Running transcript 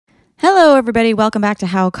Hello, everybody. Welcome back to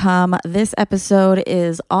How Come. This episode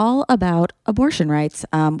is all about abortion rights.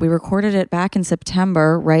 We recorded it back in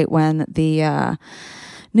September, right when the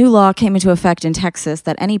new law came into effect in Texas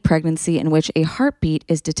that any pregnancy in which a heartbeat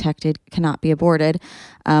is detected cannot be aborted,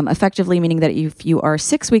 effectively meaning that if you are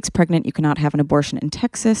 6 weeks pregnant, you cannot have an abortion in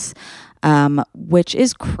Texas, which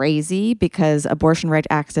is crazy because abortion rights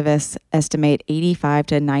activists estimate 85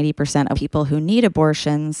 to 90% of people who need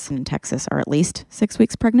abortions in Texas are at least 6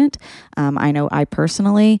 weeks pregnant. I know I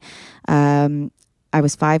personally, I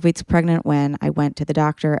was 5 weeks pregnant when I went to the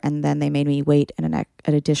doctor, and then they made me wait an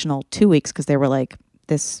additional 2 weeks because they were like,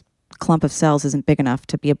 this clump of cells isn't big enough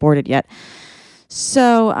to be aborted yet.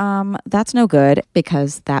 So that's no good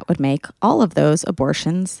because that would make all of those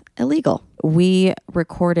abortions illegal. We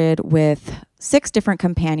recorded with 6 different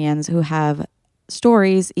companions who have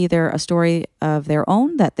stories, either a story of their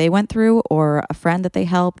own that they went through or a friend that they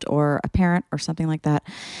helped or a parent or something like that.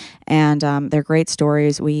 And they're great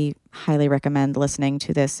stories. We highly recommend listening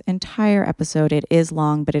to this entire episode. It is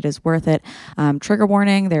long, but it is worth it. Trigger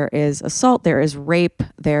warning, there is assault, there is rape,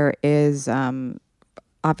 there is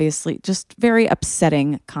obviously just very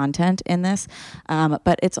upsetting content in this,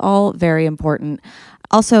 but it's all very important.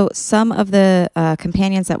 Also, some of the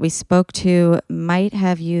companions that we spoke to might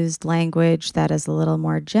have used language that is a little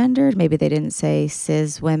more gendered. Maybe they didn't say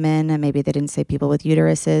cis women, and maybe they didn't say people with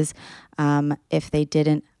uteruses. If they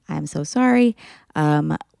didn't, I'm so sorry.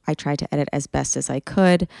 I tried to edit as best as I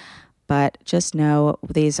could, but just know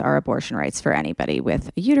these are abortion rights for anybody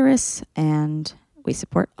with a uterus, and we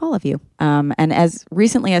support all of you. And as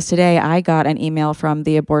recently as today, I got an email from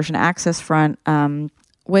the Abortion Access Front,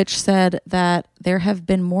 which said that there have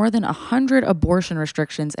been more than 100 abortion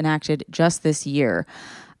restrictions enacted just this year,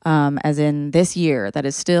 as in this year that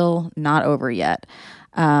is still not over yet.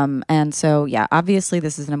 And so, yeah, obviously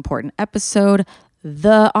this is an important episode.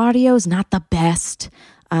 The audio is not the best.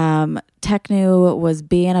 Technu was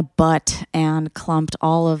being a butt and clumped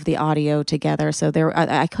all of the audio together. So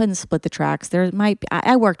I couldn't split the tracks.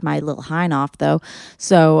 I worked my little hind off though.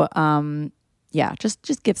 So, yeah,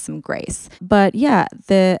 just give some grace. But yeah,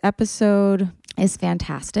 the episode is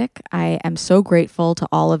fantastic. I am so grateful to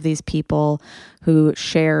all of these people who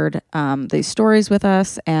shared these stories with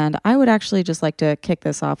us. And I would actually just like to kick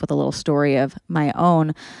this off with a little story of my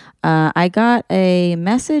own. I got a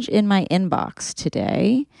message in my inbox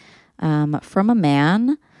today from a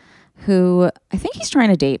man who I think he's trying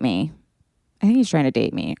to date me. I think he's trying to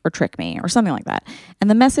date me or trick me or something like that.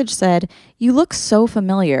 And the message said, "You look so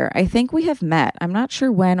familiar. I think we have met. I'm not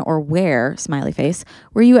sure when or where," smiley face.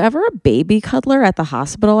 "Were you ever a baby cuddler at the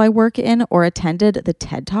hospital I work in or attended the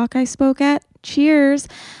TED Talk I spoke at? Cheers."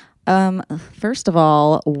 First of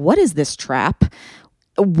all, what is this trap?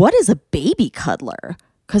 What is a baby cuddler?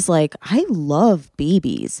 Because, like, I love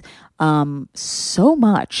babies so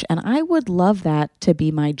much, and I would love that to be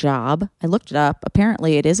my job. I looked it up.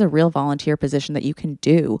 Apparently, it is a real volunteer position that you can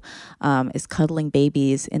do, is cuddling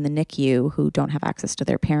babies in the NICU who don't have access to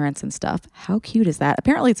their parents and stuff. How cute is that?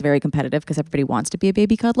 Apparently, it's very competitive because everybody wants to be a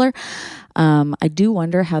baby cuddler. I do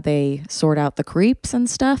wonder how they sort out the creeps and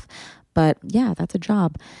stuff, but yeah, that's a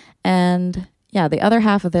job. And yeah, the other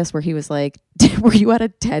half of this where he was like, "Were you at a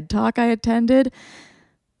TED Talk I attended?"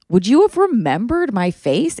 Would you have remembered my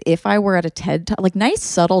face if I were at a TED Talk? Like, nice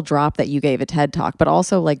subtle drop that you gave a TED Talk, but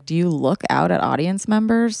also, like, do you look out at audience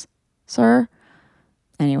members, sir?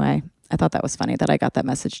 Anyway, I thought that was funny that I got that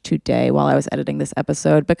message today while I was editing this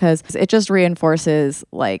episode because it just reinforces,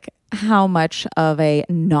 like, how much of a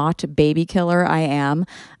not baby killer I am.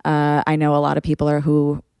 I know a lot of people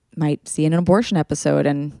who might see an abortion episode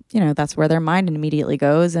and, you know, that's where their mind immediately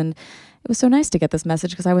goes. And it was so nice to get this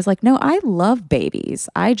message because I was like, no, I love babies.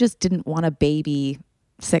 I just didn't want a baby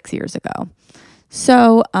 6 years ago.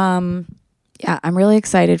 So, yeah, I'm really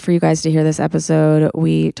excited for you guys to hear this episode.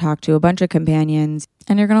 We talked to a bunch of companions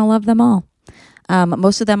and you're going to love them all.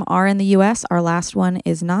 Most of them are in the US. Our last one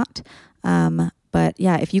is not. But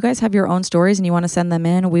yeah, if you guys have your own stories and you want to send them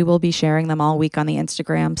in, we will be sharing them all week on the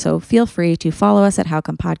Instagram. So feel free to follow us at How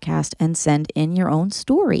Come Podcast and send in your own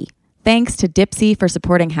story. Thanks to Dipsea for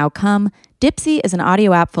supporting How Come. Dipsea is an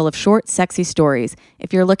audio app full of short, sexy stories.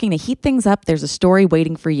 If you're looking to heat things up, there's a story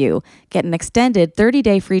waiting for you. Get an extended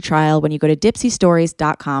 30-day free trial when you go to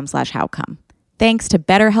dipseastories.com/howcome. Thanks to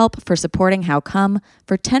BetterHelp for supporting How Come.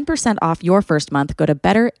 For 10% off your first month, go to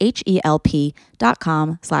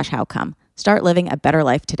betterhelp.com/howcome. Start living a better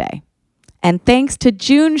life today. And thanks to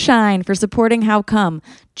June Shine for supporting How Come.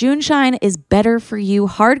 June Shine is better for you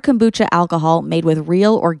hard kombucha alcohol made with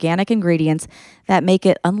real organic ingredients that make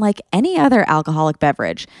it unlike any other alcoholic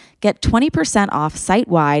beverage. Get 20% off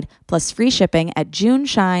site-wide plus free shipping at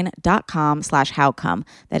juneshine.com/howcome.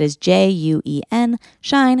 That is JUEN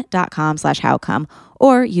shine.com/howcome,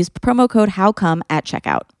 or use promo code HOWCOME at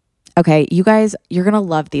checkout. Okay, you guys, you're going to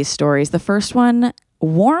love these stories. The first one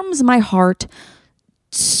warms my heart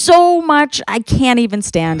so much I can't even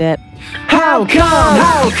stand it. How come?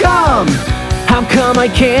 How come? How come I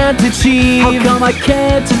can't achieve? How come I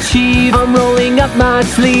can't achieve? I'm rolling up my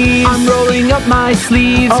sleeves. I'm rolling up my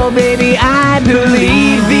sleeves. Oh baby, I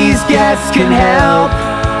believe these guests can help.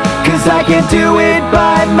 'Cause I can't do it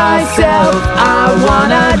by myself. I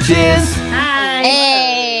wanna just... Hi.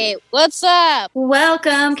 Hey, what's up?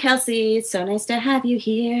 Welcome, Kelsea. So nice to have you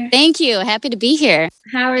here. Thank you. Happy to be here.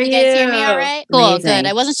 How are Can you? you guys hear me all right? Cool, Amazing. good.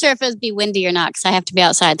 I wasn't sure if it would be windy or not because I have to be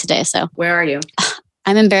outside today. So Where are you?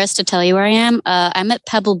 I'm embarrassed to tell you where I am. I'm at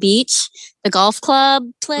Pebble Beach, the golf club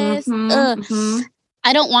place.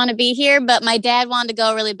 I don't want to be here, but my dad wanted to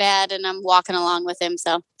go really bad and I'm walking along with him.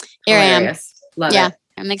 So here Hilarious. I am. Love Yeah, it.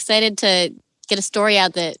 I'm excited to get a story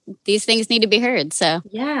out that these things need to be heard. So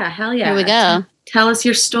Yeah, hell yeah. here we go. Tell us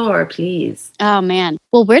your story, please. Oh man.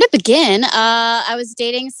 Well, where to begin? I was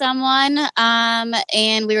dating someone,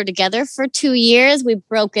 and we were together for 2 years. We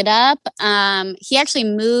broke it up. He actually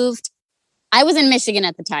moved. I was in Michigan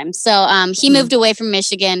at the time. So he moved away from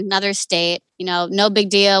Michigan, another state, no big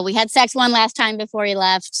deal. We had sex one last time before he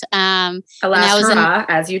left. As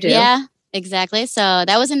you do. Yeah, exactly. So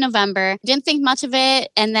that was in November. Didn't think much of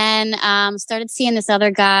it. And then started seeing this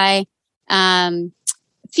other guy. A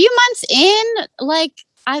few months in,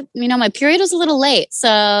 my period was a little late. So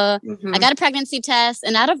I got a pregnancy test.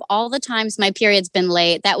 And out of all the times my period's been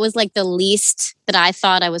late, that was like the least that I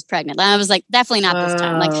thought I was pregnant. I was like, definitely not this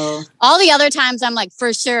time. Like all the other times I'm like,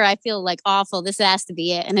 for sure, I feel like awful. This has to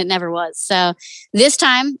be it. And it never was. So this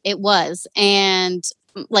time it was. And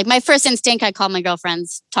like my first instinct, I called my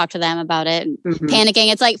girlfriends, talked to them about it, and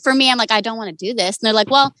panicking. It's like, for me, I'm like, I don't want to do this. And they're like,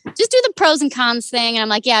 well, just do the pros and cons thing. And I'm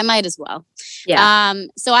like, yeah, I might as well. Yeah.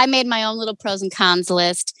 So I made my own little pros and cons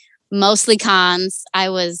list, mostly cons. I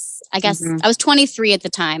was 23 at the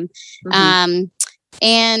time.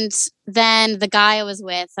 And then the guy I was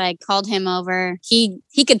with, I called him over. He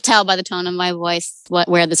could tell by the tone of my voice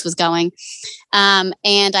where this was going.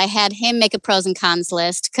 And I had him make a pros and cons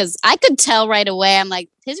list because I could tell right away. I'm like,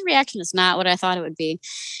 his reaction is not what I thought it would be.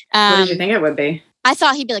 What did you think it would be? I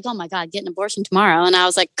thought he'd be like, oh my God, get an abortion tomorrow. And I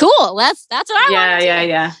was like, cool, that's what I want.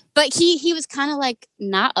 Yeah. But he was kind of like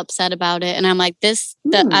not upset about it. And I'm like, I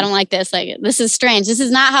don't like this. Like, this is strange. This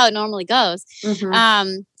is not how it normally goes.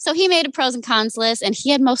 So he made a pros and cons list and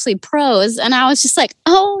he had mostly pros. And I was just like,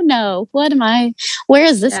 oh no, where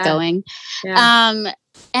is this going? Yeah.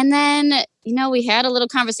 And then, we had a little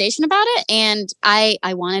conversation about it and I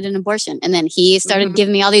wanted an abortion. And then he started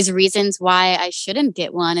giving me all these reasons why I shouldn't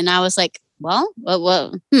get one. And I was like,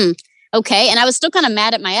 okay. And I was still kind of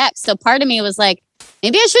mad at my ex. So part of me was like,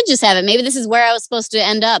 maybe I should just have it. Maybe this is where I was supposed to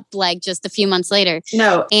end up, like just a few months later.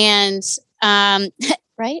 No. And,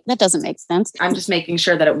 right? That doesn't make sense. I'm just making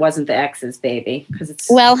sure that it wasn't the ex's baby because it's...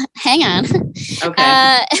 Well, hang on.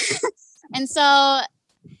 Okay. And so,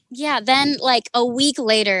 yeah, then like a week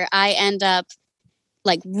later, I end up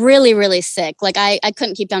like really, really sick. Like I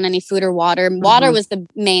couldn't keep down any food or water. Water was the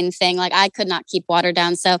main thing. Like I could not keep water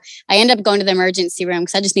down. So I ended up going to the emergency room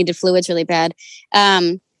because I just needed fluids really bad.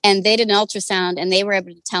 And they did an ultrasound and they were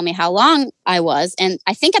able to tell me how long I was. And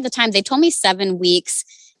I think at the time they told me 7 weeks,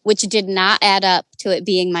 which did not add up to it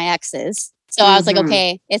being my ex's. So I was like,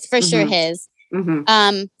 okay, it's for sure his.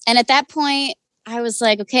 And at that point, I was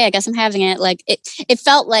like, okay, I guess I'm having it. Like it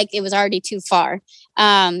felt like it was already too far. So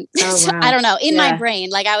I don't know, in my brain,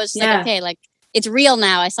 like I was just like, okay, like it's real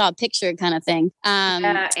now. I saw a picture kind of thing.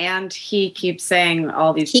 And he keeps saying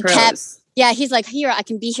all these pros. He's like, here, I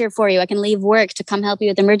can be here for you. I can leave work to come help you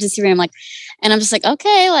with the emergency room. Like, and I'm just like,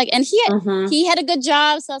 okay, like, and he had a good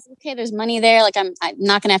job. So I was like, okay, there's money there. Like, I'm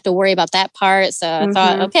not going to have to worry about that part. So I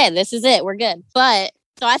thought, okay, this is it. We're good. But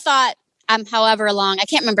so I thought however long, I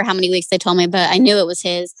can't remember how many weeks they told me, but I knew it was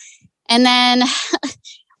his. And then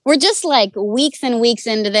we're just like weeks and weeks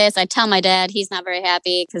into this. I tell my dad, he's not very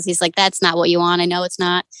happy because he's like, that's not what you want. I know it's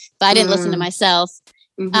not, but I didn't listen to myself.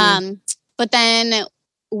 But then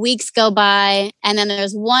weeks go by and then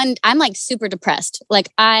there's one, I'm like super depressed.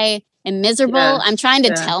 Like I am miserable. I'm trying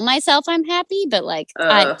to tell myself I'm happy, but like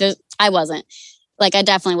I wasn't. Like I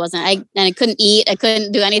definitely wasn't. I couldn't eat. I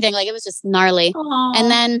couldn't do anything. Like it was just gnarly. Aww. And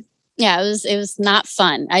then Yeah, it was not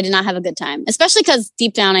fun. I did not have a good time, especially because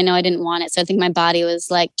deep down I know I didn't want it. So I think my body was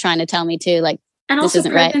like trying to tell me to like, and this also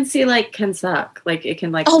isn't right. pregnancy like can suck. Like it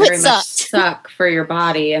can like Oh, very it much sucked. suck for your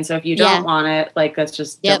body. And so if you don't want it, like that's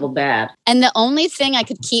just double bad. And the only thing I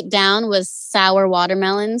could keep down was sour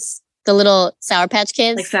watermelons. The little Sour Patch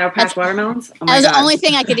Kids. Like Sour Patch watermelons? Oh that was the only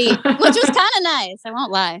thing I could eat, which was kind of nice. I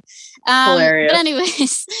won't lie. Hilarious. But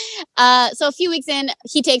anyways, so a few weeks in,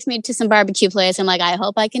 he takes me to some barbecue place. I'm like, I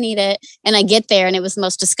hope I can eat it. And I get there and it was the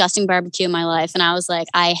most disgusting barbecue in my life. And I was like,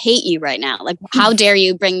 I hate you right now. Like, how dare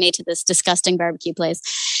you bring me to this disgusting barbecue place?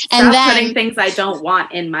 And Stop then putting things I don't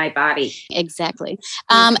want in my body. Exactly.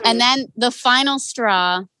 And then the final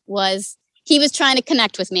straw was he was trying to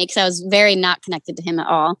connect with me because I was very not connected to him at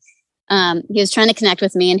all. He was trying to connect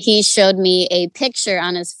with me and he showed me a picture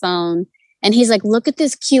on his phone and he's like, look at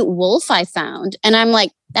this cute wolf I found. And I'm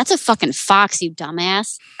like, that's a fucking fox, you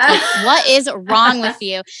dumbass. Like, what is wrong with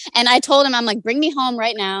you? And I told him, I'm like, bring me home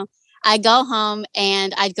right now. I go home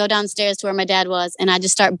and I'd go downstairs to where my dad was and I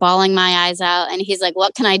just start bawling my eyes out. And he's like,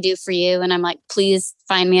 what can I do for you? And I'm like, please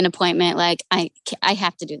find me an appointment. Like, I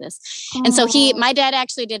have to do this. Aww. And so my dad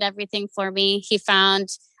actually did everything for me. He found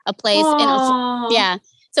a place.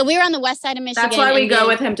 So we were on the west side of Michigan. That's why we go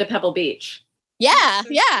with him to Pebble Beach. Yeah.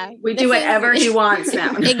 We do whatever he wants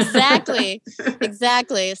now. Exactly.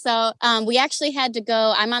 So we actually had to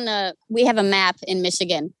go. We have a map in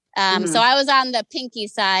Michigan. So I was on the pinky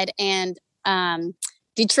side and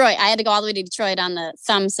Detroit. I had to go all the way to Detroit on the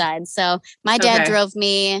thumb side. So my dad drove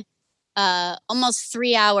me almost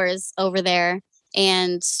 3 hours over there.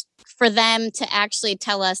 And for them to actually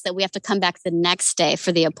tell us that we have to come back the next day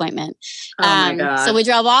for the appointment. Oh my God. So we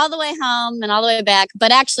drove all the way home and all the way back.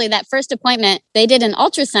 But actually that first appointment, they did an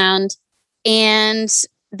ultrasound and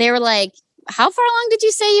they were like, how far along did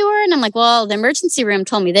you say you were? And I'm like, well, the emergency room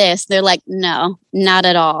told me this. They're like, no, not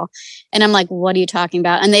at all. And I'm like, what are you talking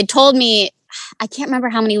about? And they told me, I can't remember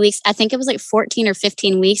how many weeks. I think it was like 14 or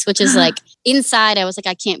 15 weeks, which is like inside. I was like,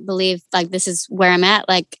 I can't believe like this is where I'm at.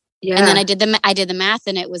 Like, yeah. And then I did the math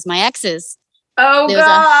and it was my ex's. Oh,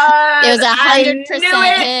 God. It was 100%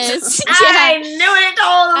 his. I knew it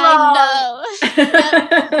all along.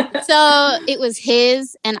 I know. So it was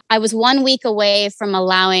his. And I was 1 week away from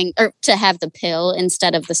to have the pill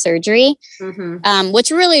instead of the surgery,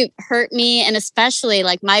 which really hurt me. And especially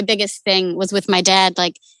like my biggest thing was with my dad.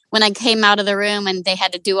 Like when I came out of the room and they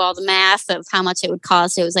had to do all the math of how much it would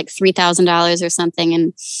cost, it was like $3,000 or something.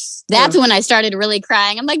 And that's when I started really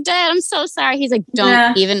crying. I'm like, Dad, I'm so sorry. He's like,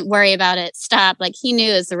 don't even worry about it. Stop. Like he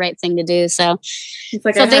knew it was the right thing to do. So he's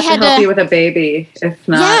like, I have to help you with a baby. If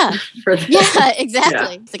not for this. Yeah,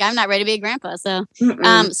 exactly. It's like, I'm not ready to be a grandpa. So,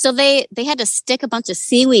 so they had to stick a bunch of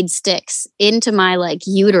seaweed sticks into my like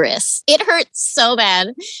uterus. It hurt so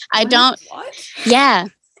bad. What? Yeah.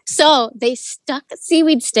 So they stuck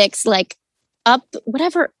seaweed sticks like up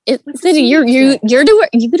whatever your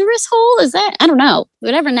uterus hole is that? I don't know.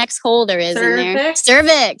 Whatever next hole there is in there.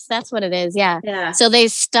 Cervix. That's what it is. Yeah. So they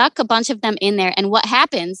stuck a bunch of them in there. And what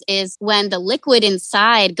happens is when the liquid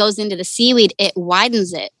inside goes into the seaweed, it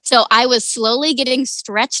widens it. So I was slowly getting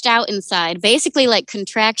stretched out inside, basically like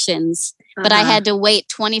contractions, but I had to wait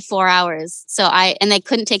 24 hours. And they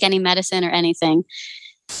couldn't take any medicine or anything.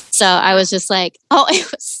 So I was just like, oh, it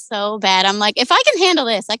was so bad. I'm like, if I can handle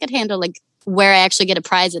this, I could handle like where I actually get a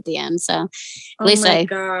prize at the end. So at least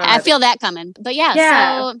I feel that coming. But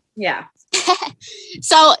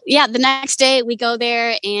So the next day we go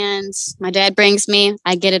there and my dad brings me,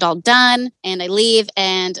 I get it all done and I leave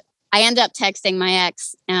and I end up texting my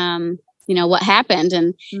ex, what happened.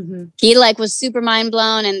 And he like was super mind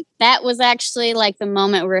blown. And that was actually like the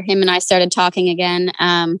moment where him and I started talking again.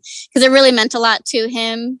 Because it really meant a lot to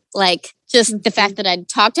him. Like just the fact that I'd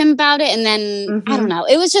talked to him about it. And then I don't know,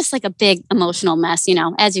 it was just like a big emotional mess,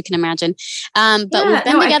 as you can imagine. But we've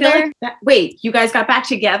been together. Wait, you guys got back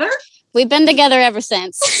together? We've been together ever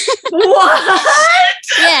since. What?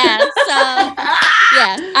 Yeah. So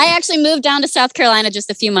I actually moved down to South Carolina just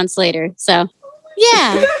a few months later. So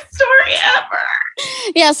yeah. Best story ever.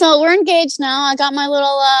 Yeah, so we're engaged now. I got my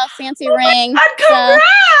little fancy ring.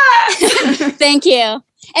 Congrats! Thank you.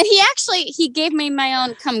 And he gave me my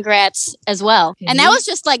own congrats as well. And that was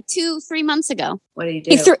just like 2-3 months ago. What did he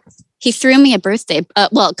do? He threw me a birthday,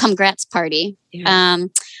 congrats party. Yeah.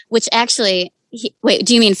 Which actually, wait,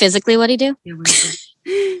 do you mean physically what he do? Yeah,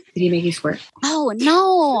 did he make you squirt? Oh,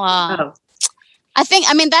 no.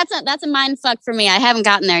 That's a mind fuck for me. I haven't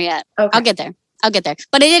gotten there yet. Okay. I'll get there.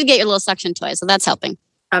 But I did get your little suction toy, so that's helping.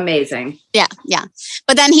 Amazing. Yeah.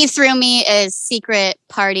 But then he threw me a secret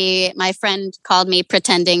party. My friend called me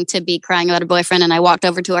pretending to be crying about her boyfriend, and I walked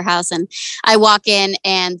over to her house, and I walk in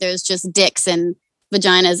and there's just dicks and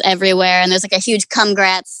vaginas everywhere, and there's like a huge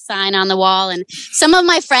 "congrats" sign on the wall, and some of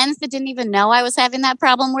my friends that didn't even know I was having that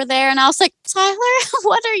problem were there, and I was like, Tyler,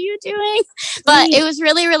 what are you doing? But it was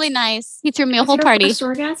really, really nice. He threw me a whole party. First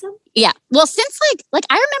orgasm? Yeah. Well, since like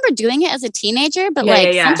I remember doing it as a teenager, but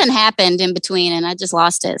something happened in between and I just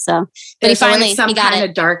lost it. So, but there's he finally some he got kind it.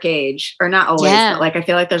 of dark age, or not always, but like I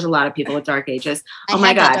feel like there's a lot of people with dark ages. Oh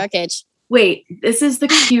my God. Dark age. Wait, this is the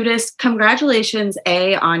cutest. Congratulations,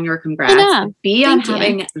 A, on your congrats. B, on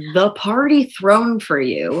having the party thrown for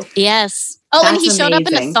you. Yes. Oh, That's and he showed up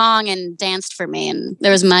in a amazing. thong and danced for me, and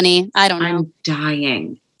there was money. I don't know. I'm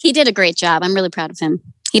dying. He did a great job. I'm really proud of him.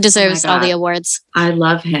 He deserves all the awards. I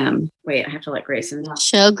love him. Wait, I have to let Grace in.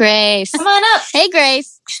 Show Grace. Come on up. Hey,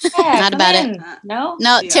 Grace. Yeah, Not about it. No?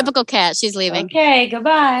 No, typical cat. She's leaving. Okay,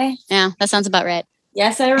 goodbye. Yeah, that sounds about right.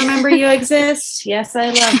 Yes, I remember you exist. Yes,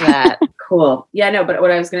 I love that. Cool. Yeah, no, but what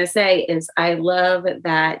I was going to say is I love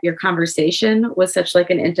that your conversation was such like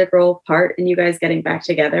an integral part in you guys getting back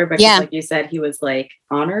together. Because like you said, he was like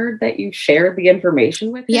honored that you shared the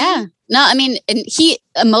information with him. Yeah. No, I mean, and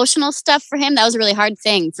emotional stuff for him, that was a really hard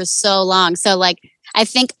thing for so long. So like, I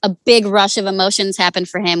think a big rush of emotions happened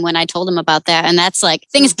for him when I told him about that. And that's like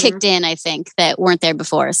things kicked in, I think, that weren't there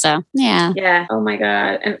before. So, yeah. Yeah. Oh my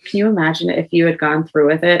God. And can you imagine if you had gone through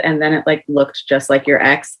with it and then it like looked just like your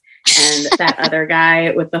ex and that other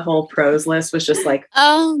guy with the whole pros list was just like,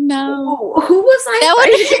 oh no. Who was I? That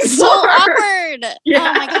would have been so for? awkward.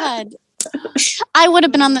 Yeah. Oh my God. I would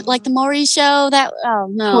have been on the Maury show. That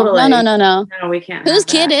no, Totally. No, No, we can't. Whose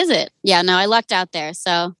kid is it? Yeah, no, I lucked out there.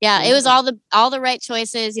 So yeah, it was all the right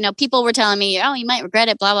choices. You know, people were telling me, oh, you might regret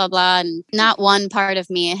it, blah blah blah, and not one part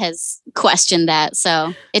of me has questioned that.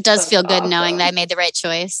 So it does feel good knowing that I made the right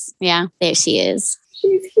choice. Yeah, there she is.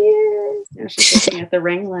 She's here. Now she's looking at the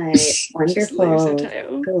ring light. Wonderful,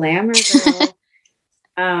 glamour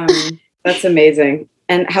girl. That's amazing.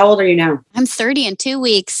 And how old are you now? I'm 30 in 2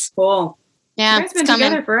 weeks. Cool. Yeah, you guys been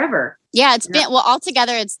together forever. Yeah, it's been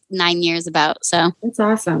altogether it's 9 years about. So it's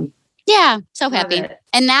awesome. Yeah, so happy. It.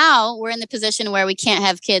 And now we're in the position where we can't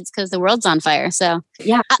have kids because the world's on fire. So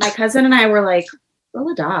yeah, my cousin and I were like, we'll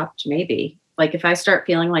adopt maybe. Like if I start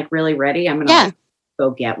feeling like really ready, I'm gonna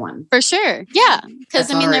go get one for sure. Yeah,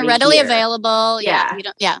 because I mean they're readily available. Yeah, you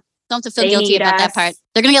don't. Yeah. Don't have to feel guilty about that part.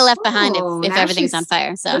 They're going to get left behind if everything's on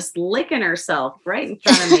fire. So just licking herself right in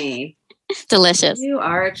front of me. Delicious. You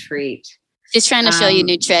are a treat. She's trying to show you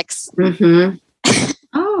new tricks. Mm-hmm.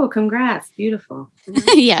 Oh, congrats. Beautiful.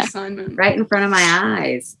 Yeah. Right in front of my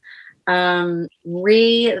eyes. The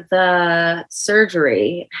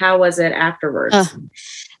surgery, how was it afterwards?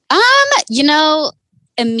 You know,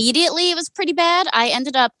 immediately it was pretty bad.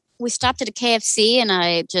 We stopped at a KFC and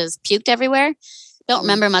I just puked everywhere. Don't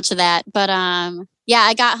remember much of that, but yeah,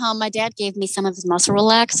 I got home. My dad gave me some of his muscle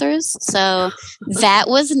relaxers, so that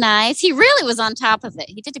was nice. He really was on top of it.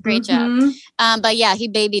 He did a great job. But yeah, he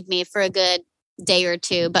babied me for a good day or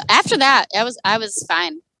two. But after that, I was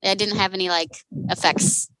fine. I didn't have any like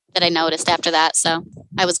effects that I noticed after that, so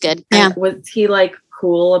I was good. Yeah. And was he like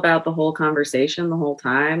cool about the whole conversation the whole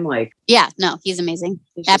time? Like, yeah, no, he's amazing.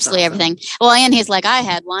 Absolutely awesome. Everything. Well, and he's like, I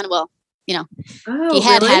had one. Well, you know, he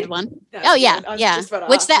had one. That's yeah.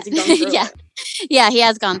 Which that, yeah, he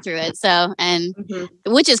has gone through it. So, and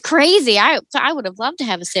which is crazy. I would have loved to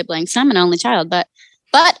have a sibling. So I'm an only child, but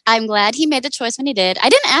I'm glad he made the choice when he did. I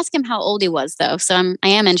didn't ask him how old he was though. So I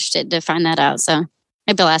am interested to find that out. So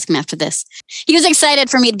maybe I'll ask him after this. He was excited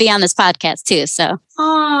for me to be on this podcast too. So.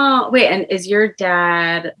 Oh, wait. And is your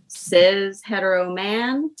dad cis hetero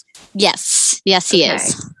man? Yes, he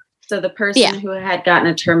is. So the person who had gotten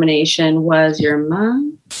a termination was your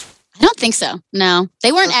mom? I don't think so. No,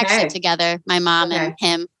 they weren't actually together. My mom and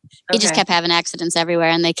him. He just kept having accidents everywhere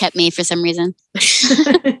and they kept me for some reason.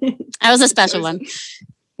 I was a special one.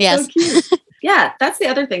 Yes. So yeah. That's the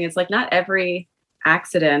other thing. It's like not every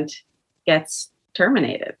accident gets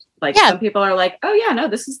terminated. Like some people are like, oh yeah, no,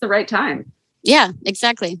 this is the right time. Yeah,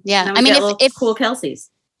 exactly. Yeah. I mean, if cool Kelseys.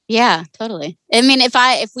 Yeah, totally. I mean,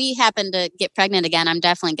 if we happen to get pregnant again, I'm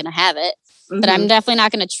definitely going to have it, but I'm definitely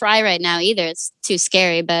not going to try right now either. It's too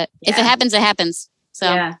scary, but if it happens, it happens.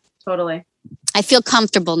 So yeah, totally. I feel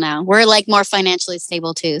comfortable now. We're like more financially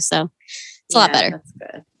stable too. So it's a lot better. That's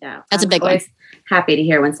good. Yeah. That's a big one. Happy to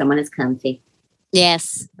hear when someone is comfy.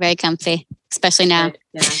 Yes. Very comfy, especially now. Good.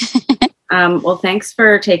 Yeah. Well, thanks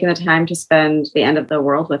for taking the time to spend the end of the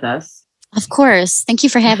world with us. Of course. Thank you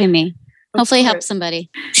for having me. Hopefully help somebody.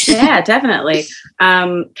 Yeah, definitely.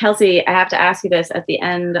 Kelsea, I have to ask you this at the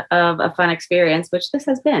end of a fun experience, which this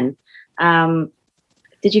has been.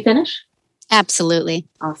 Did you finish? Absolutely.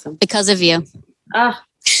 Awesome. Because of you. Oh,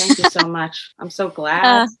 thank you so much. I'm so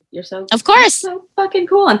glad. You're of course. So fucking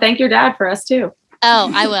cool. And thank your dad for us too.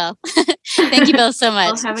 Oh, I will. Thank you both so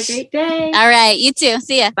much. Well, have a great day. All right. You too.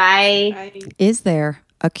 See ya. Bye. Is there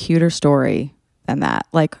a cuter story than that?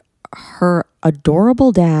 Like, her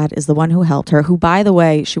adorable dad is the one who helped her, who, by the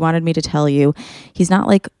way, she wanted me to tell you, he's not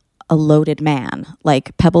like a loaded man.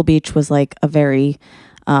 Like, Pebble Beach was like a very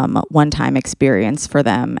one-time experience for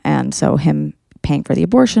them. And so him paying for the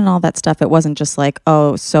abortion and all that stuff, it wasn't just like,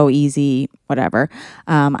 oh, so easy, whatever.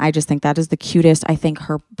 I just think that is the cutest. I think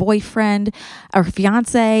her boyfriend or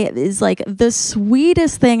fiance is like the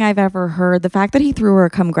sweetest thing I've ever heard. The fact that he threw her a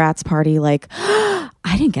congrats party, like,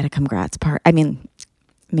 I didn't get a congrats party. I mean,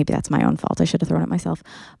 maybe that's my own fault. I should have thrown it myself.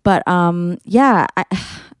 But yeah,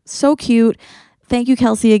 so cute. Thank you,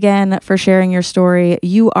 Kelsea, again for sharing your story.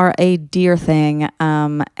 You are a dear thing.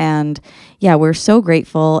 And yeah, we're so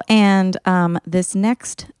grateful. And this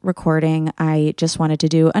next recording, I just wanted to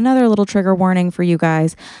do another little trigger warning for you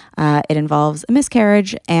guys. It involves a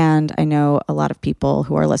miscarriage. And I know a lot of people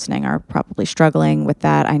who are listening are probably struggling with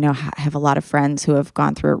that. I know I have a lot of friends who have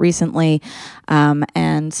gone through it recently.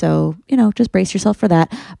 And so, just brace yourself for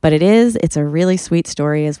that. But it's a really sweet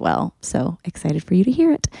story as well. So excited for you to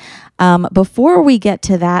hear it. Before we get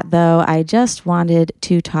to that, though, I just wanted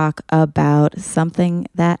to talk about something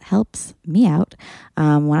that helps me out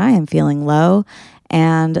when I am feeling low,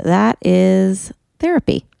 and that is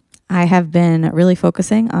therapy. I have been really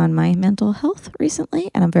focusing on my mental health recently,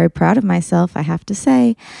 and I'm very proud of myself, I have to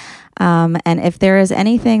say. And if there is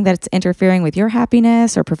anything that's interfering with your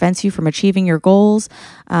happiness or prevents you from achieving your goals,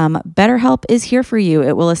 BetterHelp is here for you.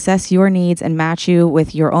 It will assess your needs and match you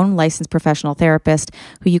with your own licensed professional therapist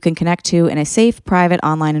who you can connect to in a safe, private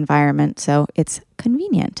online environment. So it's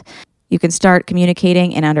convenient. You can start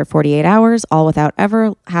communicating in under 48 hours, all without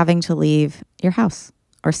ever having to leave your house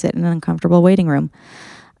or sit in an uncomfortable waiting room.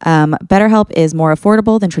 BetterHelp is more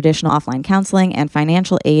affordable than traditional offline counseling, and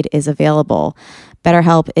financial aid is available.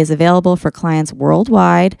 BetterHelp is available for clients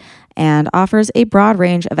worldwide and offers a broad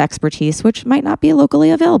range of expertise, which might not be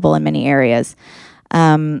locally available in many areas.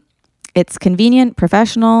 It's convenient,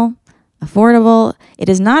 professional, affordable. It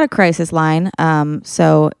is not a crisis line,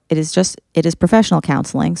 so it is professional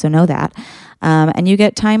counseling, so know that. And you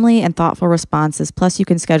get timely and thoughtful responses. Plus, you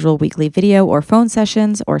can schedule weekly video or phone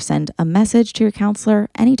sessions or send a message to your counselor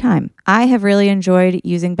anytime. I have really enjoyed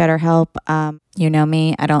using BetterHelp. You know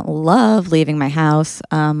me, I don't love leaving my house.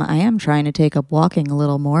 I am trying to take up walking a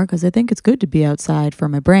little more because I think it's good to be outside for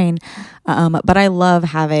my brain. But I love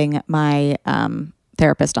having my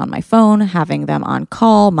therapist on my phone, having them on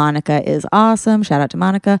call. Monica is awesome. Shout out to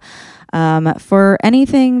Monica. For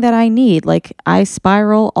anything that I need. Like, I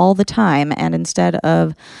spiral all the time, and instead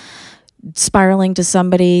of spiraling to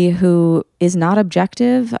somebody who is not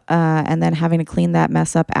objective and then having to clean that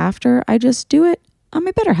mess up after, I just do it on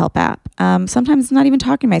my BetterHelp app. Sometimes it's not even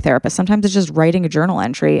talking to my therapist. Sometimes it's just writing a journal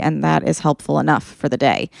entry, and that is helpful enough for the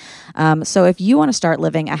day. So if you want to start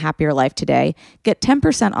living a happier life today, get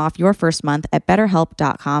 10% off your first month at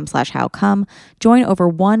betterhelp.com/howcome. Join over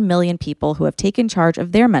 1 million people who have taken charge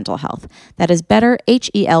of their mental health. That is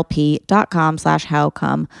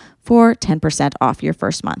betterhelp.com/howcome for 10% off your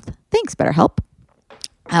first month. Thanks, BetterHelp.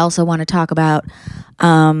 I also want to talk about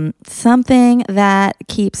something that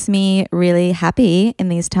keeps me really happy in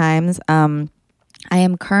these times. I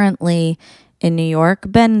am currently in New York.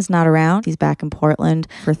 Ben's not around. He's back in Portland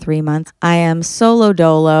for 3 months. I am solo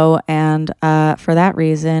dolo, and for that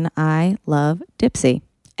reason, I love Dipsea.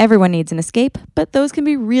 Everyone needs an escape, but those can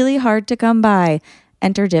be really hard to come by.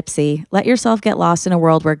 Enter Dipsea. Let yourself get lost in a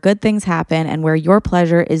world where good things happen and where your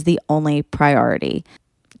pleasure is the only priority.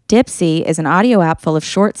 Dipsea is an audio app full of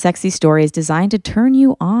short, sexy stories designed to turn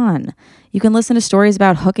you on. You can listen to stories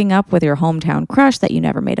about hooking up with your hometown crush that you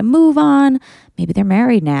never made a move on. Maybe they're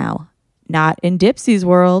married now. Not in Dipsea's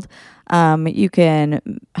world. You can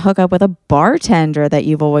hook up with a bartender that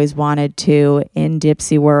you've always wanted to in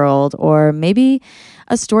Dipsea world, or maybe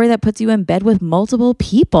a story that puts you in bed with multiple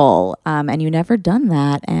people and you never done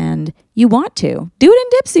that and you want to. Do it in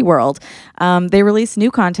Dipsea world. They release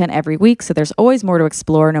new content every week, so there's always more to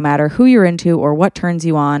explore no matter who you're into or what turns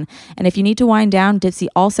you on. And if you need to wind down, Dipsea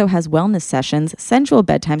also has wellness sessions, sensual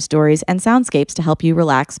bedtime stories, and soundscapes to help you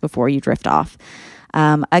relax before you drift off.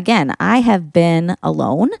 Again, I have been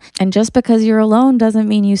alone, and just because you're alone doesn't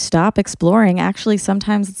mean you stop exploring. Actually,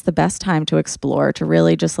 sometimes it's the best time to explore, to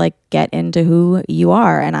really just like get into who you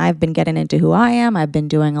are. And I've been getting into who I am. I've been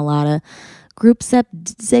doing a lot of group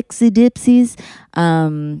sexy dipsies,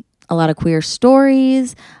 a lot of queer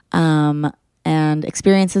stories, and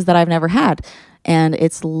experiences that I've never had. And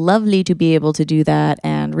it's lovely to be able to do that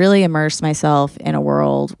and really immerse myself in a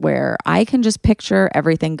world where I can just picture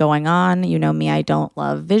everything going on. You know me, I don't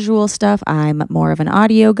love visual stuff. I'm more of an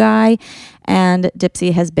audio guy, and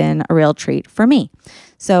Dipsea has been a real treat for me.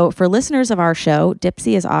 So for listeners of our show,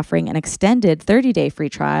 Dipsea is offering an extended 30-day free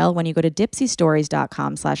trial when you go to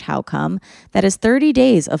dipseastories.com/howcome. That is 30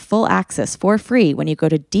 days of full access for free when you go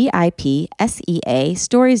to DIPSEA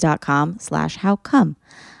stories.com/howcome.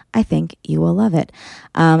 I think you will love it.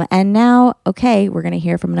 And now, okay, we're going to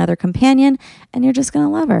hear from another companion, and you're just going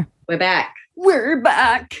to love her. We're back. We're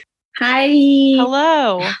back. Hi.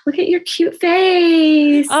 Hello. Look at your cute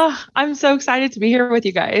face. Oh, I'm so excited to be here with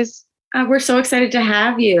you guys. We're so excited to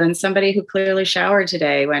have you, and somebody who clearly showered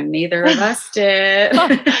today when neither of us did.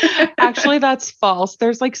 Actually, that's false.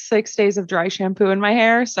 There's like 6 days of dry shampoo in my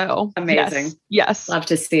hair. So amazing. Yes. Love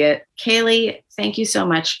to see it. Kaylee, thank you so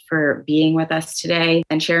much for being with us today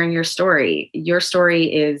and sharing your story. Your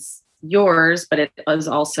story is yours, but it was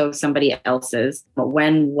also somebody else's. But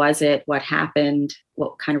when was it? What happened?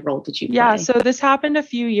 What kind of role did you play? Yeah, so this happened a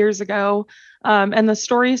few years ago. And the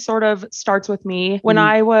story sort of starts with me when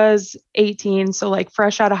I was 18. So like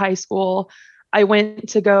fresh out of high school, I went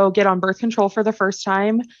to go get on birth control for the first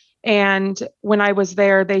time. And when I was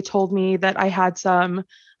there, they told me that I had some,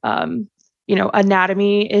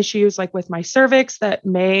 anatomy issues like with my cervix that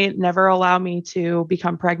may never allow me to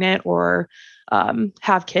become pregnant or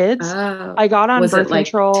have kids. I got on birth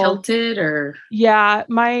control. Tilted or? Yeah,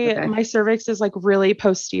 my cervix is like really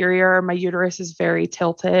posterior. My uterus is very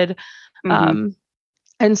tilted. And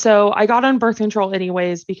so I got on birth control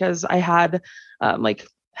anyways, because I had like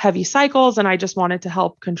heavy cycles and I just wanted to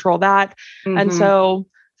help control that. And so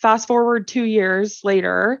fast forward 2 years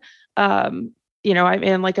later, I'm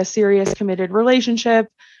in like a serious committed relationship,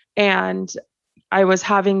 and I was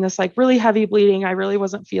having this like really heavy bleeding. I really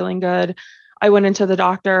wasn't feeling good. I went into the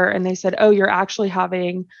doctor and they said, "Oh, you're actually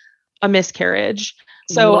having a miscarriage."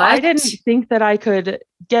 So I didn't think that I could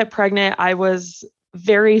get pregnant. I was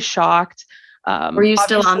very shocked. Were you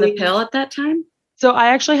still on the pill at that time? So I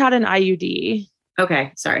actually had an IUD.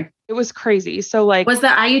 Okay. Sorry. It was crazy. So like, was the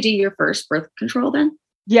IUD your first birth control then?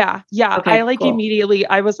 Yeah. Okay, I like immediately,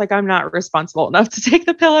 I was like, I'm not responsible enough to take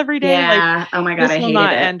the pill every day. Yeah. Like, oh my God. This will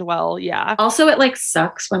not end well. Yeah. Also, it like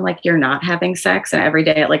sucks when like you're not having sex and every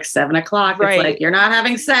day at like 7 o'clock, it's like, you're not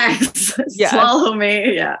having sex. Swallow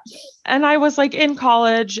me. Yeah. And I was like in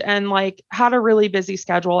college and like had a really busy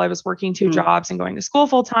schedule. I was working 2 jobs and going to school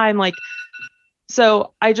full time. Like,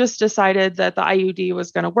 so I just decided that the IUD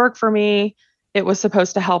was going to work for me. It was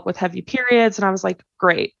supposed to help with heavy periods. And I was like,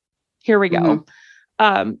 great, here we go.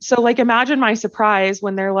 So like, imagine my surprise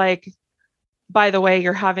when they're like, by the way,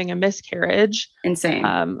 you're having a miscarriage.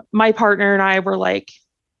 Insane. My partner and I were like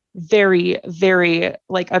very, very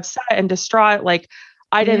like upset and distraught. Like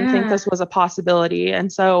I didn't think this was a possibility.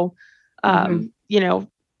 And so,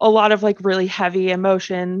 a lot of like really heavy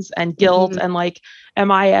emotions and guilt and like, am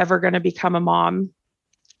I ever going to become a mom?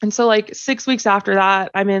 And so like 6 weeks after that,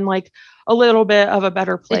 I'm in like a little bit of a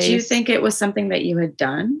better place. Did you think it was something that you had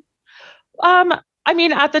done? I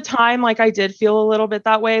mean, at the time, like I did feel a little bit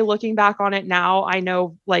that way. Looking back on it now, I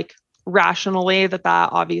know like rationally that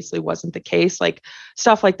obviously wasn't the case. Like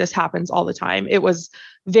stuff like this happens all the time. It was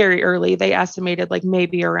very early. They estimated like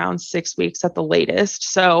maybe around 6 weeks at the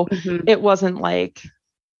latest. So it wasn't like.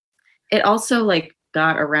 It also like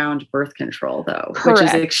got around birth control though, Correct.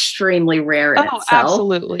 Which is extremely rare in itself.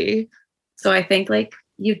 Absolutely. So I think like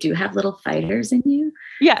you do have little fighters in you.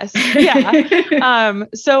 Yes. Yeah.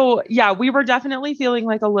 So yeah, we were definitely feeling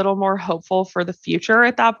like a little more hopeful for the future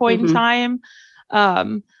at that point in time.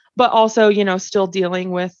 But also, still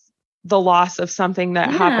dealing with the loss of something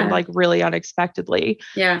that happened like really unexpectedly.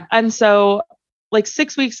 Yeah. And so like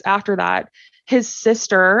 6 weeks after that, his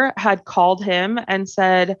sister had called him and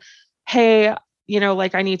said, "Hey,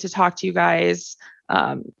 like I need to talk to you guys.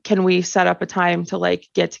 Can we set up a time to like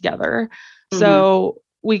get together?" So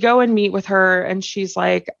we go and meet with her and she's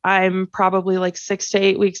like, "I'm probably like 6 to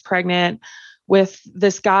 8 weeks pregnant with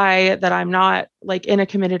this guy that I'm not like in a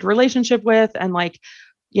committed relationship with. And like,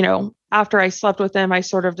 after I slept with him, I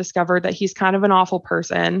sort of discovered that he's kind of an awful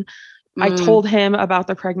person. I told him about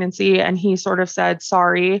the pregnancy and he sort of said,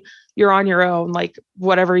 'Sorry, you're on your own, like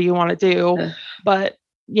whatever you want to do.' But,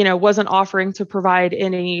 wasn't offering to provide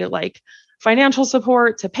any like financial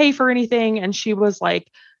support to pay for anything. And she was like,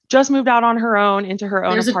 just moved out on her own into her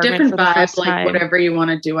own apartment. There's a different for the vibe, first like time. whatever you want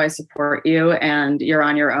to do, I support you, and you're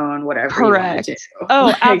on your own, whatever you want to do. Oh,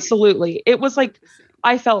 like, absolutely. It was like,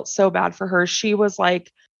 I felt so bad for her. She was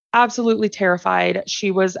like absolutely terrified.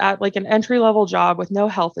 She was at like an entry-level job with no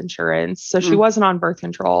health insurance. So she wasn't on birth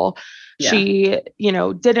control. Yeah. She,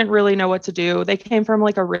 didn't really know what to do. They came from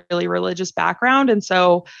like a really religious background. And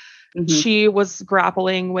so she was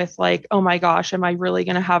grappling with like, oh my gosh, am I really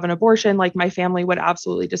going to have an abortion? Like my family would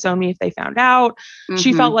absolutely disown me if they found out.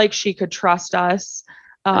 She felt like she could trust us.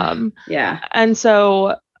 Yeah. And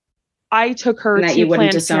so I took her to you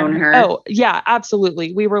wouldn't Planned disown her. Oh yeah,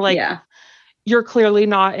 absolutely. We were like, you're clearly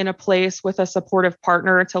not in a place with a supportive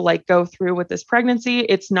partner to like go through with this pregnancy.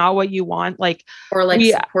 It's not what you want. Like, or like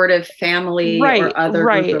supportive family or other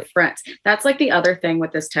group of friends. That's like the other thing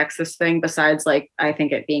with this Texas thing, besides like, I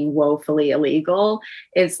think it being woefully illegal,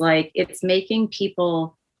 is like, it's making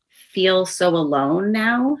people feel so alone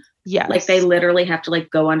now. Yes. Like they literally have to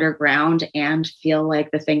like go underground and feel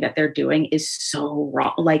like the thing that they're doing is so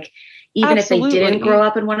wrong. Like, even Absolutely. if they didn't grow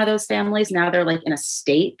up in one of those families, now they're like in a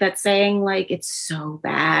state that's saying like, it's so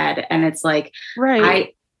bad. And it's like,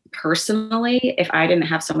 I personally, if I didn't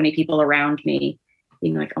have so many people around me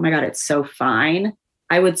being like, oh my God, it's so fine,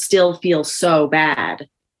 I would still feel so bad.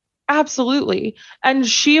 Absolutely. And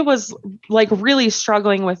she was like really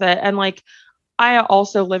struggling with it. And like, I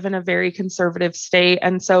also live in a very conservative state.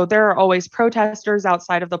 And so there are always protesters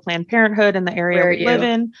outside of the Planned Parenthood in the area we live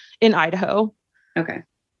in Idaho. Okay.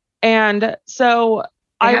 And so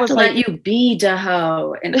I was like, let you be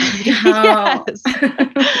Idaho and Idaho. Yes.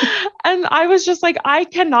 And I was just like, I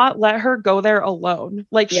cannot let her go there alone.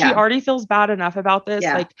 Like she already feels bad enough about this.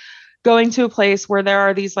 Like going to a place where there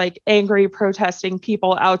are these like angry protesting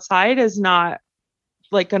people outside is not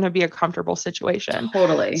like going to be a comfortable situation.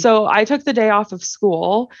 Totally. So I took the day off of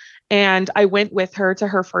school and I went with her to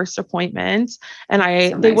her first appointment,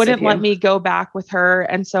 and they wouldn't let me go back with her.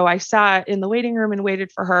 And so I sat in the waiting room and waited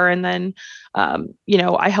for her. And then,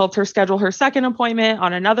 I helped her schedule her second appointment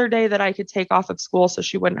on another day that I could take off of school so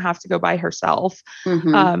she wouldn't have to go by herself.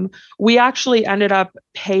 We actually ended up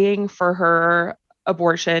paying for her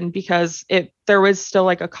abortion because there was still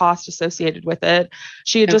like a cost associated with it.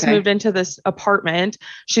 She had just moved into this apartment.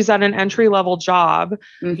 She's at an entry-level job.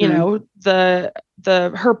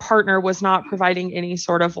 Her partner was not providing any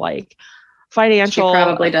sort of like financial. She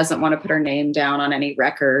probably doesn't want to put her name down on any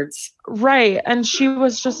records. Right. And she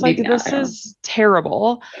was just like, this is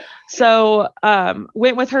terrible. So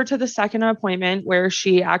went with her to the second appointment where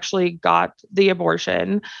she actually got the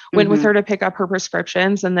abortion, went with her to pick up her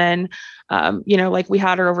prescriptions. And then, like we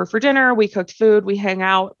had her over for dinner, we cooked food, we hang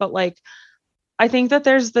out. But like, I think that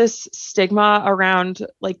there's this stigma around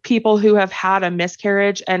like people who have had a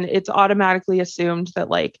miscarriage, and it's automatically assumed that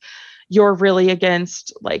like you're really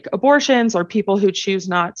against like abortions or people who choose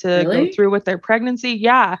not to go through with their pregnancy.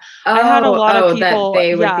 Yeah. I had a lot of people that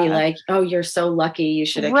they would be like, oh, you're so lucky, you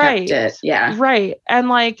should have kept it. Yeah. Right. And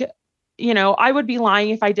like, I would be lying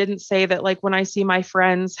if I didn't say that like when I see my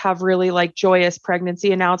friends have really like joyous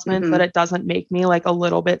pregnancy announcements, that it doesn't make me like a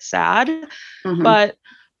little bit sad. But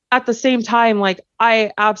at the same time, like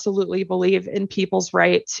I absolutely believe in people's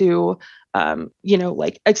right to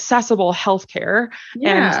like accessible healthcare.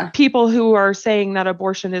 And people who are saying that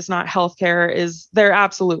abortion is not healthcare they're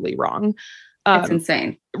absolutely wrong. It's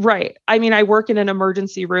insane. Right. I mean, I work in an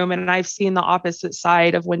emergency room, and I've seen the opposite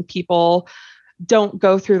side of when people don't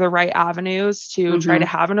go through the right avenues to try to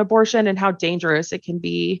have an abortion, and how dangerous it can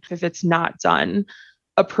be if it's not done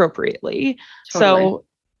appropriately. Totally.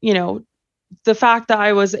 So, the fact that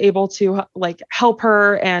I was able to like help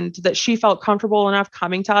her and that she felt comfortable enough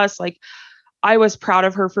coming to us, like I was proud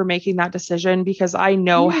of her for making that decision, because I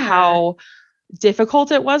know how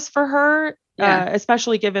difficult it was for her,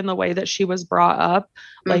 especially given the way that she was brought up.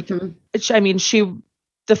 Like, I mean,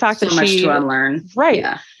 the fact that much to unlearn. Right.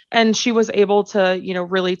 Yeah. And she was able to,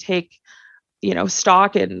 really take,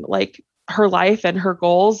 stock in like her life and her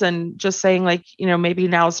goals, and just saying like, maybe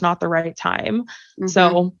now is not the right time.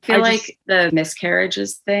 So I feel like the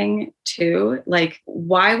miscarriages thing too, like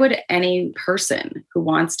why would any person who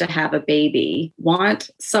wants to have a baby want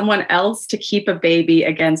someone else to keep a baby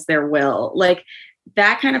against their will? Like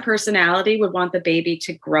that kind of personality would want the baby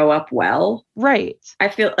to grow up well. Right. I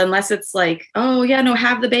feel, unless it's like, oh yeah, no,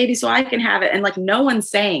 have the baby so I can have it. And like, no one's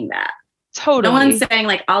saying that. Totally. No one's saying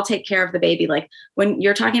like, I'll take care of the baby. Like when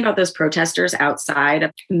you're talking about those protesters outside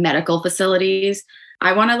of medical facilities,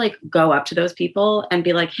 I want to like go up to those people and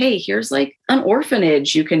be like, hey, here's like an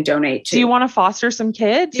orphanage you can donate to. Do you want to foster some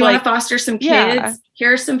kids? Do you want to foster some kids? Yeah.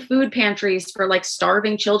 Here are some food pantries for like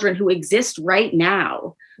starving children who exist right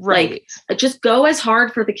now. Right. Like, just go as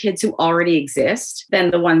hard for the kids who already exist than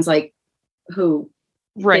the ones like who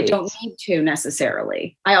they don't need to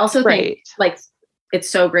necessarily. I also think like it's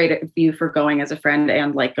so great of you for going as a friend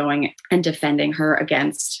and like going and defending her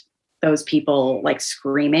against those people like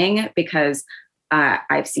screaming, because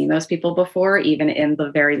I've seen those people before, even in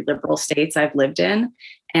the very liberal states I've lived in.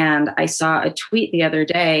 And I saw a tweet the other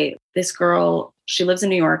day. This girl, she lives in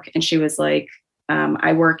New York, and she was like,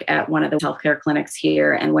 I work at one of the healthcare clinics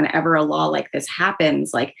here. And whenever a law like this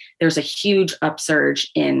happens, like there's a huge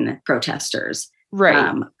upsurge in protesters.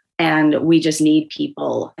 Right. And we just need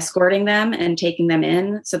people escorting them and taking them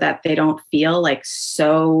in so that they don't feel like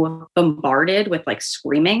so bombarded with like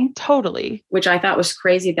screaming. Totally. Which I thought was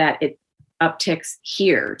crazy that it upticks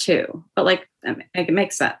here too. But like, it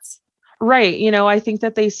makes sense. Right. You know, I think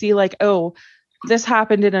that they see like, oh, this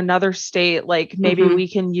happened in another state. Like maybe we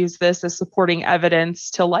can use this as supporting evidence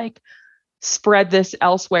to like spread this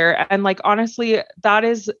elsewhere. And like, honestly, that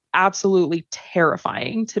is absolutely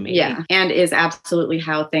terrifying to me. Yeah. And is absolutely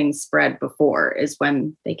how things spread before, is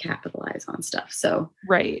when they capitalize on stuff. So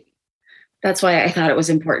right. That's why I thought it was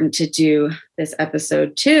important to do this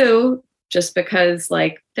episode too, just because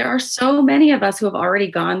like there are so many of us who have already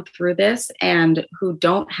gone through this and who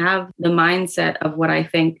don't have the mindset of what I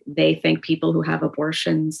think they think people who have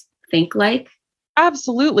abortions think like.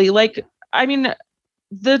 Absolutely. Like, I mean,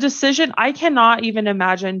 the decision, I cannot even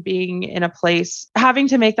imagine being in a place having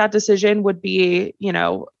to make that decision would be, you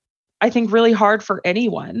know, I think really hard for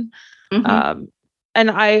anyone. And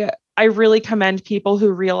I really commend people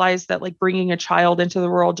who realize that like bringing a child into the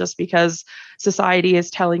world just because society is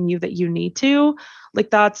telling you that you need to, like,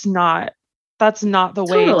 that's not the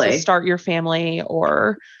way to start your family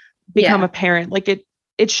or become a parent. Like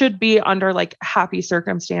it should be under like happy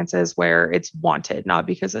circumstances where it's wanted, not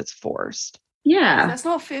because it's forced. Yeah. That's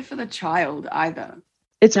not fair for the child either.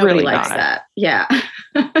 It's Nobody really likes not. that. Yeah.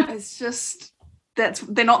 It's just,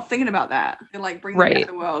 they're not thinking about that. They're like bringing it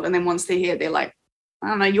into the world. And then once they're here, they're like, I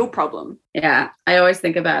don't know, your problem. Yeah. I always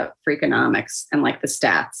think about Freakonomics and like the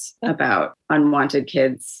stats about unwanted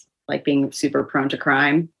kids, like being super prone to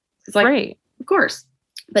crime. It's like, of course.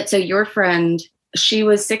 But so your friend, she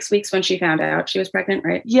was 6 weeks when she found out she was pregnant,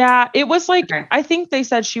 right? Yeah. It was like, I think they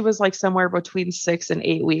said she was like somewhere between 6 and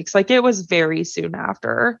 8 weeks. Like it was very soon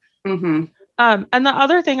after. And the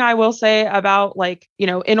other thing I will say about like, you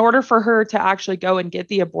know, in order for her to actually go and get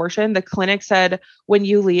the abortion, the clinic said, when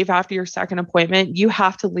you leave after your second appointment, you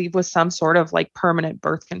have to leave with some sort of like permanent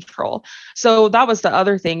birth control. So that was the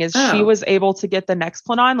other thing is she was able to get the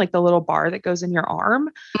Nexplanon, like the little bar that goes in your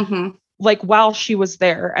arm, like while she was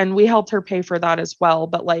there. And we helped her pay for that as well.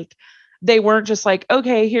 But like, they weren't just like,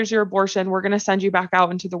 okay, here's your abortion. We're going to send you back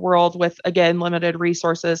out into the world with, again, limited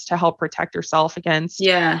resources to help protect yourself against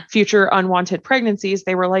future unwanted pregnancies.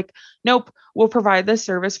 They were like, nope, we'll provide this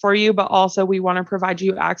service for you. But also we want to provide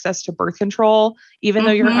you access to birth control, even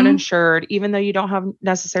though you're uninsured, even though you don't have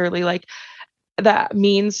necessarily like that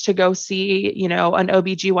means to go see, you know, an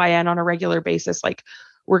OBGYN on a regular basis. Like,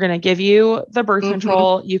 we're going to give you the birth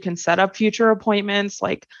control. You can set up future appointments,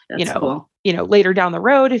 like, you know, later down the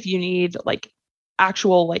road, if you need like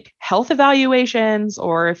actual like health evaluations,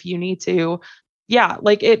 or if you need to,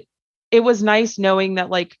 like it was nice knowing that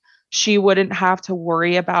like she wouldn't have to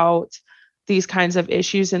worry about these kinds of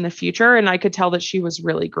issues in the future. And I could tell that she was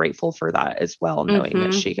really grateful for that as well, knowing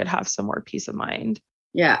that she could have some more peace of mind.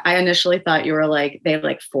 Yeah. I initially thought you were like, they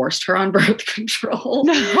like forced her on birth control.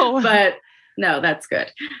 No. But no, that's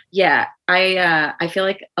good. Yeah. I feel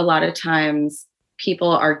like a lot of times people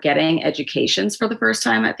are getting educations for the first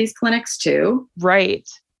time at these clinics too. Right.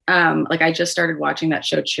 Like I just started watching that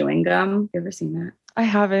show Chewing Gum. You ever seen that? I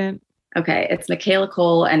haven't. Okay. It's Michaela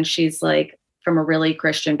Cole, and she's like from a really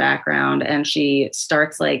Christian background. And she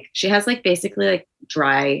starts like, she has like basically like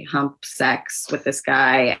dry hump sex with this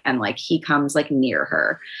guy. And like, he comes like near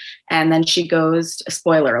her. And then she goes,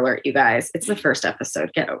 spoiler alert, you guys, it's the first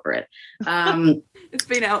episode. Get over it. It's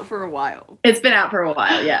been out for a while.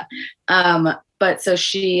 Yeah. But so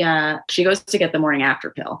she goes to get the morning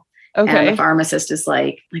after pill. Okay. And the pharmacist is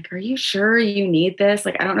like, are you sure you need this?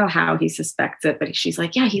 Like, I don't know how he suspects it, but she's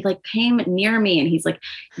like, yeah, he like came near me. And he's like,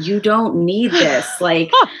 you don't need this.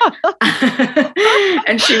 Like,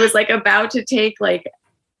 and she was like about to take like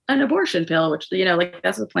an abortion pill, which, you know, like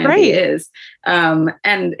that's what Plan B is. And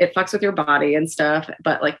it fucks with your body and stuff,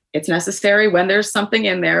 but like it's necessary when there's something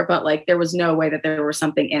in there, but like there was no way that there was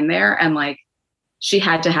something in there. And like, she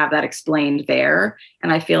had to have that explained there.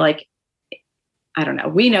 And I feel like, I don't know,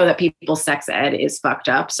 we know that people's sex ed is fucked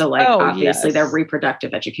up. So like, obviously their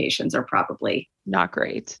reproductive educations are probably not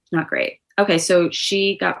great. Okay. So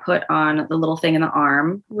she got put on the little thing in the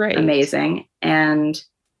arm. Right. Amazing. And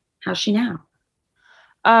how's she now?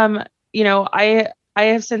 You know, I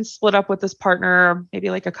have since split up with this partner maybe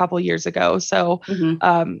like a couple years ago. So,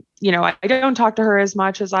 you know, I don't talk to her as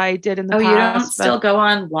much as I did in the past. You don't still go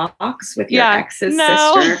on walks with your ex's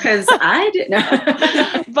sister? Because I didn't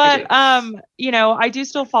know. But, you know, I do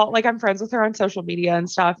still fall, like I'm friends with her on social media and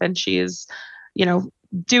stuff, and she's, you know,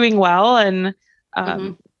 doing well. And,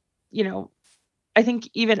 you know, I think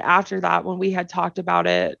even after that, when we had talked about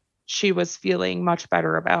it, she was feeling much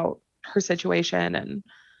better about her situation. And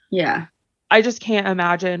I just can't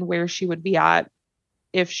imagine where she would be at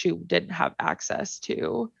if she didn't have access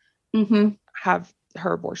to have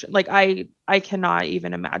her abortion. Like I cannot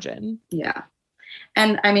even imagine. Yeah.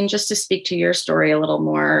 And I mean, just to speak to your story a little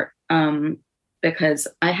more, because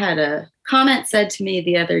I had a comment said to me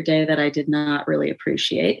the other day that I did not really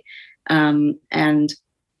appreciate. And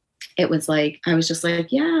it was like, I was just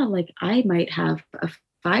like, yeah, like I might have a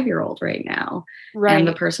 5-year-old right now. Right. And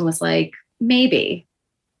the person was like, maybe.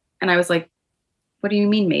 And I was like, what do you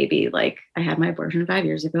mean maybe? Like I had my abortion 5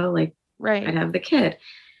 years ago. Like I'd have the kid.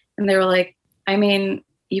 And they were like, I mean,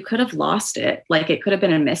 you could have lost it. Like it could have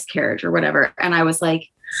been a miscarriage or whatever. And I was like,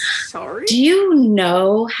 sorry, do you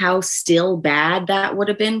know how still bad that would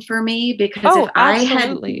have been for me? Because if I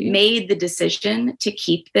had made the decision to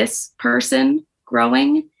keep this person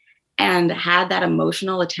growing and had that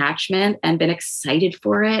emotional attachment and been excited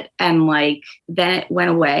for it, and like then it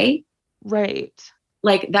went away. Right.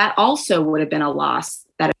 Like that also would have been a loss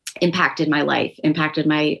that impacted my life, impacted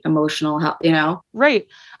my emotional health, you know? Right.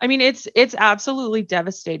 I mean, it's absolutely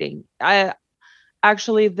devastating.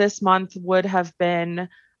 Actually, this month would have been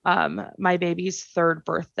my baby's 3rd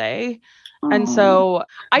birthday. Aww. And so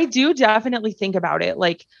I do definitely think about it.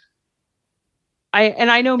 Like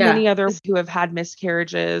I know many others who have had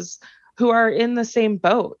miscarriages who are in the same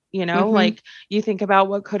boat, you know, like you think about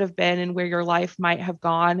what could have been and where your life might have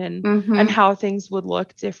gone and how things would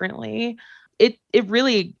look differently. It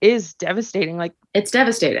really is devastating. Like it's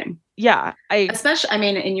devastating. Yeah. Especially, I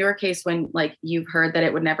mean, in your case, when like you've heard that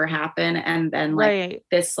it would never happen. And then like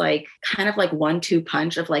this, like kind of like 1-2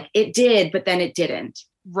 punch of like, it did, but then it didn't.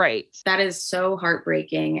 Right. That is so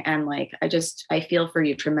heartbreaking. And like, I feel for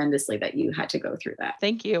you tremendously that you had to go through that.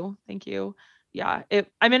 Thank you. Yeah,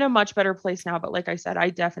 I'm in a much better place now, but like I said, I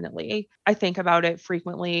think about it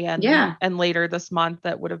frequently, and later this month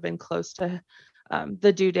that would have been close to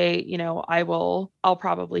the due date, you know, I'll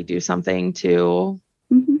probably do something to,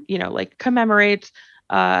 you know, like commemorate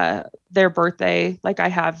their birthday like I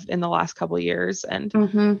have in the last couple of years. And,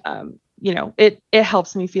 you know, it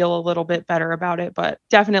helps me feel a little bit better about it, but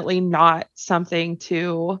definitely not something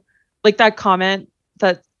to like that comment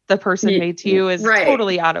that the person made to you is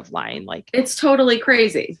totally out of line. Like it's totally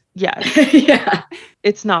crazy. Yes. Yeah.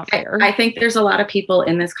 It's not fair. I think there's a lot of people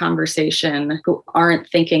in this conversation who aren't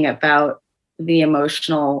thinking about the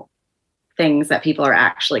emotional things that people are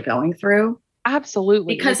actually going through.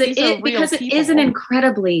 Absolutely. Because it is an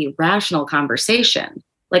incredibly rational conversation.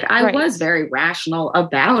 Like I was very rational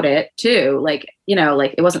about it too. Like, you know,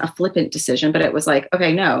 like it wasn't a flippant decision, but it was like,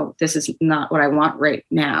 okay, no, this is not what I want right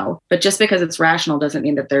now. But just because it's rational doesn't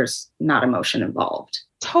mean that there's not emotion involved.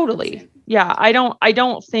 Totally. Yeah. I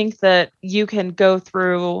don't think that you can go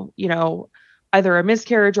through, you know, either a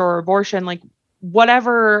miscarriage or abortion, like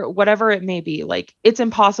whatever it may be. Like it's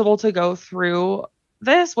impossible to go through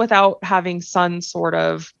this without having some sort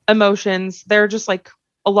of emotions. They're just like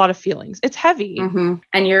a lot of feelings. It's heavy.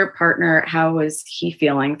 And your partner, how was he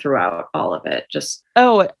feeling throughout all of it?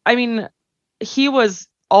 I mean, he was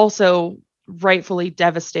also rightfully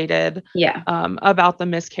devastated about the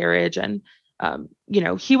miscarriage. And, you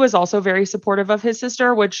know, he was also very supportive of his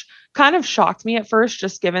sister, which kind of shocked me at first,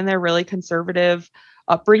 just given their really conservative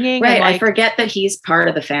upbringing. Right. And like, I forget that he's part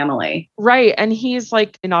of the family. Right. And he's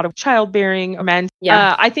like not a childbearing man.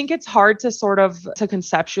 Yeah. I think it's hard to to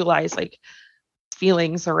conceptualize like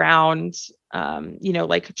feelings around, you know,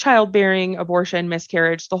 like childbearing, abortion,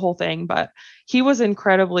 miscarriage, the whole thing. But he was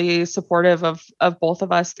incredibly supportive of both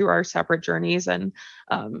of us through our separate journeys. And,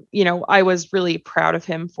 you know, I was really proud of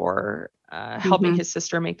him for helping his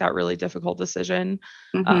sister make that really difficult decision.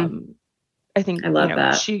 I think, I love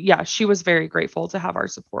that. She was very grateful to have our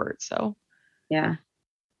support. So yeah,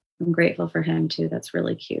 I'm grateful for him too. That's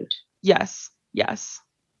really cute. Yes.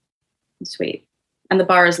 Sweet. And the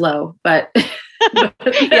bar is low, but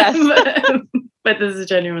yes. But this is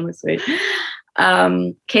genuinely sweet.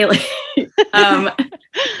 Kaylee,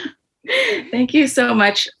 thank you so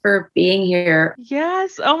much for being here.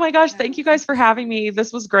 Yes. Oh my gosh. Thank you guys for having me.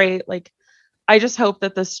 This was great. Like, I just hope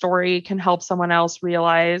that this story can help someone else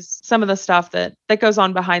realize some of the stuff that goes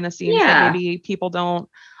on behind the scenes that maybe people don't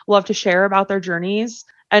love to share about their journeys.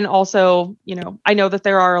 And also, you know, I know that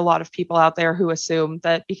there are a lot of people out there who assume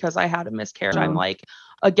that because I had a miscarriage, I'm like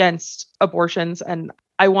against abortions. And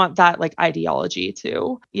I want that like ideology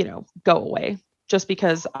to, you know, go away. Just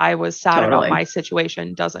because I was sad about my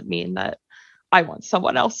situation doesn't mean that I want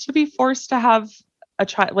someone else to be forced to have a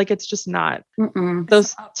child. Like, it's just not.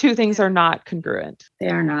 Those two things are not congruent. They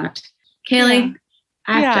are not. Kaylee,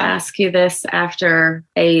 I have to ask you this after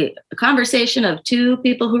a conversation of two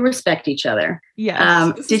people who respect each other.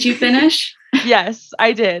 Yes. Did you finish? Yes,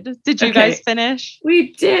 I did. Did you guys finish?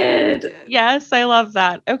 We did. Yes, I love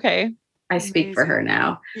that. Okay. I speak for her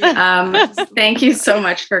now. Thank you so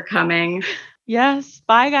much for coming. Yes.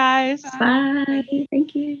 Bye, guys. Bye.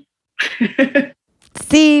 Thank you.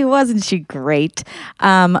 See, wasn't she great?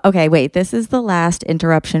 Okay, wait, this is the last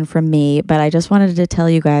interruption from me, but I just wanted to tell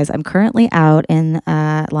you guys I'm currently out in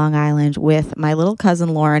Long Island with my little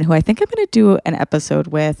cousin Lauren, who I think I'm going to do an episode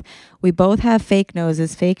with. We both have fake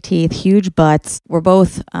noses, fake teeth, huge butts. We're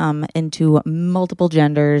both into multiple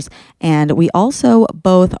genders, and we also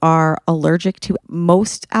both are allergic to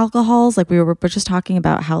most alcohols. Like, we were just talking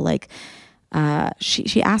about how, like,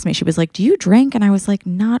 she asked me, she was like, do you drink? And I was like,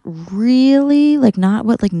 not really, like not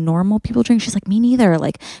what like normal people drink. She's like, me neither.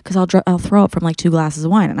 Like, cause I'll throw up from like 2 glasses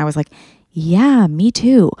of wine. And I was like, yeah, me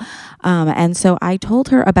too. And so I told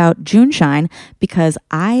her about Juneshine because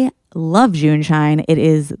I love Juneshine. It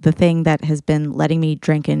is the thing that has been letting me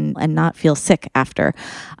drink and not feel sick after.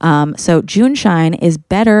 So Juneshine is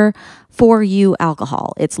better for you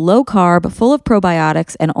alcohol. It's low carb, full of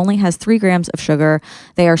probiotics, and only has 3 grams of sugar.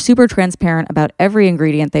 They are super transparent about every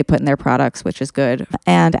ingredient they put in their products, which is good.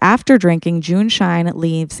 And after drinking, Juneshine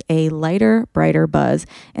leaves a lighter, brighter buzz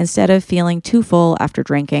instead of feeling too full after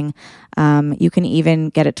drinking. You can even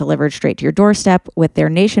get it delivered straight to your doorstep with their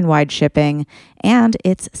nationwide shipping, and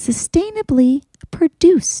it's sustainably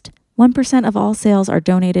produced. 1% of all sales are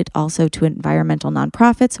donated also to environmental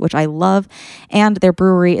nonprofits, which I love, and their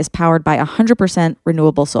brewery is powered by 100%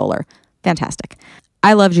 renewable solar. Fantastic.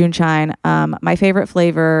 I love Juneshine. My favorite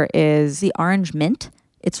flavor is the orange mint.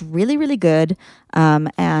 It's really, really good,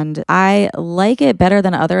 and I like it better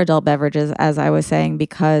than other adult beverages, as I was saying,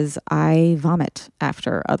 because I vomit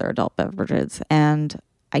after other adult beverages, and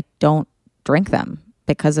I don't drink them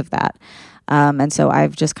because of that. And so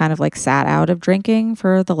I've just kind of like sat out of drinking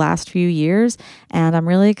for the last few years, and I'm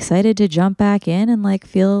really excited to jump back in and like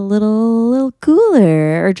feel a little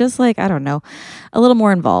cooler, or just like, I don't know, a little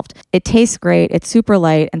more involved. It tastes great. It's super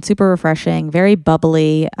light and super refreshing, very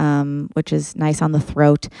bubbly, which is nice on the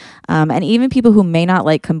throat. And even people who may not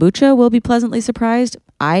like kombucha will be pleasantly surprised.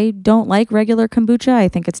 I don't like regular kombucha. I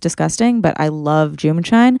think it's disgusting, but I love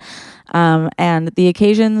Juneshine. And the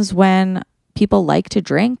occasions when people like to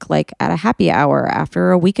drink, like at a happy hour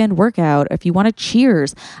after a weekend workout, if you want to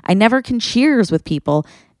cheers. I never can cheers with people.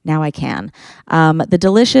 Now I can. The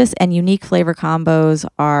delicious and unique flavor combos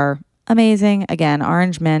are amazing. Again,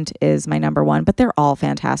 orange mint is my number one, but they're all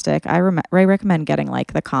fantastic. I recommend getting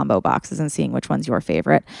like the combo boxes and seeing which one's your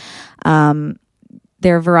favorite.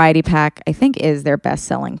 Their variety pack, I think, is their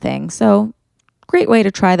best-selling thing. So great way to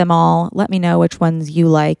try them all. Let me know which ones you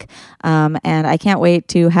like. And I can't wait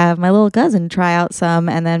to have my little cousin try out some,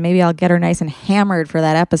 and then maybe I'll get her nice and hammered for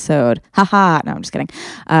that episode. Haha. No, I'm just kidding.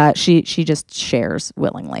 She just shares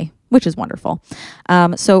willingly, which is wonderful.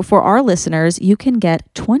 So for our listeners, you can get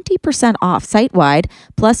 20% off site-wide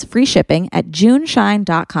plus free shipping at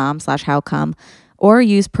juneshine.com/howcome, or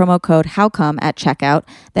use promo code howcome at checkout.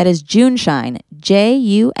 That is Juneshine,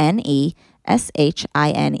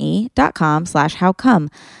 JUNESHINE.com/howcome.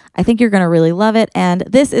 I think you're going to really love it. And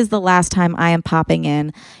this is the last time I am popping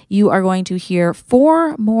in. You are going to hear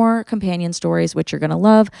 4 more companion stories, which you're going to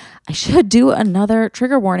love. I should do another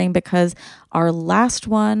trigger warning because our last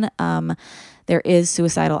one, there is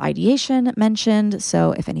suicidal ideation mentioned.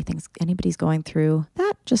 So if anybody's going through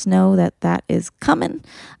that, just know that is coming.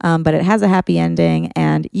 But it has a happy ending.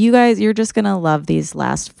 And you guys, you're just going to love these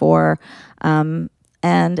last 4.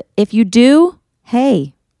 And if you do,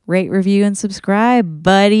 hey, rate, review, and subscribe,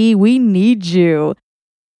 buddy. We need you.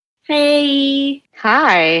 Hey.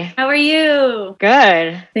 Hi. How are you?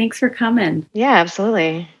 Good. Thanks for coming. Yeah,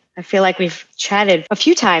 absolutely. I feel like we've chatted a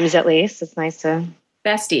few times at least. It's nice to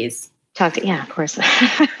Besties. talk to. Yeah, of course.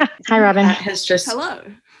 Hi, Robin. Cat has just Hello.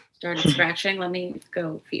 started scratching. Let me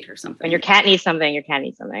go feed her something. When your cat needs something, your cat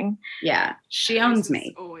needs something. Yeah, she owns This is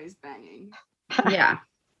me. Always banging. Yeah.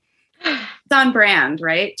 It's on brand,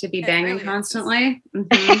 right? To be banging really constantly.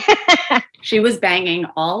 Mm-hmm. She was banging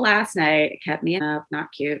all last night. It kept me up.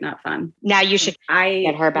 Not cute, not fun. Now you should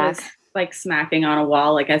get her back. Was, like smacking on a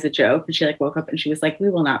wall, like as a joke. And she like woke up and she was like, we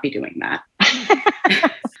will not be doing that.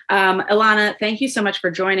 Ilana, thank you so much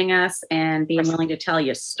for joining us and being willing to tell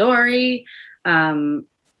your story.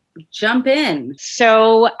 Jump in.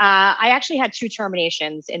 So I actually had 2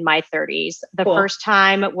 terminations in my 30s. The first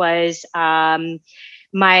time was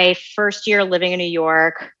my first year living in New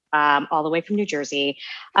York, all the way from New Jersey.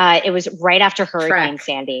 It was right after Hurricane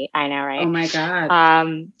Sandy. I know, right? Oh my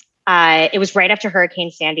God. It was right after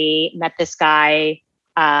Hurricane Sandy. Met this guy,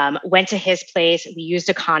 went to his place. We used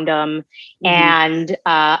a condom. And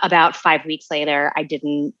about 5 weeks later, I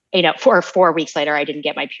didn't, 4 weeks later, I didn't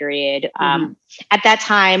get my period. At that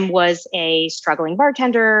time was a struggling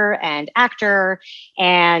bartender and actor,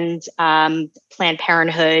 and Planned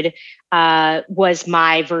Parenthood was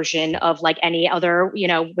my version of like any other,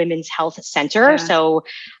 women's health center. Yeah. So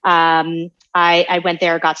I went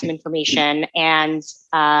there, got some information, and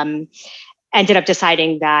ended up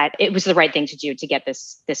deciding that it was the right thing to do to get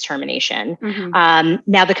this termination.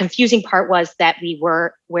 Now, the confusing part was that we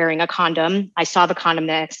were wearing a condom. I saw the condom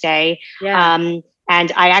the next day, and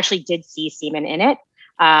I actually did see semen in it.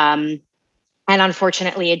 And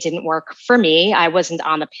unfortunately, it didn't work for me. I wasn't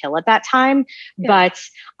on the pill at that time, but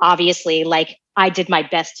obviously, like, I did my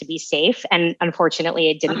best to be safe. And unfortunately,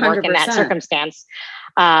 it didn't 100%. Work in that circumstance.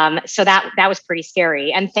 So that was pretty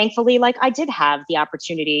scary. And thankfully, like, I did have the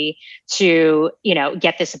opportunity to,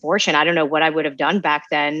 get this abortion. I don't know what I would have done back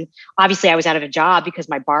then. Obviously, I was out of a job because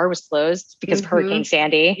my bar was closed because of Hurricane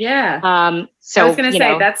Sandy. Yeah. So I was going to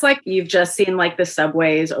say, that's like, you've just seen like the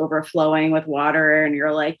subways overflowing with water and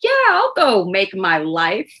you're like, yeah, I'll go make my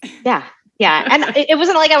life. Yeah. Yeah. And it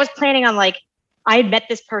wasn't like I was planning on like, I had met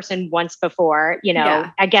this person once before,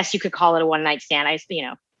 I guess you could call it a one night stand.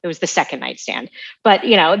 It was the second night stand, but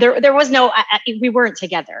there was no, we weren't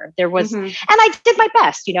together. There was, and I did my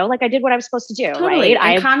best, like I did what I was supposed to do. Totally.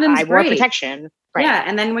 Right. And condoms I wore protection. Right. Yeah.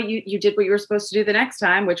 And then what you did what you were supposed to do the next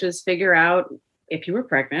time, which is figure out if you were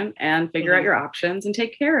pregnant and figure out your options and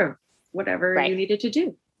take care of whatever you needed to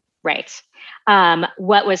do. Right.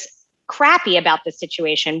 What was crappy about this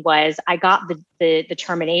situation was I got the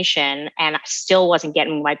termination and I still wasn't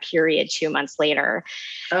getting my period 2 months later.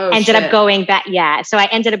 Ended up going back. Yeah. So I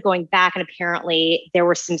ended up going back, and apparently there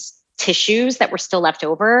were some tissues that were still left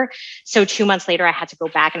over. So 2 months later, I had to go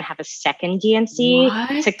back and have a second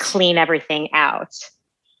DNC to clean everything out.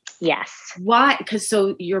 Yes. Why? Because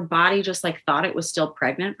so your body just like thought it was still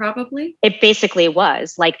pregnant, probably? It basically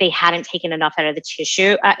was like they hadn't taken enough out of the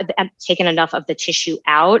tissue, taken enough of the tissue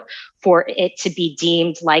out for it to be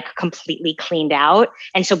deemed like completely cleaned out.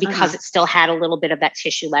 And so because it still had a little bit of that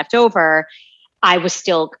tissue left over, I was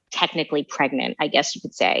still technically pregnant, I guess you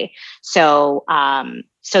could say. So,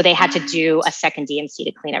 so they had to do a second DNC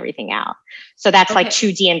to clean everything out. So that's like 2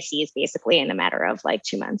 DNCs basically in a matter of like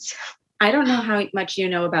 2 months. I don't know how much you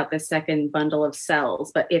know about the second bundle of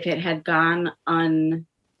cells, but if it had gone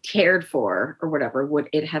uncared for or whatever, would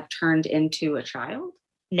it have turned into a child?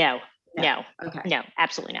 No. Okay. No,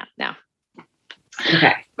 absolutely not. No.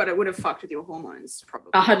 Okay. But it would have fucked with your hormones,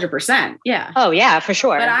 probably. 100%. Yeah. Oh yeah, for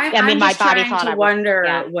sure. But I'm my body thought I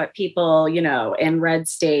wonder what people, in red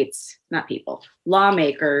states, not people,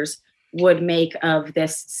 lawmakers would make of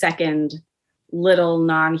this second little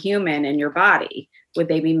non-human in your body. Would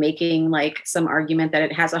they be making like some argument that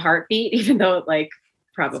it has a heartbeat, even though it like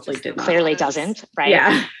probably didn't? Clearly doesn't, right?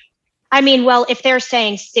 Yeah. I mean, well, if they're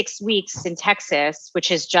saying 6 weeks in Texas, which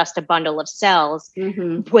is just a bundle of cells,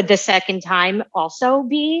 would the second time also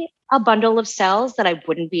be a bundle of cells that I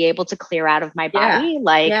wouldn't be able to clear out of my body?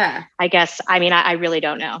 I guess, I really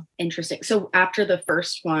don't know. Interesting. So after the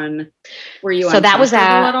first one, were you so that was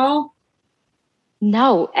at all?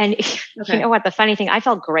 No. And you know what? The funny thing, I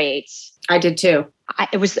felt great. I did too.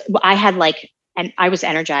 And I was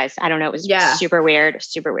energized. I don't know. It was super weird.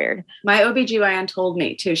 My OBGYN told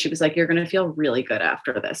me too. She was like, you're going to feel really good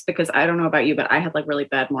after this, because I don't know about you, but I had like really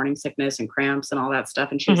bad morning sickness and cramps and all that stuff.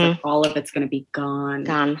 And she was like, all of it's going to be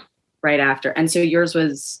gone right after. And so yours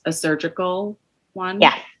was a surgical one?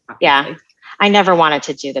 Yeah. Obviously. Yeah. I never wanted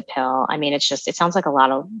to do the pill. I mean, it sounds like a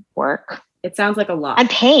lot of work. It sounds like a lot. And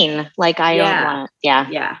pain. Like I don't want to. Yeah.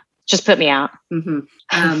 Yeah. Just put me out.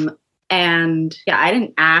 And I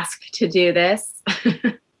didn't ask to do this.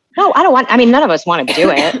 No, I don't want, none of us wanted to do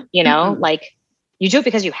it, like you do it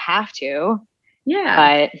because you have to.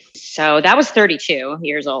 Yeah. But so that was 32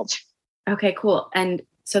 years old. Okay, cool. And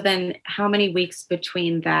so then how many weeks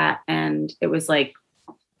between that and it was like,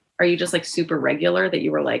 are you just like super regular that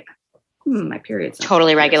you were like My period's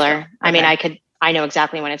totally regular. Okay. I mean, I know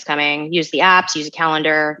exactly when it's coming. Use the apps, use a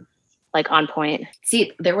calendar, like on point.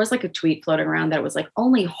 See, there was like a tweet floating around that was like,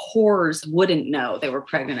 only whores wouldn't know they were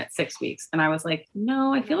pregnant at 6 weeks. And I was like,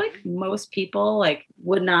 no, I feel like most people like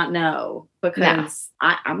would not know because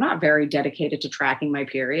I'm not very dedicated to tracking my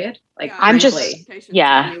period. Like I'm just,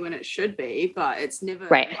 tell me when it should be, but it's never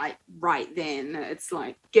like right then. It's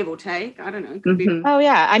like give or take. I don't know. It could be. Oh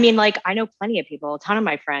yeah. I mean, like I know plenty of people, a ton of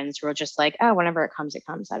my friends who are just like, oh, whenever it comes, it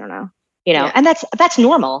comes. I don't know. You know, and that's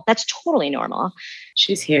normal. That's totally normal.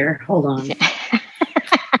 She's here. Hold on.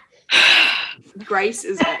 Grace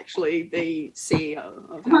is actually the CEO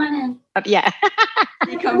of Come on in. Yeah.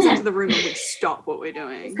 He comes into the room and we stop what we're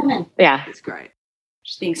doing. Come in. Yeah. It's great.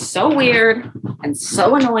 She's being so weird and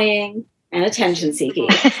so annoying and attention seeking.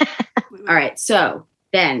 All right. So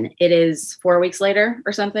then it is 4 weeks later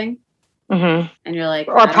or something. Mm-hmm. And you're like,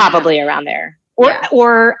 or probably around there.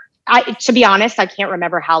 Or to be honest, I can't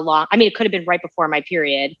remember how long. I mean, it could have been right before my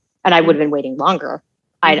period and I would have been waiting longer.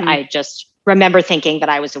 I just remember thinking that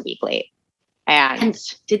I was a week late. And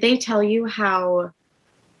did they tell you how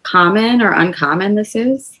common or uncommon this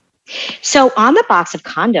is? So on the box of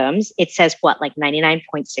condoms, it says what, like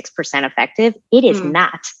 99.6% effective? It is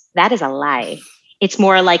not. That is a lie. It's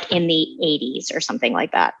more like in the 80s or something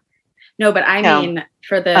like that. No, but I mean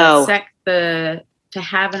for the to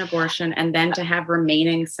have an abortion and then to have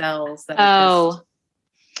remaining cells that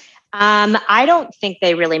I don't think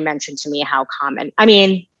they really mentioned to me how common. I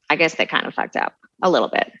mean, I guess they kind of fucked up a little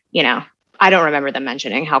bit, you know. I don't remember them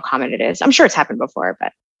mentioning how common it is. I'm sure it's happened before,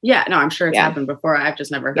 but I'm sure it's happened before. I've just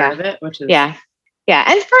never heard of it, which is yeah.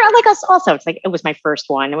 And for like us also, it's like it was my first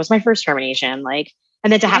one. It was my first termination. Like,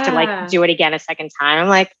 and then to have to like do it again a second time. I'm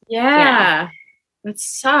like, that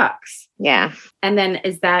sucks. Yeah. And then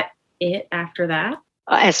is that it after that?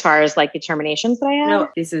 As far as like the terminations that I had? No,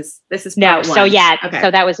 this is no. one. So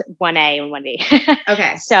so that was 1A and 1B.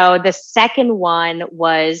 Okay. So the second one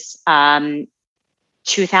was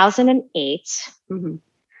 2008. Mm-hmm.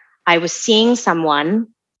 I was seeing someone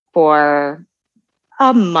for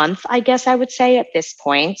a month, I guess I would say at this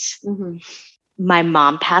point. Mm-hmm. My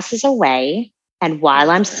mom passes away. And while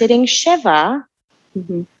I'm sitting Shiva,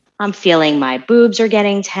 I'm feeling my boobs are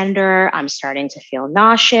getting tender. I'm starting to feel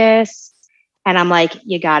nauseous. And I'm like,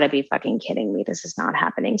 you gotta be fucking kidding me. This is not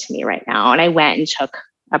happening to me right now. And I went and took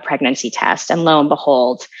a pregnancy test. And lo and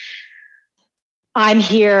behold, I'm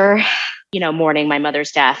here, you know, mourning my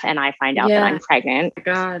mother's death. And I find out that I'm pregnant. Oh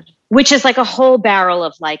God. Which is like a whole barrel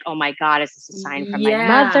of like, oh my God, is this a sign from my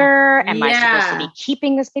mother? Am I supposed to be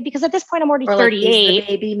keeping this baby? Because at this point I'm already 38. Like, is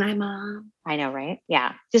the baby my mom? I know, right?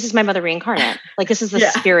 Yeah. This is my mother reincarnate. Like this is the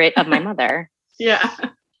spirit of my mother. Yeah.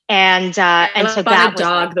 And so that was a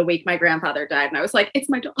dog the week my grandfather died. And I was like, it's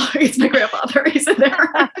my dog. It's my grandfather. He's in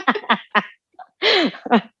there.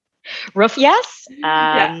 Roof, yes.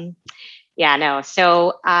 No.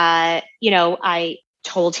 So, you know, I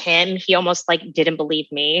told him, he almost like didn't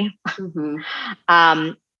believe me.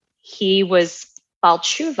 He was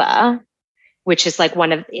Balchuva, which is like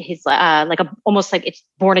one of his, almost like it's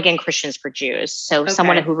born again Christians for Jews. So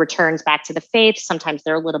someone who returns back to the faith, sometimes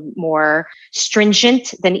they're a little more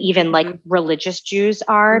stringent than even like religious Jews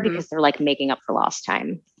are because they're like making up for lost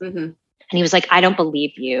time. And he was like, I don't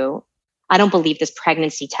believe you. I don't believe this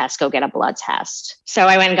pregnancy test. Go get a blood test. So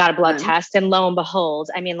I went and got a blood test and lo and behold,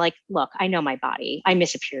 I mean, like, look, I know my body. I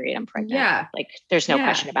miss a period. I'm pregnant. Yeah. Like there's no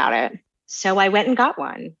question about it. So I went and got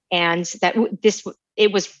one and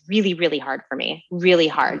it was really, really hard for me, really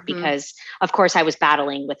hard because of course I was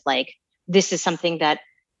battling with like, this is something that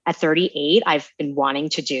at 38, I've been wanting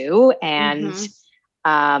to do and,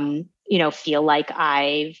 you know, feel like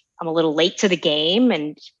I'm a little late to the game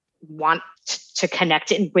and want to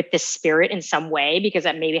connect it with this spirit in some way because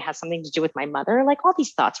that maybe has something to do with my mother. Like all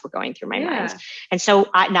these thoughts were going through my mind. And so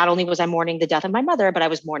not only was I mourning the death of my mother, but I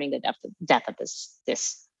was mourning the death of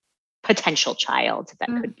this potential child that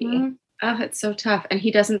could be. Oh, it's so tough. And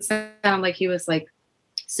he doesn't sound like he was like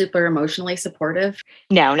super emotionally supportive.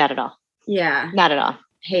 No, not at all. Yeah. Not at all.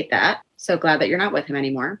 Hate that. So glad that you're not with him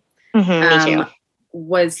anymore. Me too.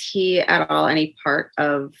 Was he at all any part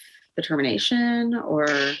of the termination or?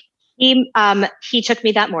 He took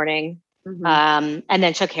me that morning and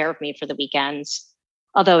then took care of me for the weekends.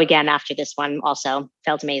 Although again, after this one also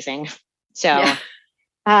felt amazing. So,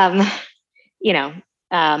 you know,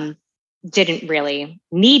 didn't really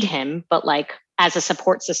need him, but like as a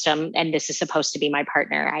support system, and this is supposed to be my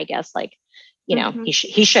partner, I guess, like, you know, he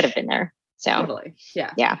should have been there. So totally.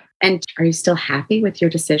 Yeah. Yeah. And are you still happy with your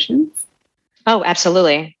decisions? Oh,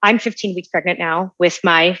 absolutely. I'm 15 weeks pregnant now with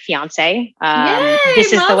my fiance. Yay,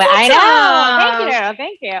 this is the way I know.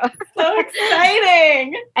 Thank you. So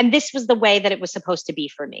exciting. And this was the way that it was supposed to be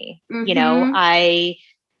for me. You know, I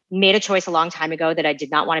made a choice a long time ago that I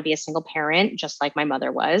did not want to be a single parent, just like my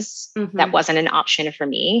mother was. That wasn't an option for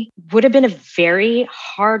me. Would have been a very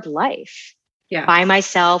hard life by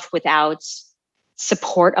myself without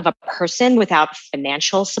support of a person, without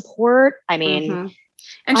financial support. I mean,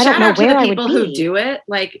 and I shout don't know out to where the I people would who be. do it.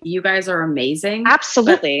 Like, you guys are amazing.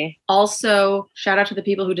 Absolutely. But also, shout out to the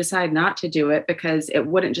people who decide not to do it, because it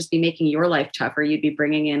wouldn't just be making your life tougher. You'd be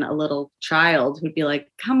bringing in a little child who'd be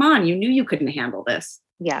like, come on, you knew you couldn't handle this.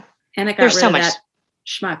 Yeah. And it got There's rid so of much. that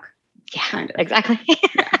schmuck. Yeah, kind of. exactly.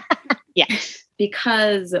 Yeah.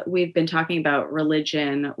 Because we've been talking about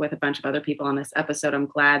religion with a bunch of other people on this episode, I'm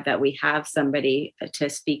glad that we have somebody to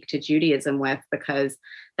speak to Judaism with, because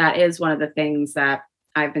that is one of the things that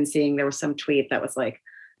I've been seeing. There was some tweet that was like,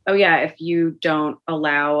 oh yeah, if you don't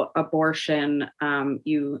allow abortion,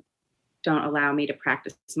 you don't allow me to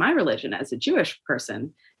practice my religion as a Jewish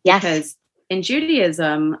person. Yes. Because in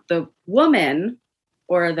Judaism, the woman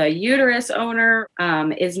or the uterus owner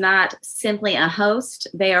is not simply a host.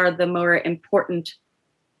 They are the more important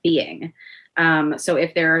being. So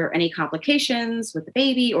if there are any complications with the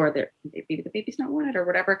baby, or maybe the baby's not wanted or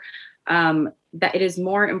whatever, that it is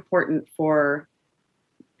more important for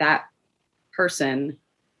that person.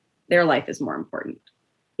 Their life is more important.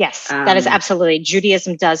 Yes, that is absolutely.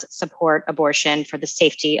 Judaism does support abortion for the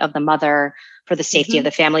safety of the mother, for the safety of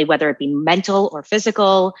the family, whether it be mental or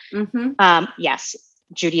physical. Yes,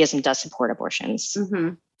 Judaism does support abortions.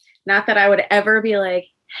 Not that I would ever be like,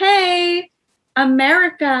 hey,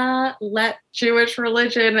 America, let Jewish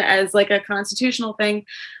religion as like a constitutional thing.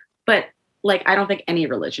 But like, I don't think any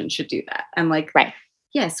religion should do that. And like,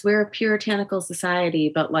 yes, we're a puritanical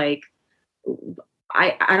society, but like,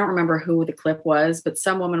 I don't remember who the clip was, but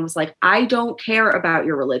some woman was like, I don't care about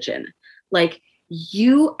your religion. Like,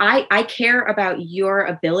 I care about your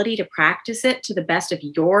ability to practice it to the best of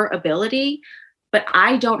your ability, but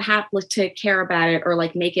I don't have to care about it or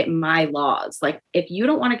like make it my laws. Like, if you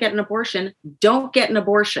don't want to get an abortion, don't get an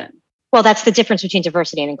abortion. Well, that's the difference between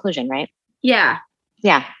diversity and inclusion, right? Yeah.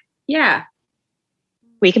 Yeah. Yeah.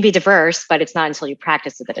 We can be diverse, but it's not until you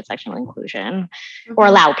practice it that it's actual inclusion, or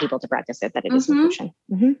allow people to practice it that it is inclusion.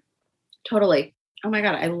 Totally. Oh my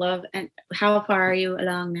God. I love, and how far are you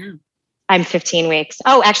along now? I'm 15 weeks.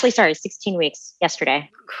 Oh, actually, sorry, 16 weeks yesterday.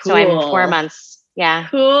 Cool. So I'm 4 months. Yeah.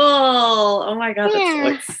 Cool. Oh my God.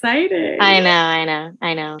 That's so exciting. I know.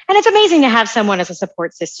 And it's amazing to have someone as a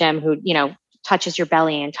support system who, you know, touches your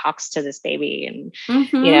belly and talks to this baby.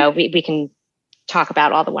 And, you know, we can talk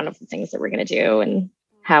about all the wonderful things that we're going to do and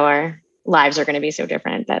how our lives are going to be so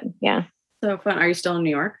different. But yeah. So fun. Are you still in New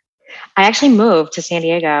York? I actually moved to San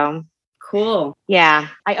Diego. Cool. Yeah.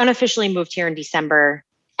 I unofficially moved here in December.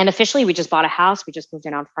 And officially, we just bought a house. We just moved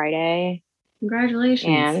in on Friday.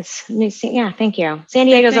 Congratulations. And yeah, thank you. San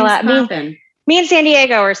Diego's a lot. Me and San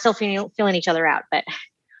Diego are still feeling each other out, but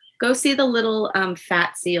go see the little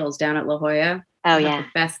fat seals down at La Jolla. Oh yeah, the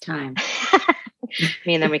best time.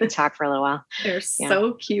 Me and them, we can talk for a little while. They're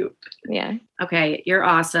so cute. Yeah. Okay, you're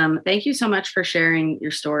awesome. Thank you so much for sharing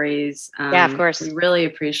your stories. Yeah, of course. We really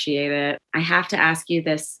appreciate it. I have to ask you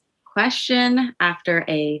this question after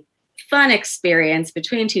a fun experience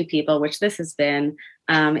between two people, which this has been.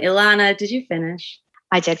 Ilana, did you finish?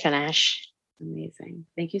 I did finish. Amazing.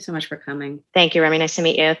 Thank you so much for coming. Thank you, Remy. Nice to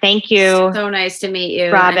meet you. Thank you. So nice to meet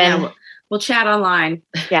you. Robin. We'll chat online.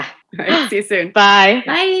 Yeah. All right. See you soon. Bye.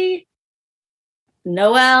 Bye.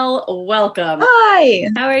 Noelle, welcome. Hi.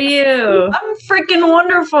 How are you? I'm freaking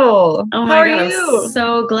wonderful. Oh my God, I'm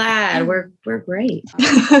so glad. We're great.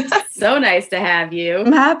 So nice to have you.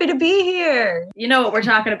 I'm happy to be here. You know what we're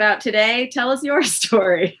talking about today? Tell us your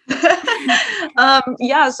story.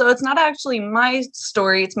 Yeah, so it's not actually my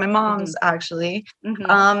story. It's my mom's actually.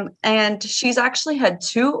 And she's actually had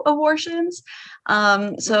 2 abortions.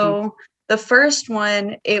 So the first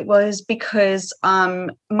one, it was because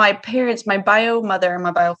my parents, my bio mother and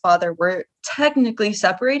my bio father were technically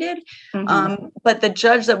separated, but the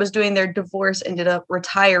judge that was doing their divorce ended up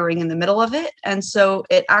retiring in the middle of it. And so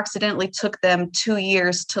it accidentally took them 2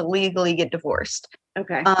 years to legally get divorced.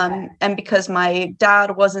 Okay. And because my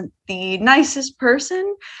dad wasn't the nicest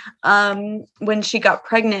person, when she got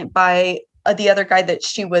pregnant by the other guy that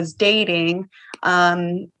she was dating,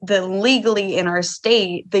 the legally in our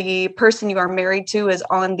state, the person you are married to is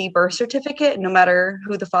on the birth certificate, no matter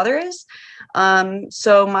who the father is.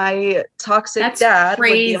 So my toxic dad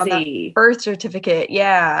would be on that birth certificate.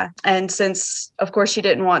 Yeah. And since, of course, she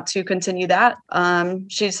didn't want to continue that,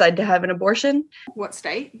 she decided to have an abortion. What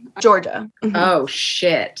state? Georgia. Oh,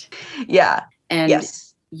 shit. Yeah. And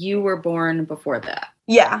yes. You were born before that.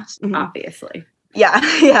 Yeah. Obviously. Yeah.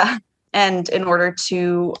 Yeah. And in order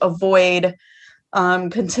to avoid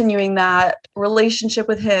continuing that relationship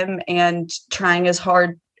with him and trying as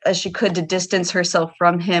hard as she could to distance herself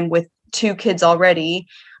from him with 2 kids already,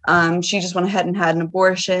 she just went ahead and had an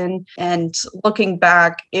abortion. And looking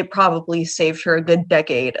back, it probably saved her a good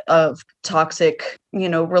decade of toxic,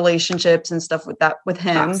 relationships and stuff with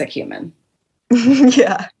him. Toxic human.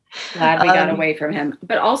 Yeah. Glad we got away from him.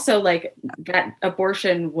 But also, like, that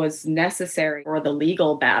abortion was necessary for the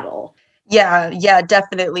legal battle. Yeah,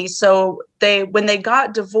 definitely. So when they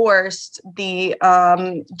got divorced, the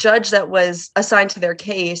judge that was assigned to their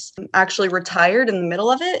case actually retired in the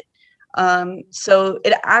middle of it. So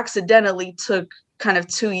it accidentally took kind of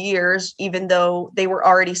 2 years, even though they were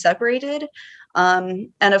already separated.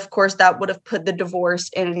 And of course, that would have put the divorce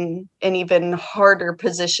in an even harder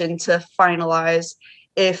position to finalize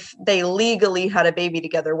if they legally had a baby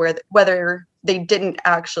together, whether they didn't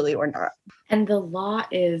actually or not. And the law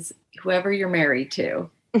is whoever you're married to,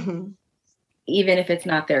 even if it's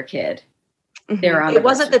not their kid. They're on. It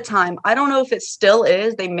was at the time. I don't know if it still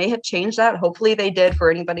is. They may have changed that. Hopefully they did,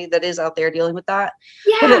 for anybody that is out there dealing with that.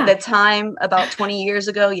 Yeah. But at the time, about 20 years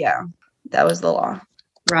ago, yeah, that was the law.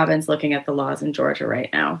 Robin's looking at the laws in Georgia right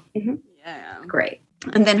now. Yeah. Great.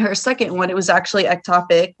 And then her second one, it was actually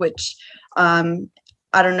ectopic, which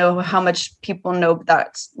I don't know how much people know, but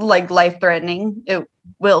that's like life-threatening. It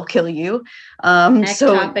will kill you.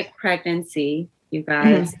 Ectopic pregnancy, you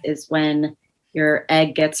guys, is when your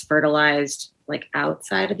egg gets fertilized like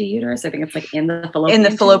outside of the uterus. I think it's like in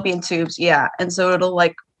the fallopian tubes. Yeah. And so it'll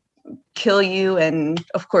like kill you. And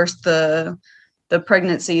of course the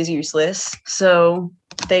pregnancy is useless. So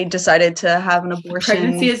they decided to have an abortion.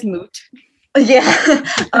 Pregnancy is moot.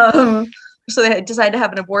 Yeah. So they decided to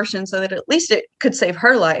have an abortion so that at least it could save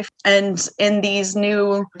her life. And in these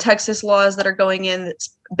new Texas laws that are going in,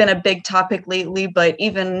 it's been a big topic lately, but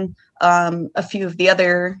even a few of the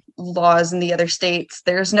other laws in the other states,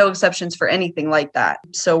 there's no exceptions for anything like that.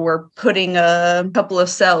 So we're putting a couple of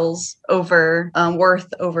cells over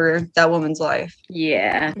worth over that woman's life.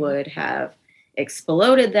 Yeah, would have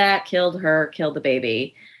exploded that, killed her, killed the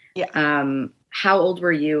baby. Yeah. How old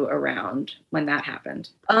were you around when that happened?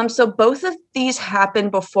 So both of these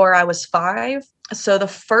happened before I was 5. So the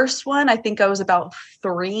first one, I think I was about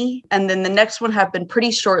 3. And then the next one happened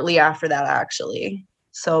pretty shortly after that, actually.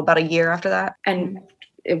 So about a year after that. And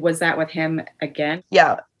was that with him again?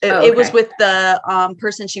 Yeah. It was with the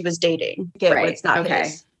person she was dating. Right. It's not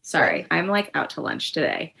his. Sorry. I'm like out to lunch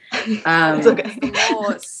today. It's okay. The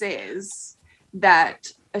law says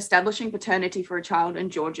that establishing paternity for a child in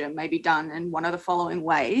Georgia may be done in one of the following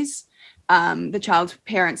ways. The child's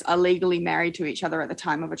parents are legally married to each other at the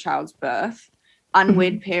time of a child's birth.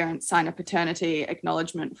 Unwed parents sign a paternity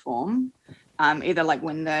acknowledgement form, either like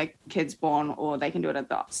when the kid's born, or they can do it at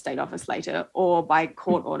the state office later, or by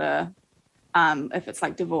court order, if it's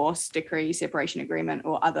like divorce, decree, separation agreement,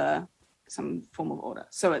 or some form of order.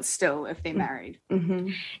 So it's still if they're married.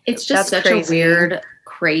 It's just such a weird,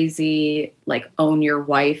 crazy, like own your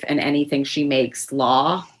wife and anything she makes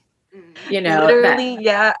law. Literally,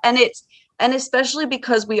 yeah. And especially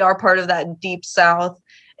because we are part of that deep South,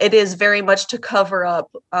 it is very much to cover up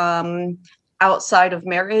outside of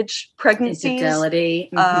marriage pregnancies,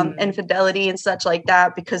 infidelity and such like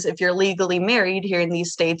that. Because if you're legally married here in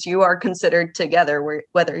these states, you are considered together,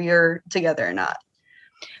 whether you're together or not.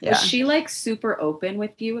 Yeah. Was she like super open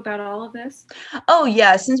with you about all of this? Oh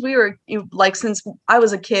yeah, since I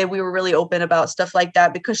was a kid, we were really open about stuff like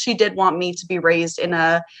that, because she did want me to be raised in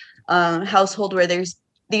a household where these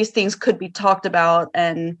things could be talked about,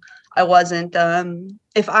 and I wasn't.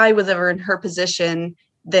 If I was ever in her position,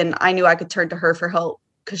 then I knew I could turn to her for help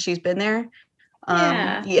because she's been there.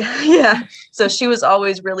 Yeah. So she was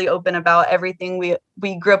always really open about everything.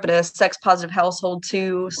 We grew up in a sex positive household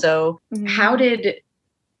too. So how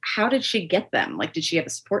did she get them? Like, did she have a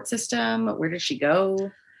support system? Where did she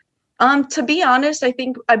go? To be honest,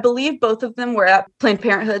 I believe both of them were at Planned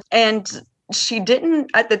Parenthood, and she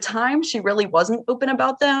didn't at the time. She really wasn't open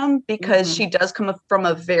about them because she does come from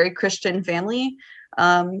a very Christian family.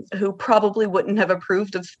 who probably wouldn't have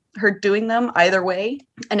approved of her doing them either way.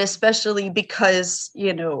 And especially because,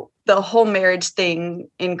 you know, the whole marriage thing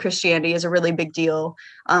in Christianity is a really big deal.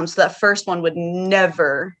 So that first one would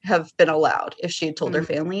never have been allowed if she had told her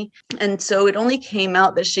family. And so it only came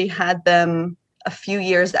out that she had them a few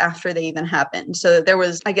years after they even happened. So there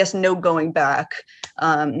was, I guess, no going back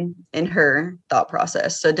in her thought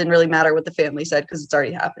process. So it didn't really matter what the family said because it's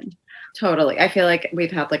already happened. Totally. I feel like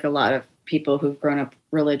we've had like a lot of people who've grown up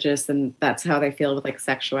religious and that's how they feel with like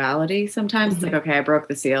sexuality. Sometimes it's like, okay, I broke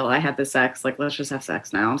the seal. I had the sex. Like, let's just have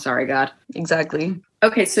sex now. I'm sorry, God. Exactly.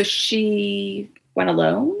 Okay. So she went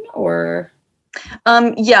alone or?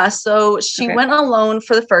 Yeah. So she went alone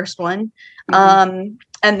for the first one.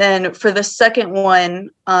 And then for the second one,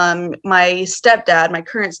 my stepdad, my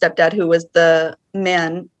current stepdad, who was the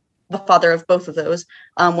father of both of those,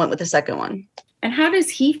 went with the second one. And how does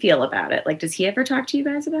he feel about it? Like, does he ever talk to you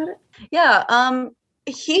guys about it? Yeah.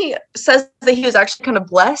 He says that he was actually kind of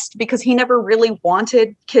blessed because he never really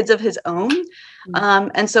wanted kids of his own.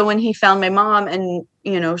 And so when he found my mom and,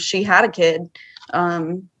 you know, she had a kid,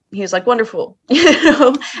 he was like, wonderful, you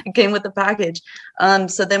know, it came with the package.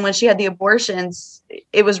 So then when she had the abortions,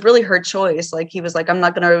 it was really her choice. Like, he was like, I'm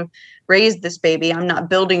not going to raise this baby. I'm not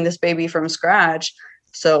building this baby from scratch.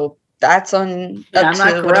 So that's on. I'm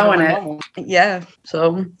not growing it. Yeah.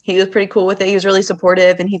 So he was pretty cool with it. He was really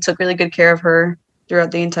supportive and he took really good care of her throughout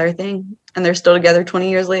the entire thing. And they're still together 20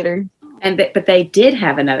 years later. But they did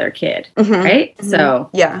have another kid, right? So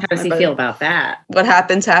yeah. How does he feel about that? What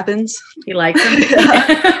happens. He likes him.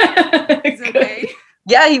 It's okay.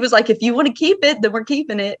 Yeah. He was like, if you want to keep it, then we're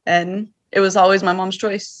keeping it. And it was always my mom's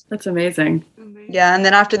choice. That's amazing. Yeah. And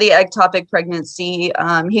then after the ectopic pregnancy,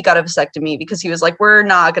 he got a vasectomy because he was like, we're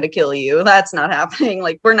not going to kill you. That's not happening.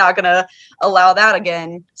 Like, we're not going to allow that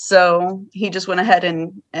again. So he just went ahead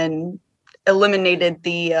and eliminated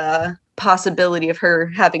the possibility of her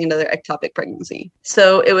having another ectopic pregnancy.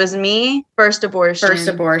 So it was me, first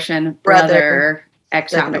abortion, brother,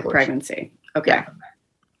 ectopic pregnancy. Okay.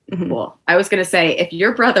 Yeah. Cool. I was going to say, if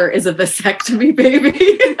your brother is a vasectomy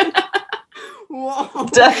baby. Whoa.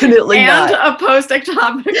 Definitely and not. A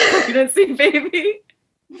post-ectopic pregnancy baby.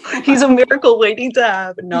 He's a miracle waiting to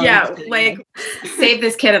happen. No, yeah, like, save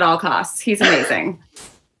this kid at all costs. He's amazing.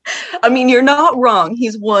 I mean, you're not wrong.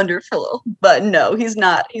 He's wonderful, but no, he's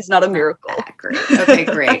not. He's not a miracle. Great. Okay,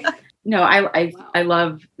 great. No, I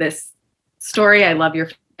love this story. I love your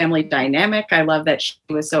family dynamic. I love that she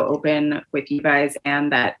was so open with you guys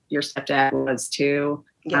and that your stepdad was too.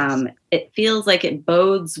 Yes. It feels like it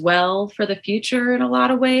bodes well for the future in a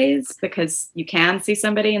lot of ways because you can see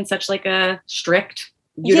somebody in such like a strict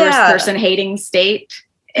uterus person hating state,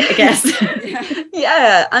 I guess.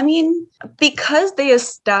 Yeah. I mean, because they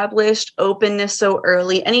established openness so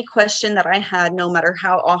early, any question that I had, no matter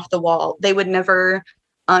how off the wall, they would never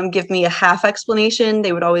give me a half explanation.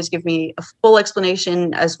 They would always give me a full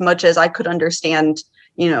explanation as much as I could understand,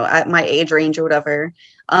 you know, at my age range or whatever.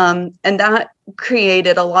 And that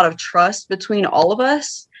created a lot of trust between all of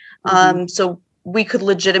us. So we could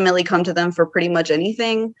legitimately come to them for pretty much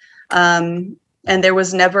anything. And there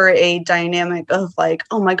was never a dynamic of like,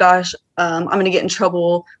 oh my gosh, I'm going to get in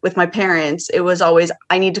trouble with my parents. It was always,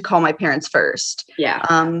 I need to call my parents first. Yeah.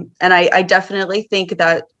 And I definitely think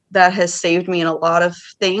that has saved me in a lot of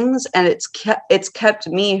things. And it's kept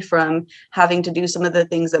me from having to do some of the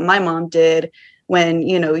things that my mom did. When,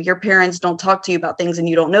 you know, your parents don't talk to you about things and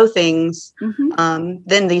you don't know things,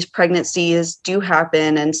 then these pregnancies do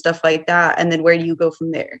happen and stuff like that. And then where do you go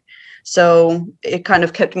from there? So it kind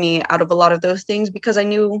of kept me out of a lot of those things because I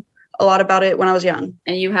knew a lot about it when I was young.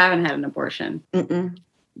 And you haven't had an abortion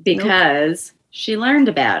because she learned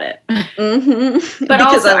about it. But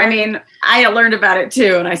because also, I mean, I learned about it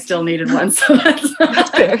too, and I still needed one. So that's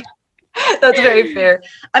fair. That's very fair.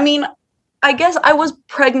 I mean, I guess I was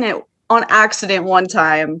pregnant on accident one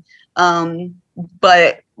time,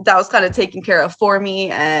 but that was kind of taken care of for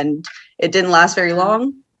me and it didn't last very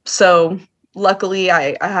long. So luckily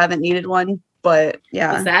I haven't needed one, but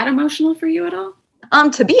yeah. Was that emotional for you at all?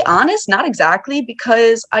 To be honest, not exactly,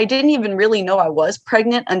 because I didn't even really know I was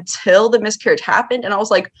pregnant until the miscarriage happened. And I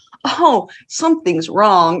was like, oh, something's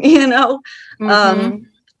wrong, you know?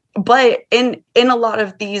 But in a lot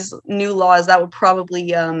of these new laws that would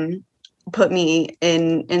probably, put me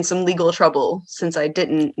in some legal trouble since I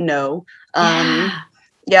didn't know.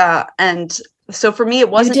 Yeah. And so for me, it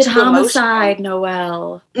wasn't you did too homicide, emotional.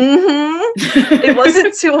 Noelle. It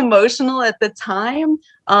wasn't too emotional at the time.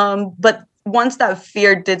 But once that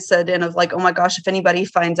fear did set in of like, oh my gosh, if anybody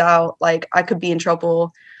finds out, like I could be in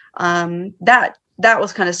trouble. That that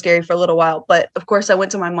was kind of scary for a little while. But of course, I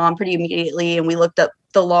went to my mom pretty immediately, and we looked up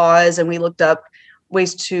the laws and we looked up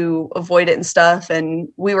ways to avoid it and stuff. And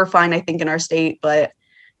we were fine, I think, in our state. But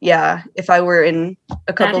yeah, if I were in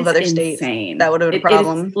a couple of other states, that would have been a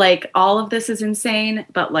problem. Like, all of this is insane,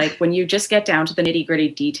 but like when you just get down to the nitty gritty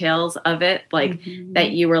details of it, like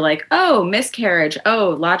that you were like, oh, miscarriage.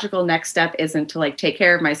 Oh, logical next step isn't to like take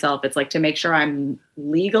care of myself. It's like to make sure I'm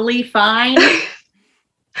legally fine.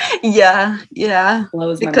 Yeah.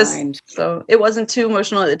 Blows my mind. So it wasn't too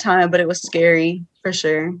emotional at the time, but it was scary for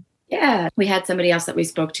sure. Yeah. We had somebody else that we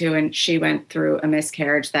spoke to, and she went through a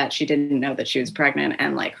miscarriage that she didn't know that she was pregnant,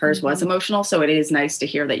 and like hers was emotional. So it is nice to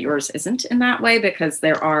hear that yours isn't in that way, because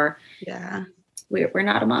there are, we're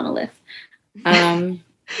not a monolith.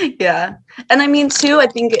 Yeah. And I mean, too, I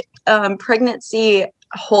think pregnancy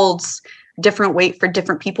holds different weight for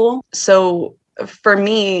different people. So for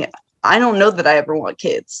me, I don't know that I ever want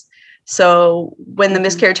kids. So when the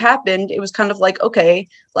miscarriage happened, it was kind of like, okay,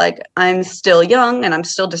 like I'm still young and I'm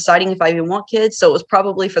still deciding if I even want kids. So it was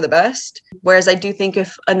probably for the best. Whereas I do think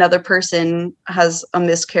if another person has a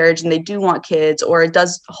miscarriage and they do want kids, or it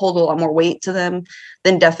does hold a lot more weight to them,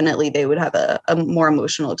 then definitely they would have a more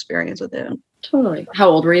emotional experience with it. Totally. How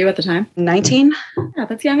old were you at the time? 19. Yeah,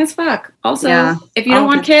 that's young as fuck. Also, if you don't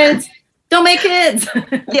want kids, don't make kids.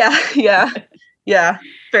 Yeah.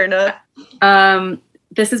 Fair enough.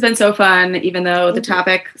 This has been so fun, even though the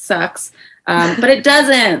topic sucks. But it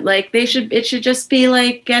doesn't. Like, it should just be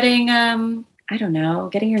like getting,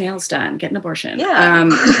 getting your nails done, get an abortion. Yeah.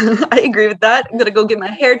 I agree with that. I'm going to go get my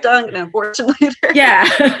hair done, get an abortion later.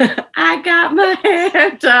 Yeah. I got my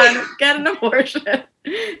hair done, get an abortion.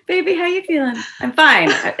 Baby, how you feeling? I'm fine.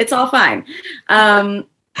 It's all fine.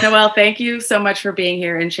 Noelle, thank you so much for being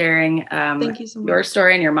here and sharing thank you so much. Your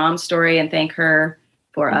story and your mom's story, and thank her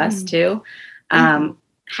for us too.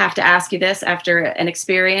 Have to ask you this after an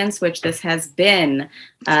experience, which this has been.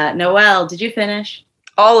 Noelle, did you finish?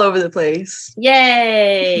 All over the place.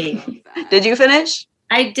 Yay. Did you finish?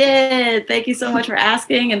 I did. Thank you so much for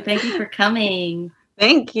asking, and thank you for coming.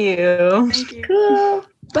 Thank you. Cool.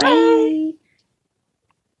 Bye.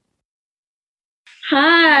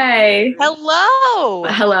 Hi.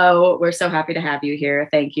 Hello. We're so happy to have you here.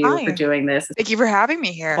 Thank you for doing this. Thank you for having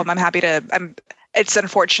me here. I'm happy to. It's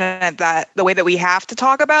unfortunate that the way that we have to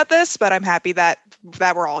talk about this, but I'm happy that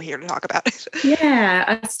we're all here to talk about it.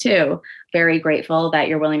 Yeah, us too. Very grateful that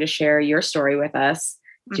you're willing to share your story with us.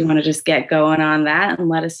 Do you want to just get going on that and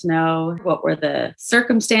let us know what were the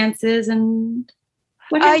circumstances and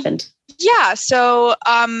what happened? Yeah. So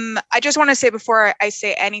I just want to say before I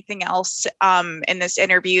say anything else in this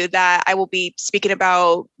interview that I will be speaking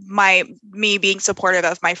about me being supportive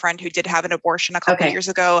of my friend who did have an abortion a couple of years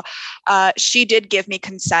ago. She did give me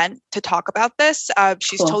consent to talk about this.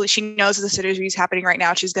 She knows this interview is happening right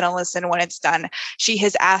now. She's going to listen when it's done. She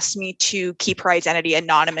has asked me to keep her identity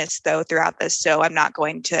anonymous though throughout this. So I'm not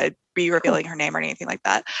going to be revealing her name or anything like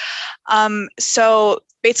that. So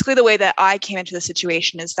basically the way that I came into the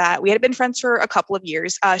situation is that we had been friends for a couple of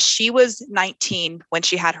years. She was 19 when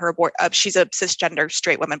she had her abortion. She's a cisgender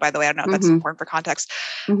straight woman, by the way. I don't know if that's important for context.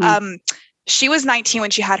 She was 19 when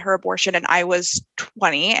she had her abortion, and I was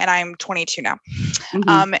 20, and I'm 22 now.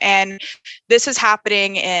 And this is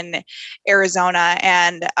happening in Arizona.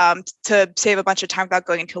 And to save a bunch of time without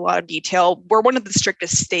going into a lot of detail, we're one of the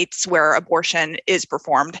strictest states where abortion is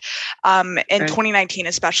performed. In 2019,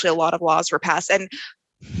 especially, a lot of laws were passed. And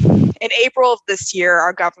in April of this year,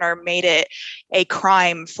 our governor made it a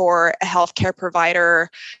crime for a healthcare provider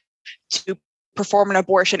to perform an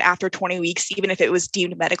abortion after 20 weeks, even if it was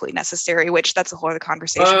deemed medically necessary, which that's a whole other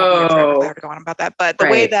conversation. I have to go on about that. But the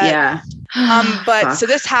way that, so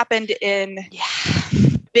this happened in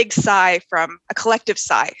big sigh from a collective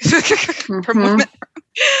sigh from women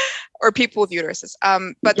or people with uteruses.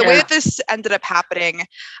 But the way that this ended up happening,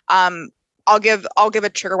 I'll give a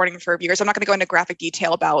trigger warning for viewers. I'm not going to go into graphic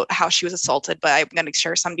detail about how she was assaulted, but I'm going to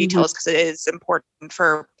share some details because it is important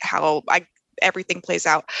for how everything plays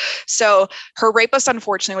out. So her rapist,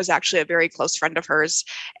 unfortunately, was actually a very close friend of hers,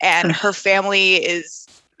 and her family is,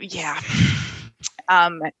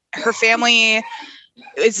 her family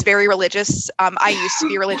is very religious. I used to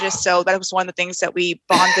be religious, so that was one of the things that we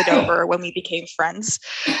bonded over when we became friends.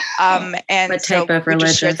 And what type of religious?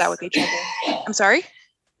 Just shared that with each other. I'm sorry?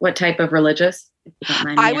 What type of religious?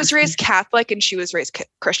 I was raised Catholic and she was raised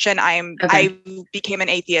Christian. I became an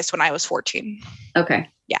atheist when I was 14. Okay.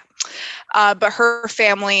 Yeah. But her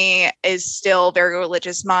family is still very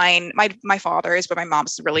religious. My father is, but my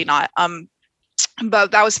mom's really not.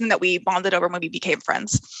 But that was something that we bonded over when we became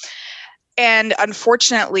friends. And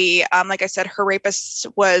unfortunately, like I said, her rapist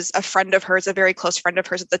was a friend of hers, a very close friend of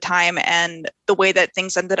hers at the time. And the way that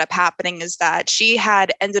things ended up happening is that she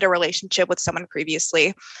had ended a relationship with someone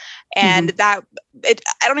previously. And I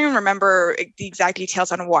don't even remember the exact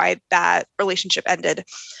details on why that relationship ended,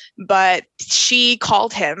 but she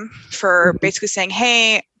called him for basically saying,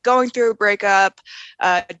 hey, going through a breakup.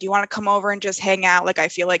 Do you want to come over and just hang out? Like, I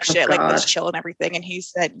feel like shit, like let's chill and everything. And he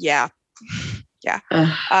said, yeah.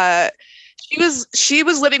 She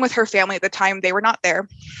was living with her family at the time. They were not there.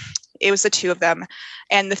 It was the two of them.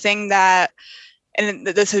 And the thing that, and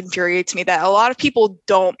this infuriates me, that a lot of people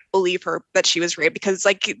don't believe her that she was raped, because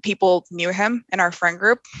like people knew him in our friend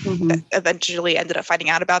group that eventually ended up finding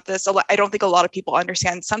out about this. I don't think a lot of people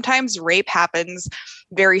understand. Sometimes rape happens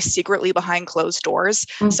very secretly behind closed doors.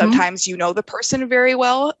 Sometimes you know the person very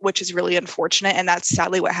well, which is really unfortunate. And that's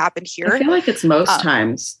sadly what happened here. I feel like it's most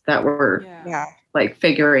times that we're like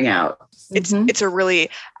figuring out. It's a really,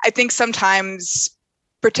 I think sometimes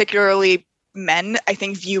particularly men, I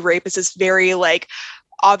think, view rape as this very like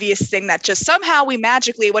obvious thing that just somehow we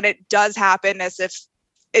magically, when it does happen, as if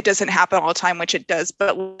it doesn't happen all the time, which it does,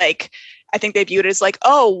 but like I think they view it as like,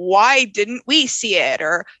 oh, why didn't we see it,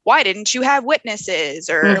 or why didn't you have witnesses,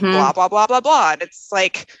 or blah blah blah blah blah. And it's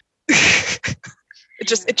like it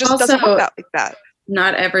just also doesn't work out like that.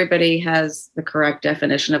 Not everybody has the correct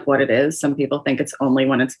definition of what it is. Some people think it's only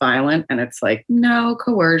when it's violent, and it's like, no,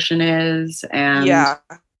 coercion is, and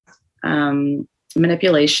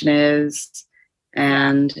manipulation is,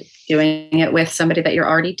 and doing it with somebody that you're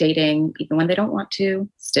already dating, even when they don't want to,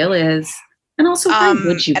 still is. And also, why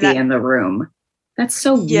would you be in the room? That's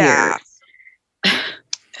so weird.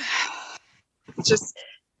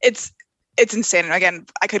 It's insane. And again,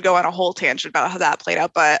 I could go on a whole tangent about how that played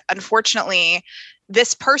out, but unfortunately,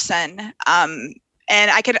 this person, and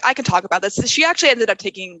I can talk about this. She actually ended up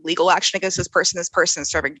taking legal action against this person. This person is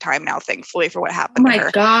serving time now, thankfully, for what happened to her. Oh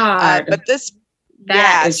my God. But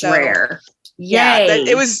that is rare. Yay. Yeah,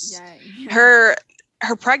 it was her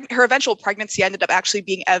eventual pregnancy ended up actually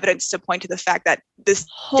being evidence to point to the fact that this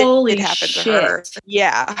did happen to her.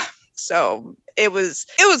 Yeah. So it was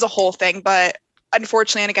a whole thing, but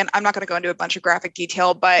unfortunately, and again, I'm not going to go into a bunch of graphic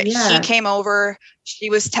detail, but he came over, she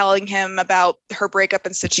was telling him about her breakup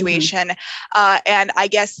and situation. And I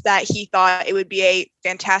guess that he thought it would be a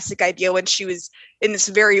fantastic idea when she was in this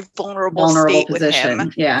very vulnerable state position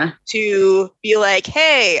with him to be like,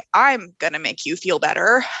 hey, I'm going to make you feel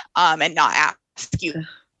better, and not ask you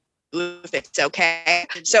if it's okay.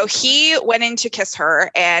 So he went in to kiss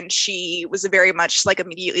her, and she was very much like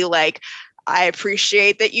immediately like, I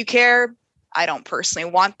appreciate that you care. I don't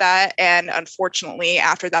personally want that. And unfortunately,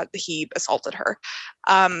 after that, he assaulted her.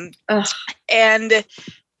 And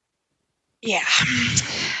yeah,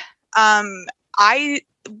 after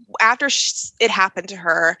it happened to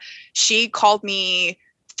her, she called me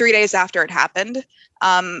 3 days after it happened.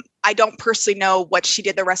 I don't personally know what she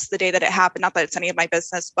did the rest of the day that it happened. Not that it's any of my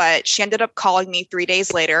business, but she ended up calling me 3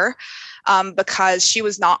 days later, because she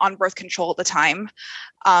was not on birth control at the time.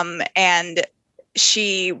 And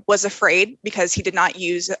she was afraid because he did not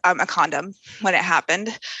use a condom when it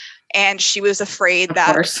happened. And she was afraid that,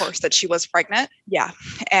 of course, that she was pregnant. Yeah.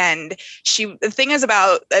 And the thing is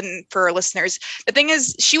about, and for listeners, the thing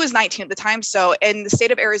is she was 19 at the time. So in the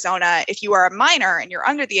state of Arizona, if you are a minor and you're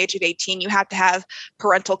under the age of 18, you have to have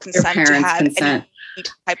parental consent to have any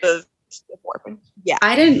type of abortion. Yeah.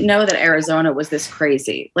 I didn't know that Arizona was this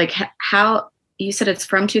crazy. Like how you said it's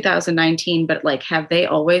from 2019, but like, have they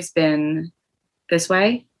always been this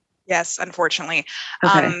way? Yes, unfortunately.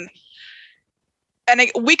 Okay. And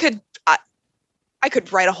I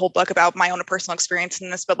could write a whole book about my own personal experience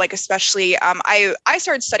in this, but like, especially, I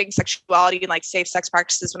started studying sexuality and like safe sex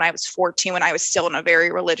practices when I was 14, when I was still in a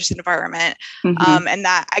very religious environment. And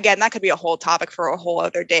that, again, that could be a whole topic for a whole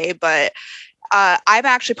other day, but I'm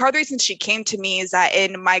actually, part of the reason she came to me is that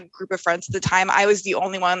in my group of friends at the time, I was the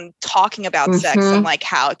only one talking about sex and like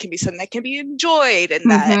how it can be something that can be enjoyed, and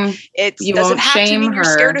that it doesn't have to mean you're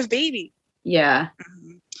scared of baby. Yeah.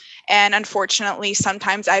 And unfortunately,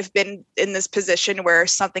 sometimes I've been in this position where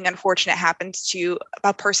something unfortunate happens to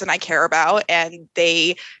a person I care about and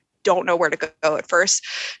they don't know where to go at first.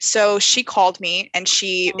 So she called me and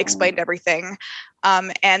she explained everything.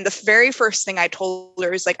 And the very first thing I told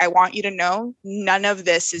her is like, I want you to know none of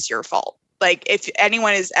this is your fault. Like if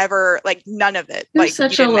anyone is ever like, none of it. You're like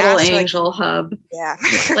such a little angel hub. Yeah.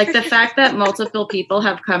 Like the fact that multiple people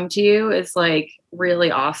have come to you is like really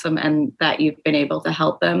awesome. And that you've been able to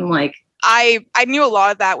help them. Like I knew a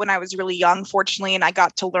lot of that when I was really young, fortunately. And I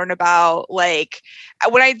got to learn about like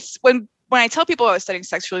when when I tell people I was studying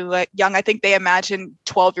sex really young, I think they imagine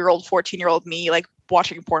 12-year-old, 14-year-old me like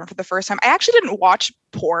watching porn for the first time. I actually didn't watch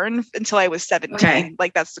porn until I was 17. Okay.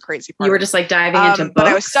 Like that's the crazy part. You were just like diving into books? But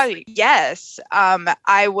I was studying. Yes.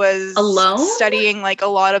 I was alone studying like a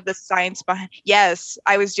lot of the science behind. Yes.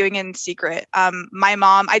 I was doing it in secret. My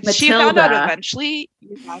mom, she found out eventually.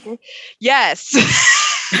 Yes.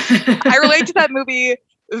 I relate to that movie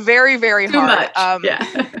very, very Too hard. Much.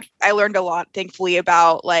 Yeah. I learned a lot, thankfully,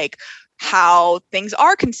 about like how things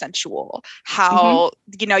are consensual, how,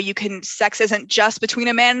 sex isn't just between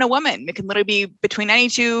a man and a woman. It can literally be between any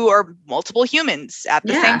two or multiple humans at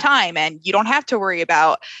the same time. And you don't have to worry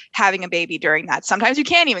about having a baby during that. Sometimes you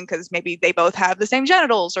can't even, because maybe they both have the same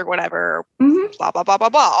genitals or whatever, blah, blah, blah, blah,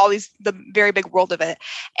 blah, all the very big world of it.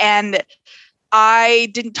 And I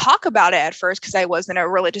didn't talk about it at first because I was in a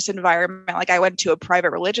religious environment. Like I went to a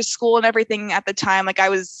private religious school and everything at the time. Like it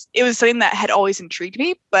was something that had always intrigued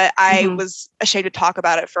me, but I was ashamed to talk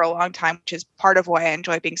about it for a long time, which is part of why I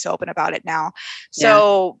enjoy being so open about it now.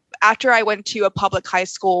 So after I went to a public high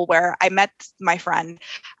school where I met my friend,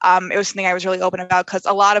 it was something I was really open about because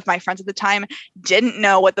a lot of my friends at the time didn't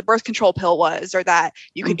know what the birth control pill was, or that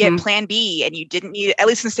you could get Plan B and you didn't need, at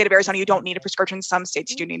least in the state of Arizona, you don't need a prescription. In some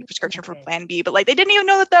states, you do need a prescription for Plan B, but like they didn't even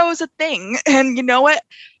know that was a thing. And you know what?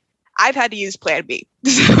 I've had to use Plan B.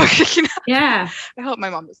 So, I hope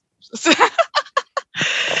my mom doesn't.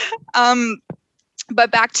 But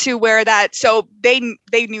back to where so they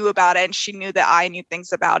knew about it, and she knew that I knew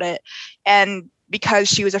things about it. And because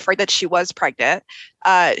she was afraid that she was pregnant,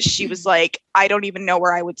 she was like, I don't even know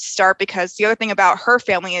where I would start, because the other thing about her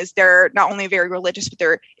family is they're not only very religious, but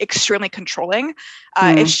they're extremely controlling.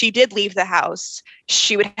 If she did leave the house,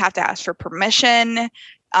 she would have to ask for permission,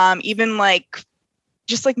 even like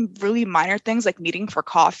just like really minor things like meeting for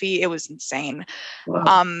coffee. It was insane.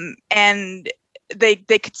 Wow. And they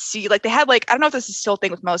could see, like they had like, I don't know if this is still a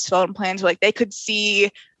thing with most phone plans, but like they could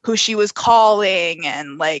see who she was calling,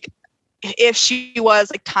 and like if she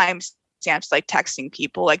was like time stamps, like texting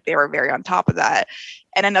people, like they were very on top of that.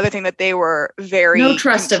 And another thing that they were very no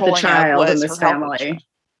trust of the child in this family.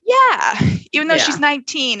 Yeah, even though she's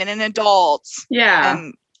 19 and an adult. Yeah.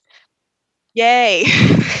 And yay.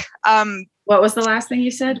 What was the last thing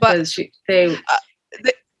you said? But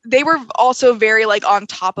they were also very like on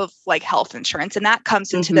top of like health insurance, and that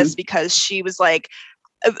comes into this because she was like,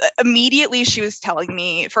 immediately she was telling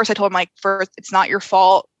me, first I told him like, first, it's not your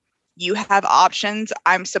fault. You have options.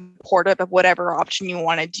 I'm supportive of whatever option you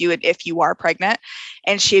want to do it if you are pregnant.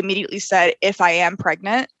 And she immediately said, if I am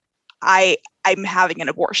pregnant, I'm having an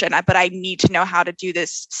abortion, but I need to know how to do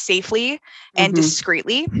this safely and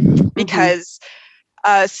discreetly, because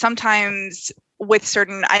sometimes with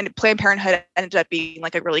certain, Planned Parenthood ended up being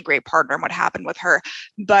like a really great partner in what happened with her,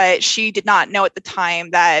 but she did not know at the time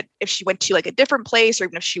that if she went to like a different place, or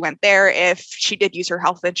even if she went there, if she did use her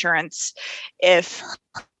health insurance, if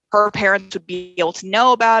her parents would be able to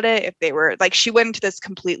know about it, if they were like, she went into this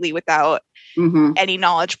completely without any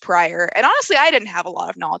knowledge prior. And honestly, I didn't have a lot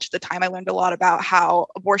of knowledge at the time. I learned a lot about how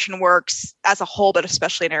abortion works as a whole, but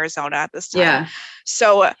especially in Arizona at this time. Yeah.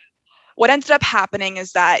 So what ended up happening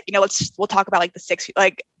is that, we'll talk about like the 6 week,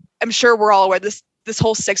 like I'm sure we're all aware this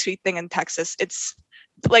whole 6 week thing in Texas. It's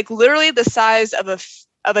like literally the size of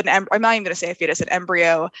I'm not even going to say a fetus, an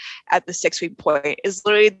embryo at the 6 week point is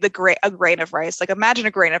literally a grain of rice. Like imagine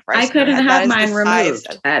a grain of rice. I couldn't have mine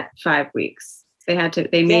removed at 5 weeks.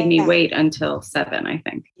 They made me wait until 7, I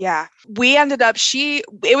think. Yeah. We ended up,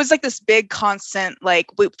 it was like this big constant, like,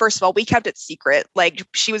 first of all, we kept it secret. Like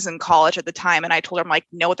she was in college at the time, and I told her, I'm like,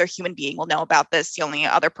 no other human being will know about this. The only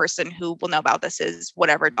other person who will know about this is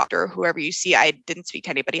whatever doctor or whoever you see. I didn't speak to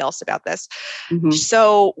anybody else about this.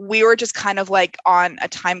 So we were just kind of like on a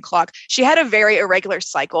time clock. She had a very irregular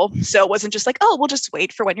cycle. So it wasn't just like, oh, we'll just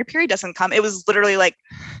wait for when your period doesn't come. It was literally like,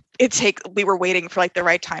 we were waiting for like the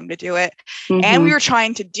right time to do it. And we were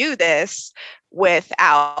trying to do this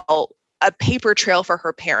without a paper trail for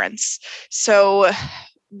her parents. So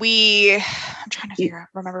I'm trying to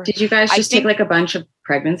remember. Did you guys just take like a bunch of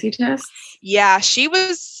pregnancy tests? Yeah,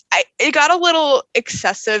 it got a little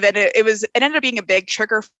excessive, and it ended up being a big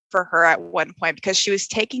trigger for her at one point, because she was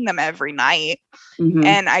taking them every night.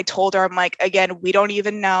 And I told her, I'm like, again, we don't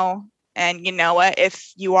even know. And you know what,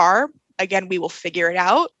 if you are, again, we will figure it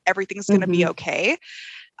out. Everything's going to be okay.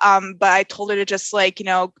 But I told her to just like,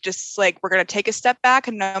 we're going to take a step back,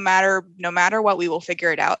 and no matter what, we will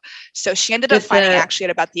figure it out. So she ended up finding actually at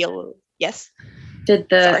about yes. Did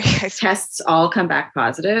the tests all come back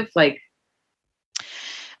positive? Like,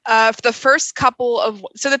 For the first couple of,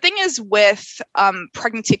 so the thing is with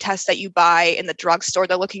pregnancy tests that you buy in the drugstore,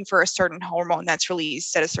 they're looking for a certain hormone that's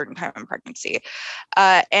released at a certain time in pregnancy.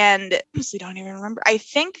 And honestly, don't even remember. I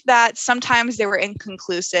think that sometimes they were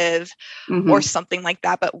inconclusive or something like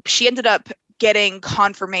that, but she ended up getting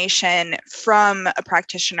confirmation from a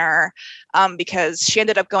practitioner because she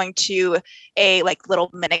ended up going to a like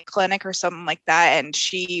little mini clinic or something like that, and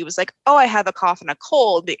she was like, oh, I have a cough and a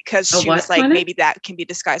cold, because she was like, clinic? Maybe that can be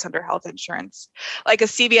disguised under health insurance, like a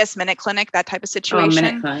CVS minute clinic, that type of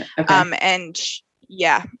situation. Okay.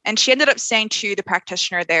 And she ended up saying to the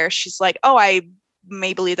practitioner there, she's like, oh, I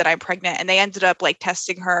may believe that I'm pregnant, and they ended up like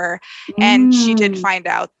testing her and she did find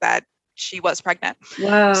out that she was pregnant.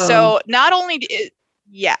 Wow. So not only it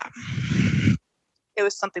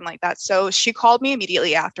was something like that. So she called me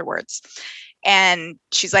immediately afterwards and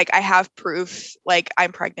she's like, I have proof, like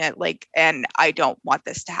I'm pregnant, like, and I don't want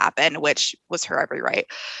this to happen, which was her every right.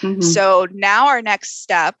 So now our next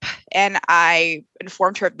step, and I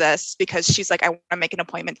informed her of this because she's like, I want to make an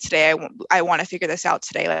appointment today. I want to figure this out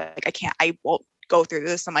today. Like I won't go through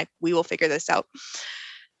this. I'm like, we will figure this out.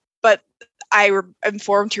 But I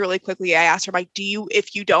informed her really quickly. I asked her, like,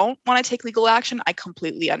 if you don't want to take legal action, I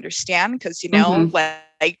completely understand. Because, you know,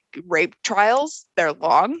 like rape trials, they're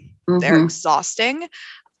long, they're exhausting.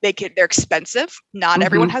 They're expensive. Not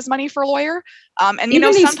everyone has money for a lawyer. And, even you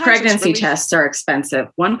know, these pregnancy tests are expensive.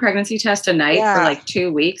 One pregnancy test a night for like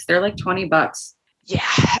 2 weeks, they're like $20.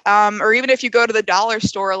 Yeah. Or even if you go to the dollar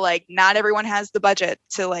store, like not everyone has the budget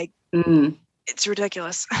to like, it's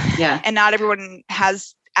ridiculous. Yeah. And not everyone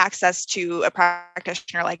has access to a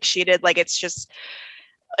practitioner like she did. Like it's just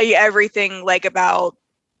everything like about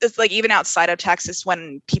it's like even outside of Texas,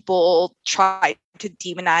 when people try to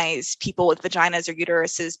demonize people with vaginas or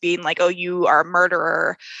uteruses being like, oh, you are a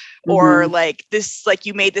murderer, or like this, like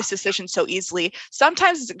you made this decision so easily.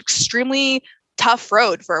 Sometimes it's an extremely tough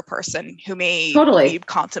road for a person who may be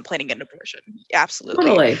contemplating an abortion.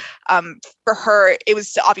 Absolutely. For her, it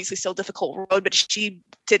was obviously still a difficult road, but she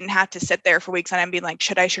didn't have to sit there for weeks on end being like,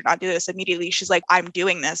 should I not do this? Immediately, she's like, I'm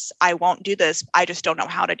doing this. I won't do this. I just don't know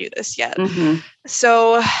how to do this yet.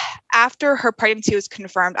 So after her pregnancy was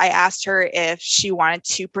confirmed, I asked her if she wanted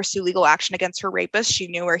to pursue legal action against her rapist. She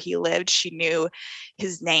knew where he lived. She knew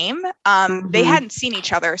his name. They hadn't seen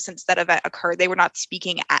each other since that event occurred. They were not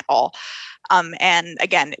speaking at all. And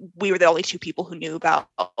again, we were the only two people who knew about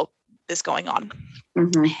this going on.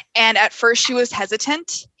 And at first she was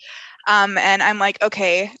hesitant. And I'm like,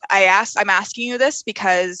 okay, I'm asking you this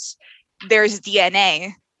because there's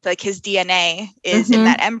DNA, like his DNA is in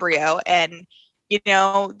that embryo. And, you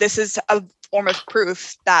know, this is a form of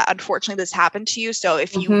proof that unfortunately this happened to you. So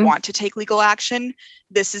if you want to take legal action,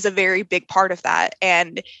 this is a very big part of that.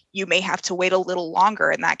 And you may have to wait a little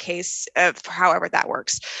longer in that case, however that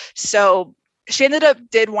works. So she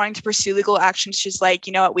did wanting to pursue legal action. She's like,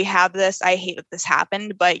 you know what, we have this. I hate that this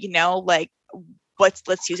happened, but you know, like,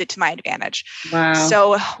 let's use it to my advantage. Wow.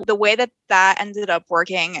 So the way that ended up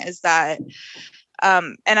working is that,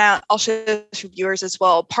 and I'll share this with viewers as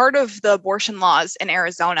well. Part of the abortion laws in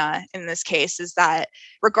Arizona, in this case, is that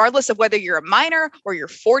regardless of whether you're a minor or you're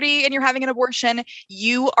 40 and you're having an abortion,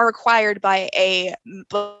 you are required by a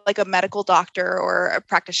medical doctor or a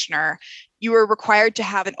practitioner. You are required to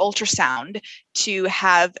have an ultrasound, to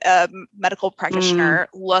have a medical practitioner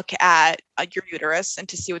look at your uterus and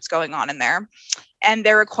to see what's going on in there. And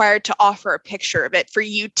they're required to offer a picture of it for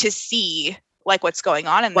you to see like what's going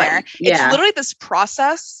on in there. It's literally this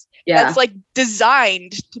process that's like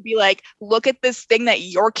designed to be like, look at this thing that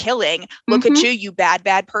you're killing. Look at you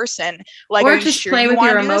bad person. Like, or just play with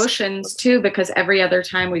your emotions too, because every other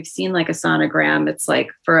time we've seen like a sonogram, it's like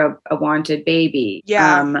for a wanted baby.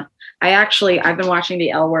 Yeah. I've been watching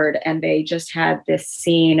the L Word, and they just had this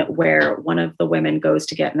scene where one of the women goes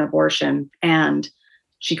to get an abortion, and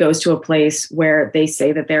she goes to a place where they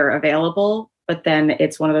say that they're available, but then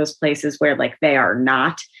it's one of those places where like they are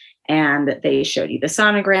not. And they showed you the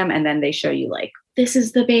sonogram, and then they show you like, this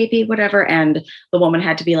is the baby, whatever. And the woman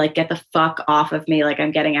had to be like, get the fuck off of me. Like,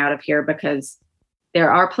 I'm getting out of here, because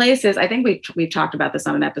there are places, I think we've talked about this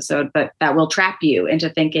on an episode, but that will trap you into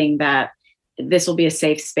thinking that this will be a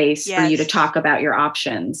safe space for you to talk about your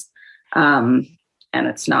options. And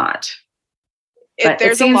it's not. But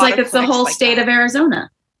it seems like it's the whole state of Arizona.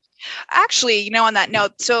 Actually, you know, on that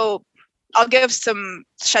note, so I'll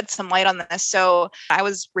shed some light on this. So I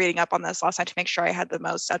was reading up on this last night to make sure I had the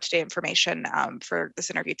most up-to-date information for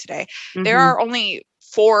this interview today. There are only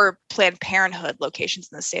 4 Planned Parenthood locations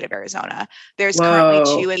in the state of Arizona. There's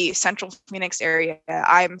currently 2 in the central Phoenix area.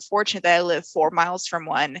 I'm fortunate that I live 4 miles from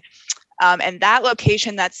one. And that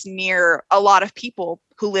location, that's near a lot of people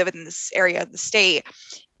who live in this area of the state,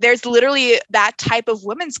 there's literally that type of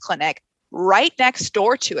women's clinic right next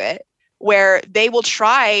door to it, where they will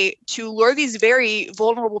try to lure these very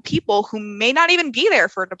vulnerable people who may not even be there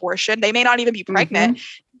for an abortion. They may not even be pregnant.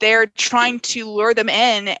 They're trying to lure them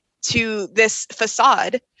in to this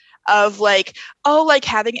facade of like, oh, like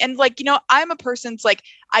having, and like, you know, I'm a person's like,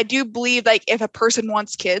 I do believe like if a person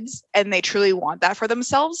wants kids and they truly want that for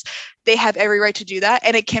themselves, they have every right to do that.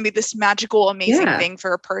 And it can be this magical, amazing thing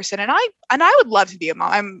for a person. And I would love to be a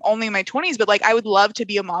mom. I'm only in my 20s, but like, I would love to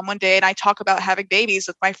be a mom one day. And I talk about having babies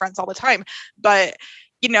with my friends all the time, but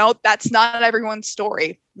you know, that's not everyone's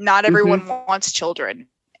story. Not everyone wants children,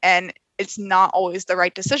 and it's not always the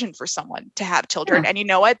right decision for someone to have children. And you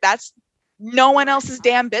know what? That's no one else's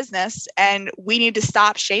damn business. And we need to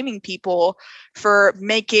stop shaming people for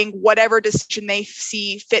making whatever decision they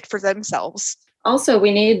see fit for themselves. Also,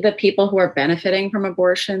 we need the people who are benefiting from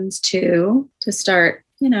abortions too, to start,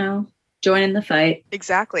 you know, joining the fight.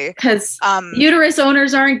 Exactly. Because uterus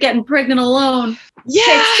owners aren't getting pregnant alone. Yeah.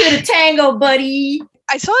 Takes to the tango, buddy.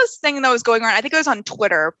 I saw this thing that was going around. I think it was on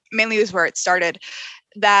Twitter. Mainly was where it started.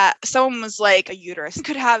 That someone was like, a uterus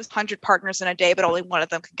could have 100 partners in a day, but only one of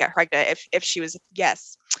them could get pregnant if she was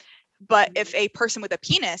yes. But if a person with a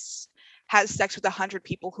penis has sex with 100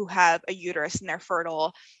 people who have a uterus and they're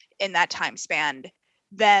fertile in that time span,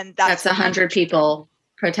 then that's 100 people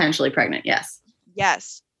potentially pregnant. Yes.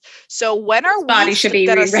 Yes. So when are body should be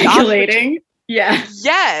regulating? Yeah.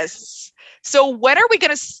 Yes. So when are we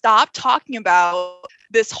going to stop talking about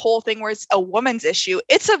this whole thing where it's a woman's issue?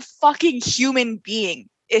 It's a fucking human being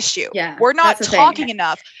issue. Yeah, we're not talking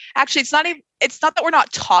enough. Actually, it's not that we're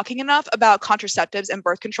not talking enough about contraceptives and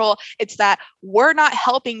birth control. It's that we're not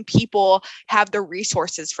helping people have the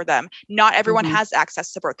resources for them. Not everyone has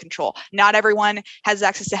access to birth control. Not everyone has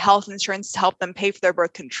access to health insurance to help them pay for their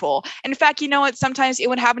birth control. In fact, you know what? Sometimes it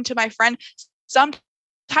would happen to my friend.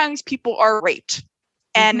 Sometimes people are raped,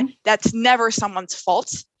 and that's never someone's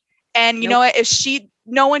fault. And you know what?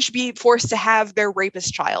 No one should be forced to have their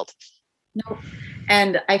rapist child. No.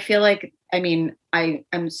 And I feel like, I mean, I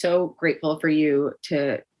am so grateful for you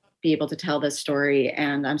to be able to tell this story.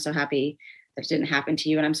 And I'm so happy that it didn't happen to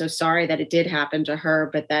you. And I'm so sorry that it did happen to her,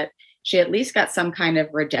 but that she at least got some kind of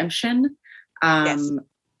redemption. Yes.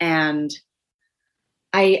 And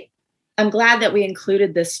I'm glad that we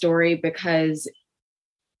included this story, because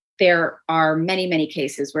there are many, many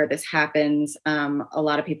cases where this happens. A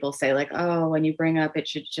lot of people say like, oh, when you bring up, it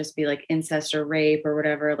should just be like incest or rape or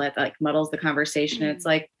whatever, that like muddles the conversation. It's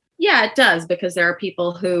like, yeah, it does, because there are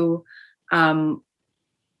people who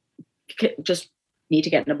just need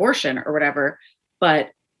to get an abortion or whatever.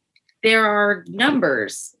 But there are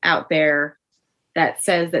numbers out there that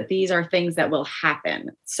says that these are things that will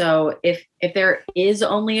happen. So if there is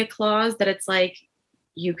only a clause that it's like,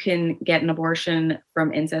 you can get an abortion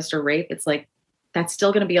from incest or rape, it's like, that's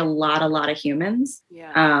still going to be a lot of humans.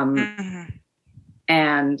 Yeah.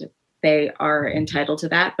 And they are entitled to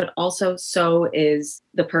that, but also so is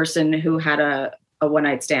the person who had a one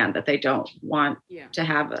night stand that they don't want to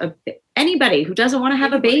have anybody who doesn't want to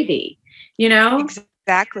have a baby, you know?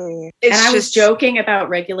 Exactly. And I was joking about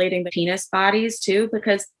regulating the penis bodies too,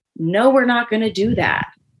 because no, we're not going to do that.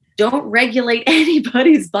 Don't regulate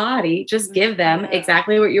anybody's body. Just give them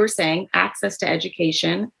exactly what you were saying, access to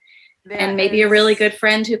education, and maybe a really good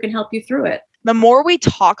friend who can help you through it. The more we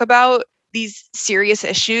talk about these serious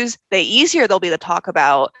issues, the easier they'll be to talk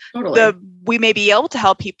about. Totally. We may be able to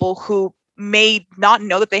help people who may not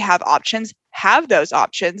know that they have options, have those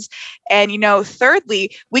options. And, you know,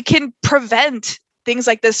 thirdly, we can prevent things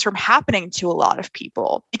like this from happening to a lot of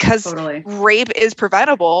people, because rape is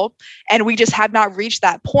preventable. And we just have not reached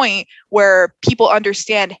that point where people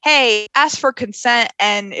understand, hey, ask for consent.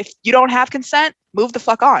 And if you don't have consent, move the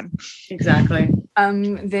fuck on. Exactly.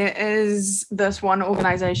 There is this one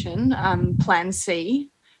organization, Plan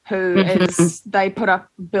C, who is, they put up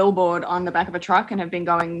a billboard on the back of a truck and have been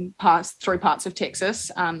going through parts of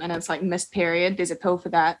Texas. And it's like missed period. There's a pill for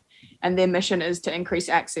that. And their mission is to increase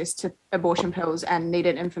access to abortion pills and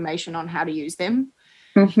needed information on how to use them.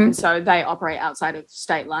 And so they operate outside of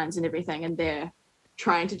state lines and everything. And they're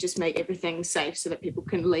trying to just make everything safe so that people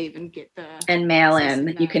can leave and get the... And mail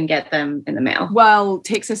in. You can get them in the mail. Well,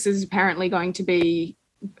 Texas is apparently going to be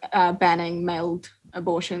banning mailed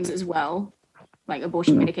abortions as well, like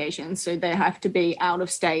abortion medications. So they have to be out of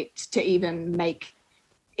state to even make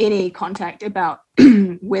any contact about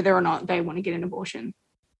whether or not they want to get an abortion.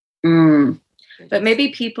 But maybe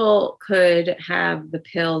people could have the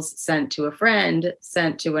pills sent to a friend,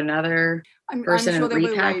 sent to another person, and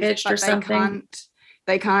repackaged or something.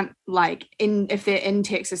 they can't if they're in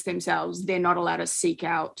Texas themselves, they're not allowed to seek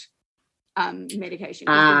out medication.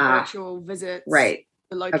 The virtual visits, right.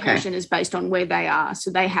 The location is based on where they are,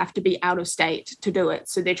 so they have to be out of state to do it.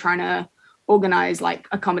 So they're trying to organize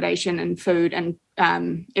accommodation and food and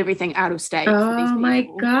everything out of state. Oh for these my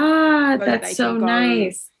God, that's so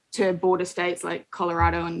nice. To border states like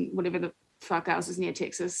Colorado and whatever the fuck else is near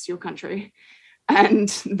Texas, your country, and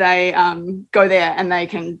they go there and they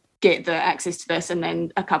can get the access to this, and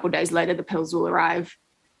then a couple of days later the pills will arrive.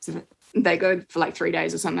 So they go for 3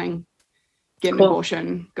 days or something, get an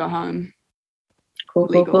abortion, go home.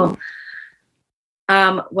 Cool.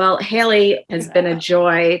 Well, Hayley, has been a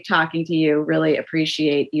joy talking to you. Really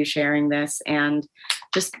appreciate you sharing this and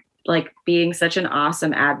just being such an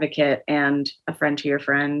awesome advocate and a friend to your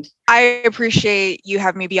friend. I appreciate you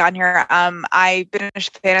having me be on here. I've been a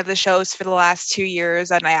fan of the shows for the last 2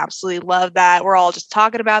 years, and I absolutely love that we're all just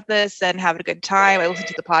talking about this and having a good time. I listen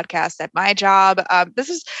to the podcast at my job. This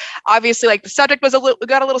is obviously the subject was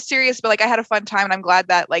got a little serious, but I had a fun time, and I'm glad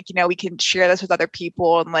that we can share this with other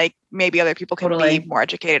people, and maybe other people can be more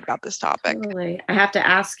educated about this topic. Totally. I have to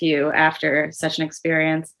ask you, after such an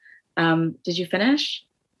experience, did you finish,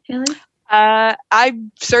 Hayley? I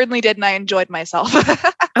certainly did, and I enjoyed myself.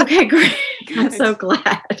 Okay, great. I'm so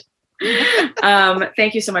glad.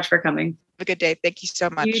 Thank you so much for coming. Have a good day. Thank you so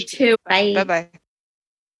much. You too. Bye. Bye-bye.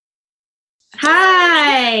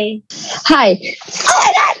 Hi. Hi. Oh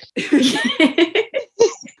my God.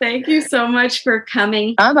 Thank you so much for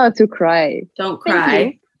coming. I'm about to cry. Don't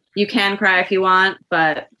cry. You can cry if you want,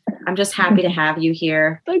 but I'm just happy to have you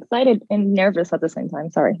here. So excited and nervous at the same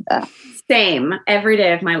time. Sorry. Same. Every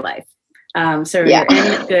day of my life. So you're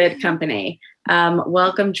in good company.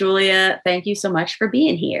 Welcome, Giulia. Thank you so much for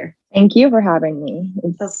being here. Thank you for having me.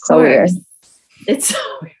 It's so weird. It's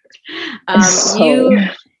so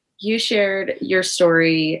weird. You shared your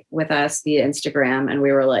story with us via Instagram, and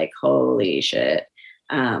we were like, holy shit,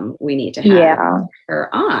 we need to have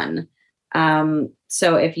her on.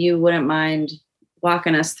 So if you wouldn't mind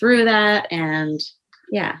walking us through that, and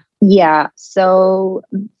Yeah. So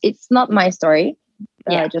it's not my story.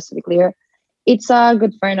 Just to be clear. It's a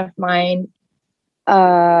good friend of mine.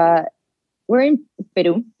 We're in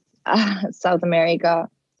Peru, South America.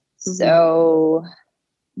 Mm-hmm. So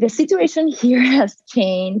the situation here has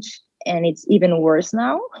changed, and it's even worse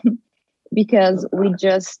now because we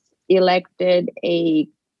just elected a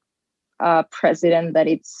president that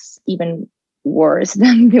it's even worse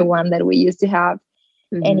than the one that we used to have.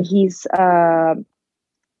 Mm-hmm. And he's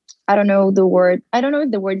I don't know the word. I don't know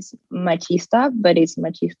if the word is machista, but it's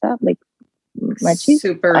machista, machista.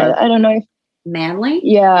 Super. I don't know if manly.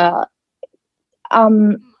 Yeah.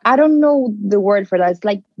 I don't know the word for that. It's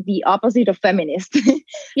the opposite of feminist.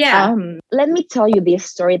 Yeah. Let me tell you this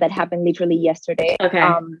story that happened literally yesterday. Okay.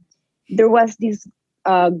 There was this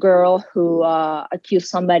girl who accused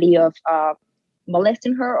somebody of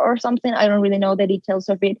molesting her or something. I don't really know the details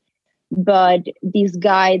of it. But this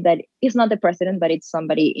guy that is not the president, but it's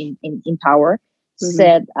somebody in power,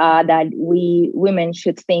 said that we women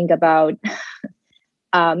should think about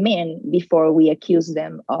men before we accuse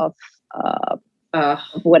them of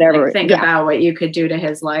whatever. Think about what you could do to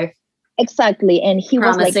his life. Exactly. And he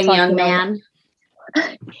Promising was young man.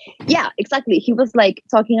 Yeah, exactly. He was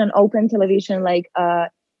talking on open television,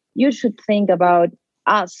 you should think about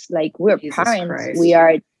us. We're Jesus parents, Christ. We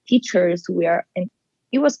are teachers, and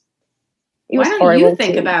it was Why don't you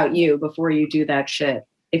think about you before you do that shit?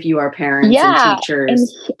 If you are parents and teachers.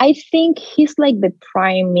 And I think he's the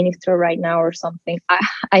prime minister right now or something.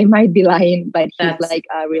 I might be lying, but he's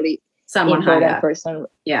a really someone high important up. person.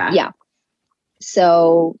 Yeah.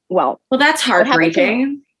 So, well, that's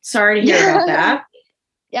heartbreaking. Sorry to hear about that.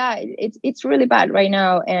 Yeah, it's really bad right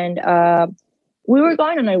now. And we were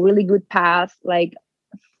going on a really good path.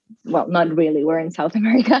 Well, not really. We're in South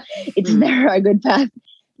America. It's never a good path.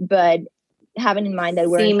 But having in mind that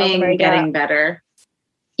we're in South America, getting better.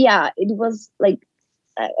 Yeah, it was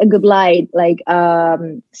a good light.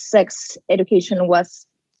 Sex education was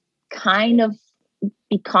kind of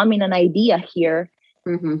becoming an idea here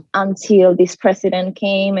until this president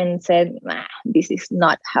came and said, this is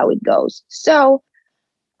not how it goes. So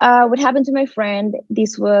what happened to my friend,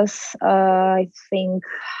 this was, I think,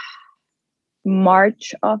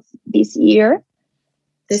 March of this year.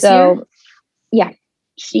 Year? Yeah,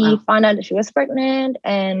 she found out that she was pregnant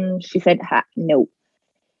and she said, no.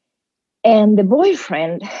 And the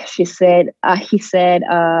boyfriend, he said,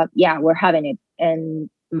 yeah, we're having it.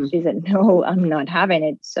 And she said, no, I'm not having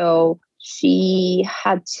it. So she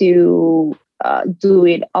had to do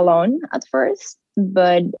it alone at first.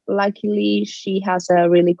 But luckily, she has a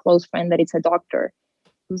really close friend that is a doctor.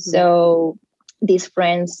 So this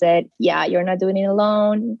friend said, yeah, you're not doing it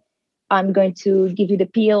alone. I'm going to give you the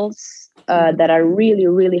pills that are really,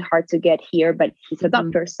 really hard to get here, but he's a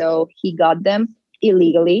doctor. So he got them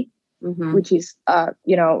illegally, which is,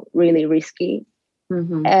 really risky.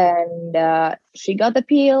 And she got the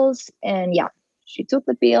pills, and she took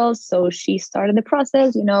the pills. So she started the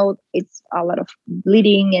process. It's a lot of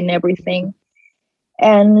bleeding and everything.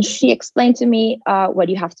 And she explained to me what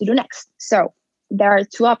you have to do next. So there are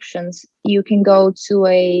two options. You can go to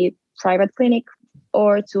a private clinic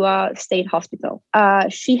or to a state hospital.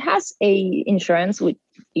 She has a insurance, which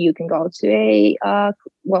you can go to a, I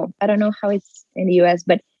don't know how it's in the US,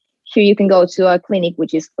 but here you can go to a clinic,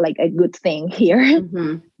 which is like a good thing here.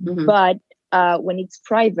 But when it's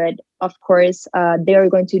private, of course, they're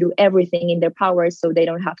going to do everything in their power so they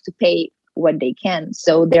don't have to pay what they can.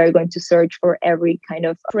 So they're going to search for every kind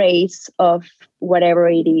of trace of whatever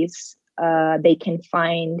it is they can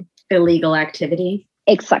find. Illegal activity.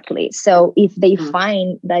 Exactly. So if they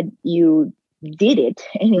find that you did it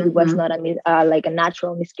and it was not like a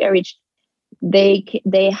natural miscarriage, they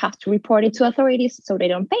have to report it to authorities so they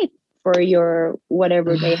don't pay for your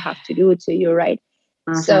whatever they have to do to you, right?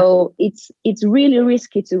 So it's really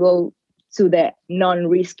risky to go to the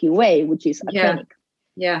non-risky way, which is a clinic.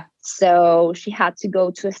 Yeah. So she had to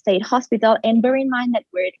go to a state hospital, and bear in mind that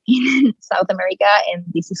we're in South America and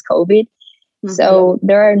this is COVID. So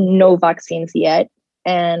there are no vaccines yet.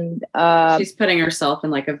 And she's putting herself in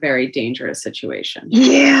like a very dangerous situation.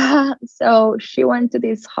 Yeah. So she went to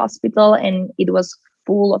this hospital and it was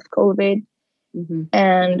full of COVID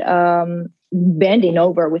and bending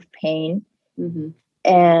over with pain.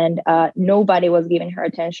 And nobody was giving her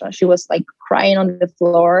attention. She was like crying on the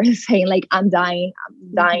floor saying like, I'm dying.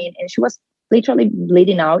 And she was literally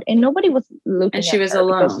bleeding out and nobody was looking and she was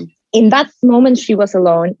alone. In that moment, she was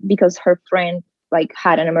alone because her friend like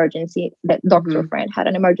had an emergency. That doctor friend had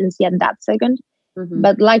an emergency at that second.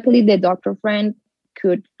 But luckily the doctor friend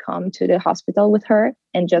could come to the hospital with her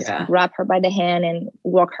and just grab her by the hand and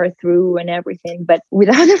walk her through and everything. But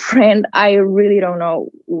without a friend, I really don't know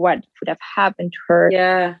what would have happened to her.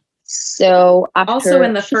 Yeah. So also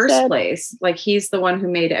in the first place, like he's the one who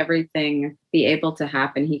made everything be able to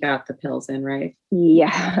happen. He got the pills in, right?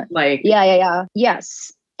 Yeah. Like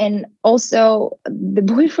Yes. And also the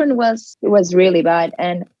boyfriend was really bad.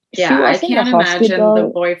 And I can't imagine the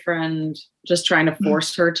boyfriend just trying to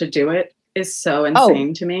force her to do it is so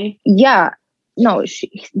insane to me. Yeah. No,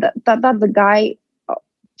 that the guy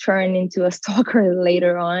turned into a stalker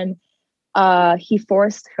later on. He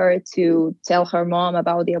forced her to tell her mom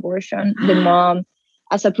about the abortion. The mom,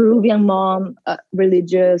 as a Peruvian mom,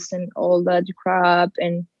 religious and all that crap.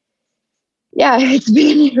 And yeah, it's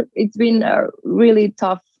been a really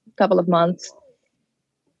tough couple of months.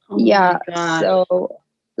 So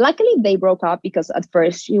luckily they broke up because at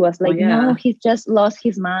first she was like, no, he's just lost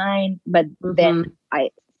his mind. But then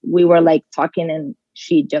we were like talking and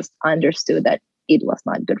she just understood that it was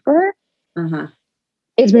not good for her.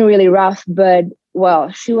 It's been really rough, but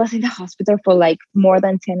she was in the hospital for like more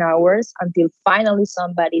than 10 hours until finally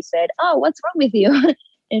somebody said, oh, what's wrong with you?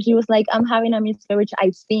 And she was like, I'm having a miscarriage,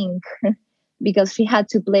 I think, because she had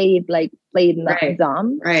to play it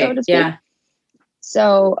dumb, so to speak.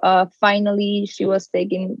 So finally she was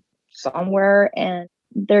taken somewhere, and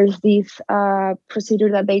there's this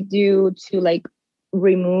procedure that they do to like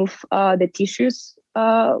remove the tissues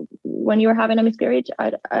when you're having a miscarriage.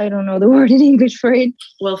 I don't know the word in English for it.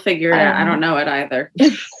 We'll figure it out. I don't know it either.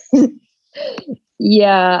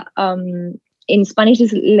 In Spanish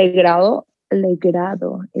is legrado.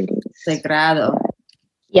 Legrado it is. Legrado.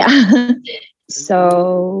 Yeah.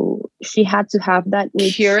 So she had to have that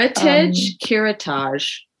with curettage.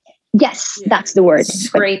 Yes, that's the word.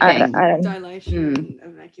 Scraping. Dilation,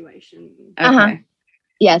 evacuation. Okay.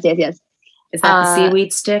 Yes. Is that the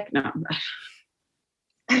seaweed stick? No.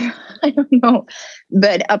 I don't know.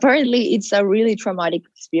 But apparently it's a really traumatic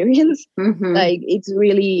experience. Like it's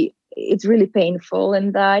really painful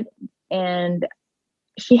and that. And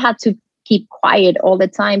she had to keep quiet all the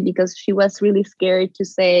time because she was really scared to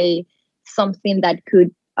say something that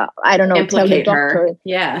could, implicate tell the doctor. Her.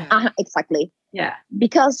 Yeah. Exactly. Yeah.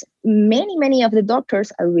 Because many of the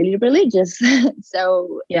doctors are really religious.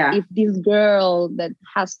 So if this girl that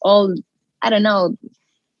has all,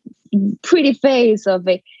 pretty face of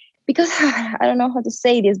it, because I don't know how to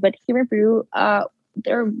say this, but here in Peru,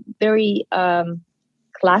 they're very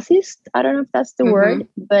classist. I don't know if that's the word,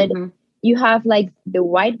 but you have like the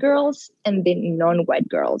white girls and the non-white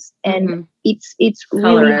girls, and it's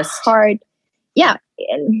really hard. Yeah,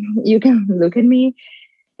 and you can look at me,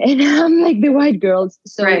 and I'm like the white girls.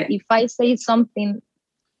 So if I say something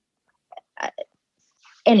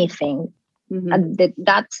anything. At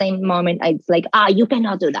that same moment, it's like, you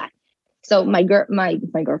cannot do that. So my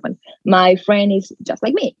girlfriend, my friend is just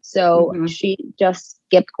like me. So she just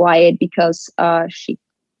kept quiet because she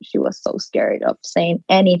was so scared of saying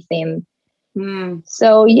anything.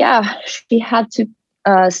 So yeah, she had to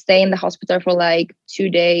stay in the hospital for like 2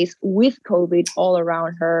 days with COVID all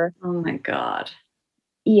around her. Oh my God.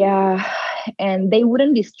 Yeah. And they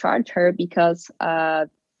wouldn't discharge her because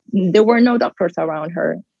there were no doctors around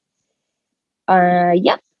her.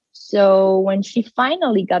 Yeah. So when she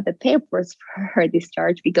finally got the papers for her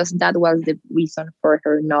discharge, because that was the reason for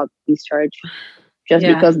her not discharge, just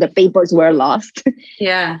because the papers were lost.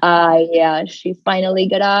 Yeah, she finally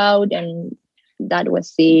got out, and that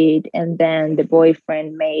was it. And then the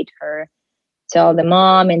boyfriend made her tell the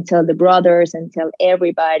mom and tell the brothers and tell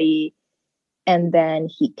everybody. And then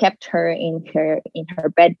he kept her in her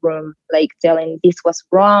bedroom, like telling this was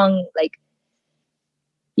wrong, like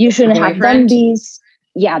you shouldn't have done this.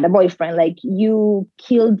 Yeah, the boyfriend, like, you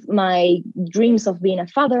killed my dreams of being a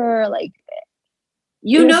father. Like,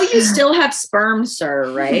 you know, you still have sperm,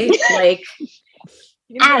 sir, right? Like,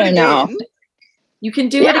 I don't know. You can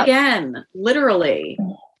do it again, literally.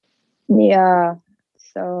 Yeah.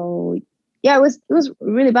 So yeah, it was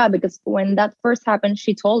really bad, because when that first happened,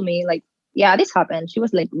 she told me, like, yeah, this happened. She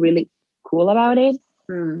was like really cool about it.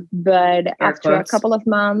 But after a couple of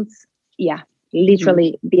months,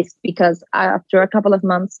 literally this, because after a couple of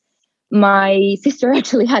months, my sister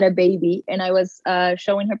actually had a baby, and I was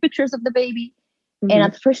showing her pictures of the baby. And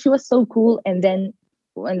at first she was so cool. And then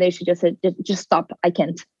one day she just said, just stop. I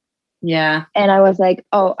can't. Yeah. And I was like,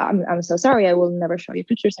 oh, I'm so sorry. I will never show you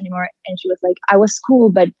pictures anymore. And she was like, I was cool,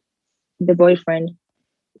 but the boyfriend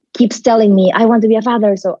keeps telling me I want to be a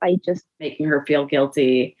father. So I just making her feel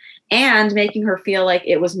guilty and making her feel like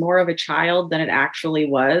it was more of a child than it actually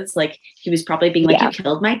was. Like, he was probably being like, you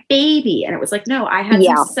killed my baby. And it was like, no, I had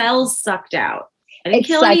some cells sucked out. I didn't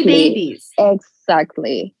kill any babies.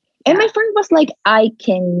 Exactly. And my friend was like, I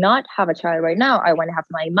cannot have a child right now. I want to have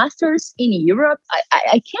my master's in Europe.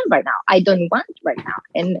 I can't right now. I don't want right now.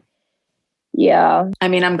 And yeah. I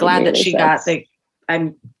mean, I'm glad that she got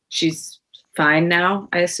she's fine now,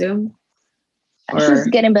 I assume. She's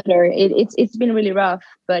getting better. It's been really rough,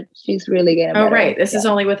 but she's really getting better. Oh, right. This is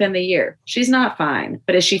only within the year. She's not fine,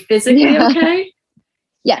 but is she physically okay?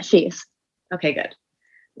 Yeah, she is. Okay, good.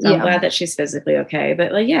 So I'm glad that she's physically okay.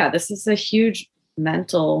 But like, this is a huge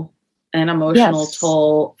mental and emotional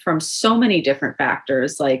toll from so many different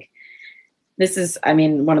factors. Like, this is, I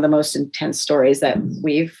mean, one of the most intense stories that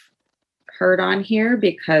we've heard on here,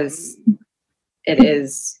 because it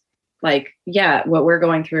is like, what we're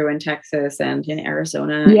going through in Texas and in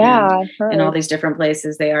Arizona and all these different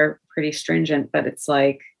places, they are pretty stringent, but it's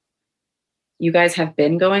like, you guys have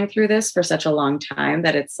been going through this for such a long time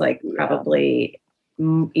that it's like probably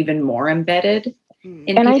even more embedded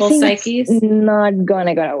in people's psyches. It's not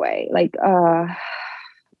gonna go away. Like,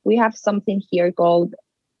 we have something here called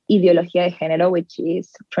ideología de género, which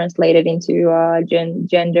is translated into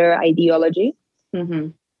gender ideology.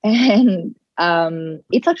 And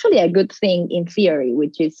it's actually a good thing in theory,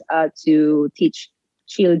 which is to teach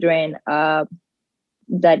children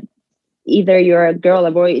that either you're a girl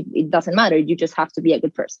or boy, it doesn't matter. You just have to be a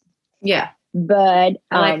good person. Yeah. But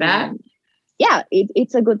I like that. Yeah,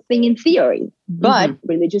 it's a good thing in theory. But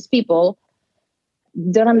religious people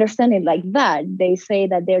don't understand it like that. They say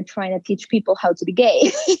that they're trying to teach people how to be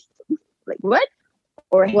gay. Like, what?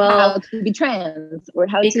 Or how to be trans, or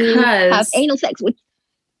how to have anal sex,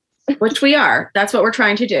 which we are. That's what we're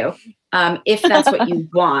trying to do. If that's what you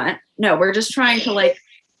want. No, we're just trying to like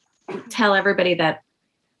tell everybody that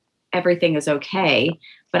everything is okay.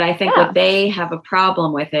 But I think what they have a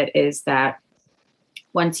problem with it is that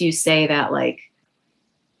once you say that like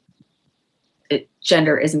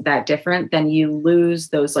gender isn't that different, then you lose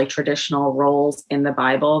those like traditional roles in the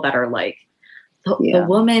Bible that are like, the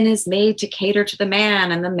woman is made to cater to the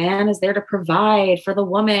man, and the man is there to provide for the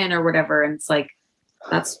woman or whatever. And it's like,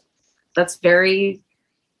 that's very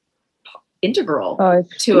integral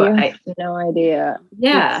to it. I have no idea.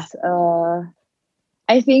 Yeah.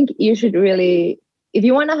 I think you should really, if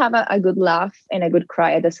you want to have a good laugh and a good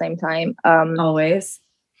cry at the same time, always,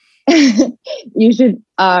 you should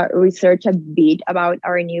research a bit about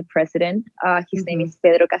our new president. His name is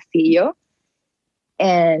Pedro Castillo.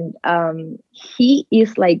 And he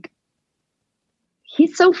is like,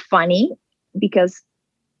 he's so funny because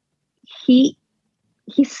he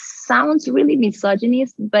sounds really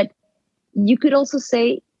misogynist, but you could also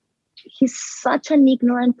say he's such an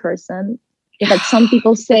ignorant person that some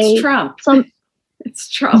people say it's Trump. It's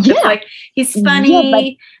Trump. Yeah. It's like, he's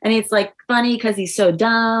funny and it's like funny because he's so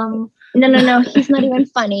dumb. No. He's not even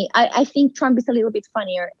funny. I think Trump is a little bit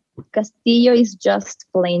funnier. Castillo is just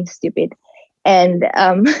plain stupid. And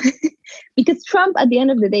because Trump, at the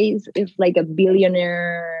end of the day, is like a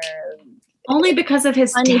billionaire. Only because of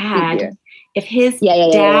his dad. Figure. If his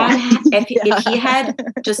dad, if he had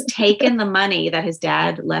just taken the money that his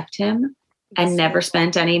dad left him and never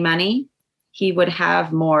spent any money, he would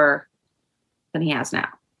have more than he has now.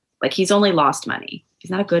 Like, he's only lost money.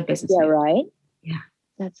 He's not a good businessman. Yeah, right? Yeah.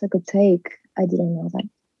 That's a good take. I didn't know that.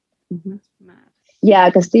 Mm-hmm. Yeah,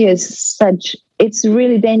 Castillo is it's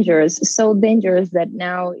really dangerous. So dangerous that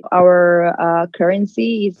now our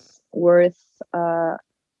currency is worth the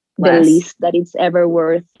least that it's ever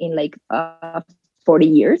worth in like 40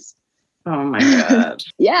 years. Oh my God.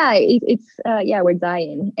 Yeah, we're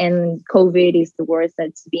dying. And COVID is the worst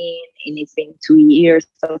that's been, and it's been 2 years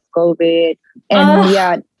of COVID.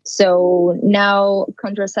 And so now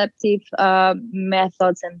contraceptive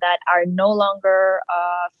methods and that are no longer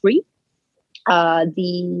free.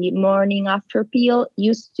 The morning after pill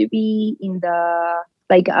used to be in the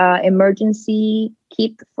emergency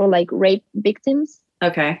kit for like rape victims.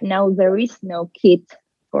 Okay. Now there is no kit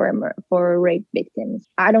for rape victims.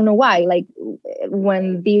 I don't know why. Like,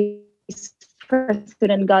 when this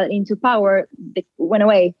president got into power, they went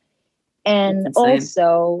away. And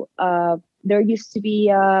also, there used to be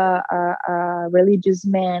a religious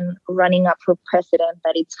man running up for president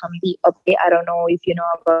that it's Hamdi. Okay, I don't know if you know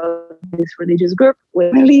about this religious group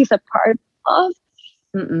Willie is a part of.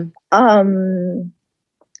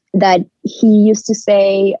 That he used to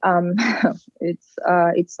say,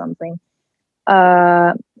 it's something.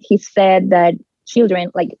 He said that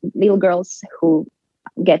children, like little girls who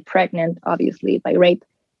get pregnant, obviously by rape,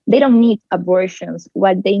 they don't need abortions.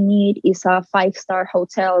 What they need is a 5-star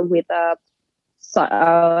hotel with a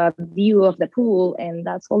view of the pool, and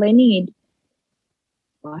that's all they need.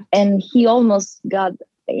 What? And he almost got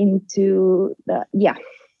into the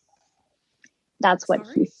that's what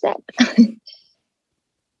he said.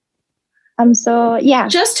 So yeah,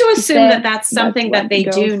 just to assume that that's something that they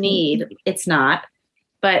do need. It's not,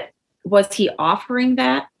 but was he offering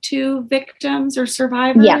that to victims or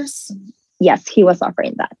survivors? Yes, he was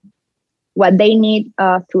offering that. What they need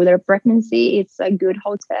through their pregnancy, it's a good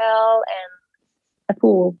hotel and a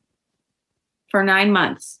pool for 9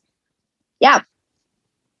 months. Yeah,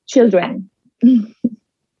 children. And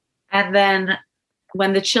then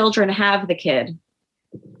when the children have the kid,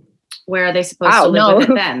 where are they supposed to live with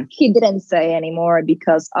it then? He didn't say anymore,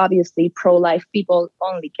 because obviously pro-life people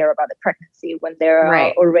only care about the pregnancy when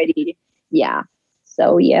they're already. Yeah.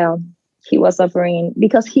 So yeah, he was offering,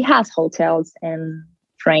 because he has hotels and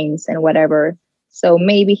trains and whatever. So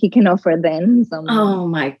maybe he can offer them some. Oh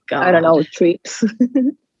my God. I don't know, trips.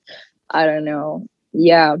 I don't know.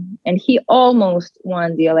 Yeah. And he almost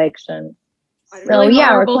won the election. Really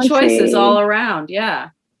horrible choices all around. Yeah.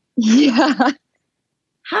 Yeah.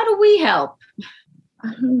 How do we help?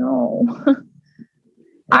 I don't know.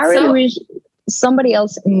 I really wish somebody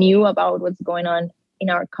else knew about what's going on in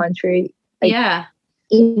our country. Like,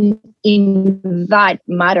 in that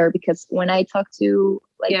matter, because when I talk to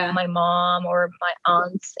my mom or my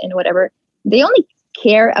aunts and whatever, they only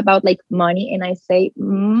care about like money. And I say,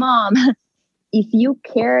 Mom, if you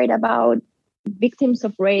cared about victims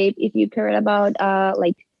of rape, if you cared about I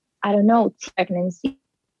don't know, pregnancy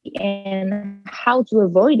and how to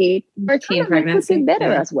avoid it, teen pregnancy could be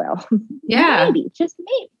better as well. Yeah. Maybe, just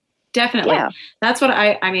maybe. Definitely. Yeah. That's what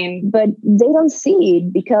I mean. But they don't see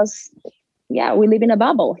it because we live in a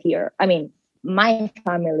bubble here. I mean, my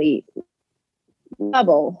family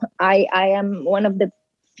bubble. I am one of the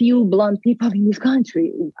few blonde people in this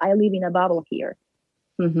country. I live in a bubble here.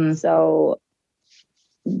 Mm-hmm. So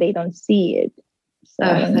they don't see it. So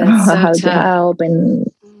I don't know how to help and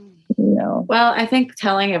Well, I think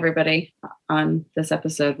telling everybody on this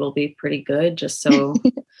episode will be pretty good, just so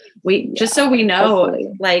we know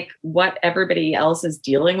hopefully. Like what everybody else is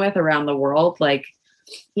dealing with around the world. Like,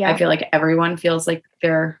 I feel like everyone feels like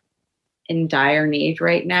they're in dire need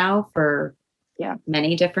right now for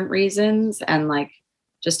many different reasons, and like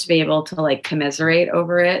just to be able to like commiserate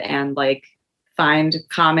over it and like find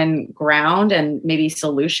common ground and maybe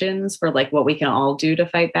solutions for like what we can all do to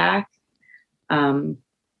fight back.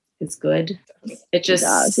 It's good. It just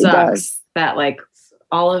sucks that like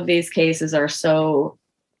all of these cases are so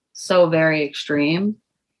very extreme.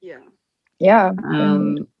 Yeah.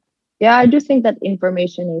 I do think that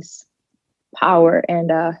information is power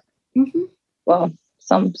and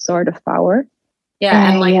some sort of power.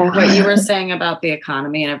 Yeah, and like what you were saying about the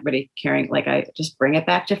economy and everybody caring, like I just bring it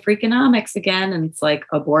back to freakonomics again, and it's like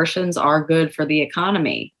abortions are good for the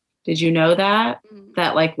economy. Did you know that?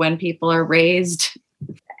 That like when people are raised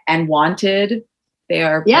and wanted, they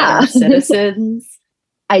are better citizens?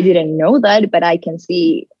 I didn't know that, but I can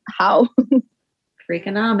see how.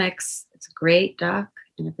 Freakonomics. It's a great doc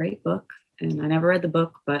and a great book. And I never read the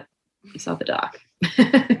book, but I saw the doc.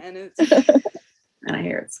 And I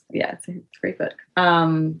hear it's a great book.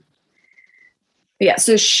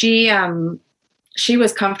 So she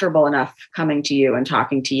was comfortable enough coming to you and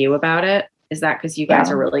talking to you about it. Is that because you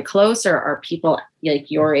guys are really close, or are people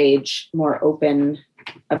like your age more open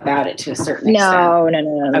about it to a certain extent? No.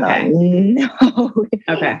 Okay. No.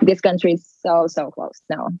 Okay. This country is so close.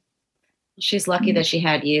 No. She's lucky that she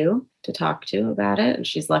had you to talk to about it, and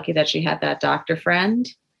she's lucky that she had that doctor friend.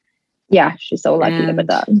 Yeah, she's so lucky about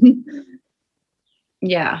that.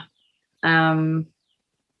 Yeah.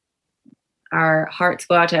 Our hearts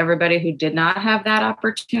go out to everybody who did not have that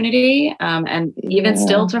opportunity, and even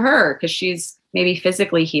still to her, because she's maybe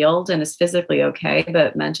physically healed and is physically okay,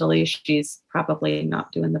 but mentally she's probably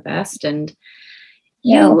not doing the best. And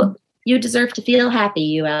you deserve to feel happy,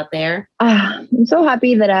 you out there. I'm so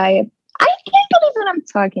happy that I can't believe that I'm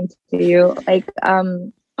talking to you. Like, if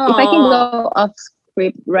I can go off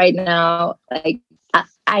script right now, like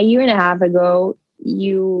a year and a half ago,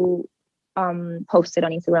 you posted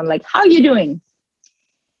on Instagram, like, how are you doing?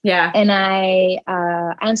 Yeah. And I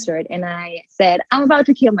answered and I said, I'm about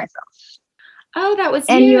to kill myself. Oh, that was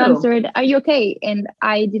and you. You answered, are you okay? And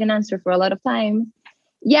I didn't answer for a lot of time.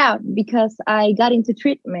 Yeah, because I got into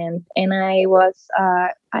treatment and I was,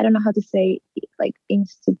 I don't know how to say, like,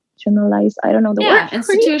 institutionalized. I don't know the word. Yeah,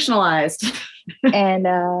 institutionalized. And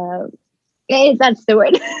that's the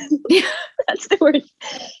word. That's the word.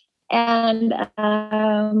 And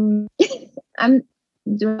I'm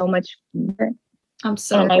doing so much better. I'm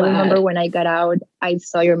so glad. I remember when I got out, I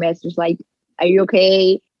saw your message like, are you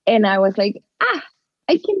okay? And I was like,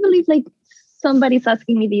 I can't believe like somebody's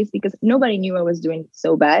asking me this, because nobody knew I was doing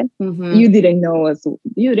so bad. Mm-hmm. You didn't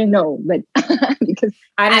know, but because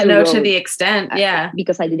I didn't know to the extent.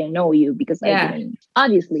 Because I didn't know you, because I didn't,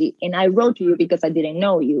 obviously. And I wrote to you because I didn't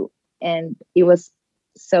know you. And it was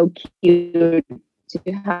so cute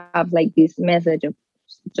to have like this message of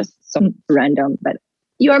just some random, but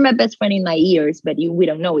you are my best friend in my ears, but we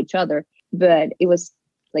don't know each other. But it was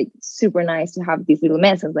like super nice to have this little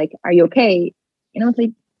message like, are you okay? And I was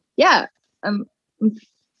like, yeah, I'm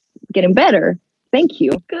getting better. Thank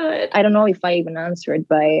you. Good. I don't know if I even answered,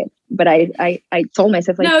 but I told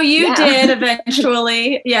myself like, no, you did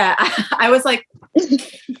eventually. Yeah. I was like,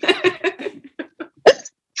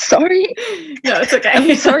 sorry. No, it's okay.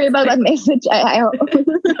 I'm sorry about that message. No,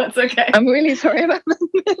 it's okay. I'm really sorry about that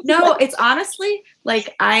message. No, it's honestly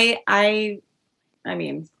like I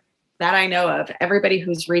mean, that I know of, everybody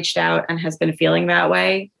who's reached out and has been feeling that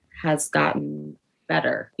way has gotten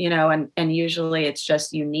better, and usually it's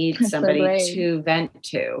just you need somebody to vent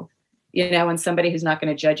to, and somebody who's not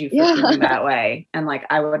going to judge you for feeling that way. And like,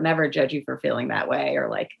 I would never judge you for feeling that way or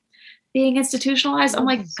like being institutionalized. I'm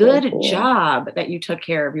like, good job that you took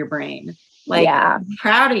care of your brain. Like,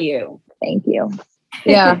 proud of you. Thank you.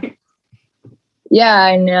 Yeah. Yeah.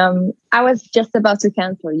 And I was just about to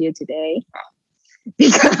cancel you today.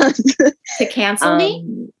 Because to cancel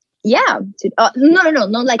me? Yeah. No,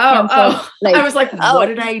 not like cancel. Like, I was like, what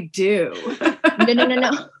did I do?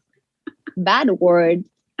 No. Bad word.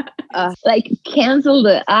 Like cancel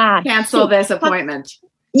this appointment.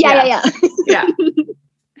 Yeah. Yeah.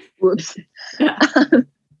 Whoops.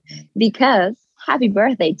 Because happy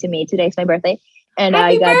birthday to me. Today's my birthday. And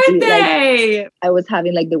happy birthday! I was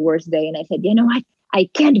having like the worst day, and I said, you know what? I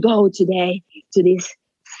can't go today to this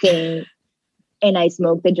thing. And I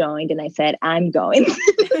smoked the joint and I said, I'm going.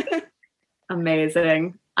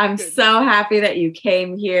 Amazing. I'm so happy that you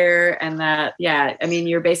came here and that, I mean,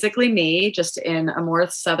 you're basically me, just in a more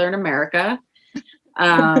Southern America.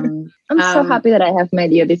 I'm so happy that I have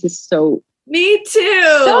met you. This is so... Me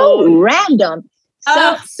too. So random.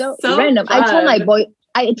 So random. Fun.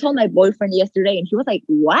 I told my boyfriend yesterday and he was like,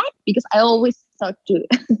 what? Because I always talk to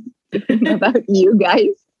him about you guys.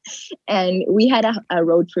 And we had a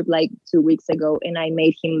road trip like 2 weeks ago and I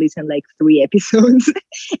made him listen like 3 episodes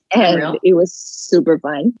and it was super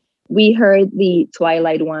fun. We heard the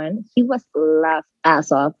Twilight one. He was laughed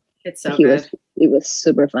ass off. It's so good. It was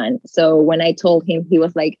super fun. So when I told him, he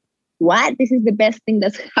was like, what? This is the best thing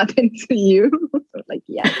that's happened to you. I was like,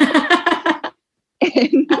 yeah.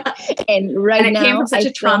 and it came from such a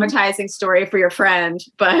traumatizing story for your friend,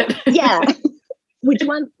 but which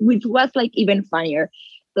was like even funnier.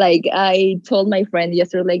 Like I told my friend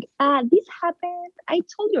yesterday, like, this happened. I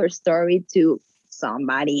told your story to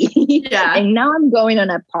somebody. Yeah. And now I'm going on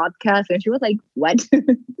a podcast. And she was like, what?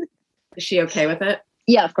 Is she okay with it?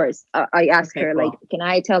 Yeah, of course. I asked her, cool. like, can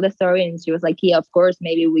I tell the story? And she was like, yeah, of course.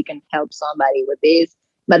 Maybe we can help somebody with this.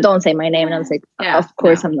 But don't say my name. And I was like, of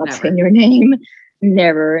course, I'm not never. saying your name.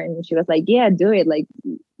 Never. And she was like, yeah, do it. Like,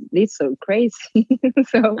 this is so crazy.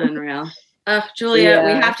 So unreal. Giulia,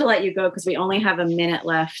 we have to let you go because we only have a minute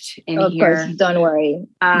left in here. Of course, don't worry.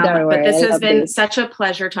 But this has been such a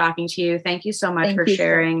pleasure talking to you. Thank you so much for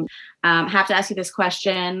sharing. Have to ask you this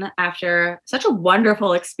question after such a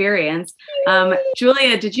wonderful experience.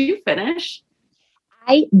 Giulia, did you finish?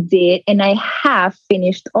 I did, and I have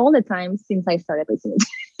finished all the time since I started listening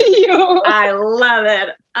to you. I love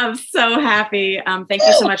it. I'm so happy. Thank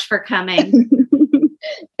you so much for coming.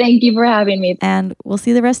 Thank you for having me. And we'll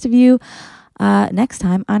see the rest of you next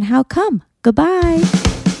time on How Come. Goodbye.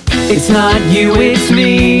 It's not you, it's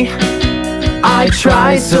me. I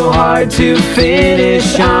try so hard to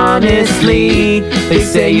finish honestly. They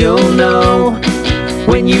say you'll know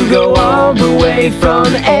when you go all the way from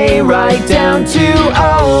A right down to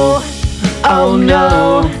O. Oh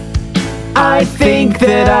no, I think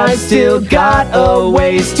that I still got a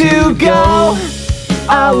ways to go.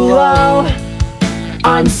 Oh,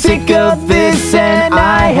 I'm sick of this and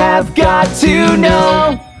I have got to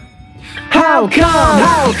know. How come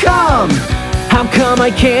I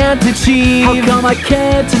can't achieve? How come I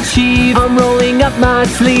can't achieve? I'm rolling up my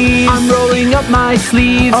sleeves.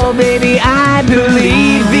 Oh baby, I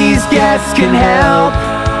believe these guests can help,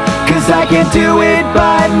 'cause I can't do it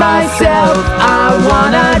by myself. I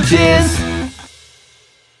wanna just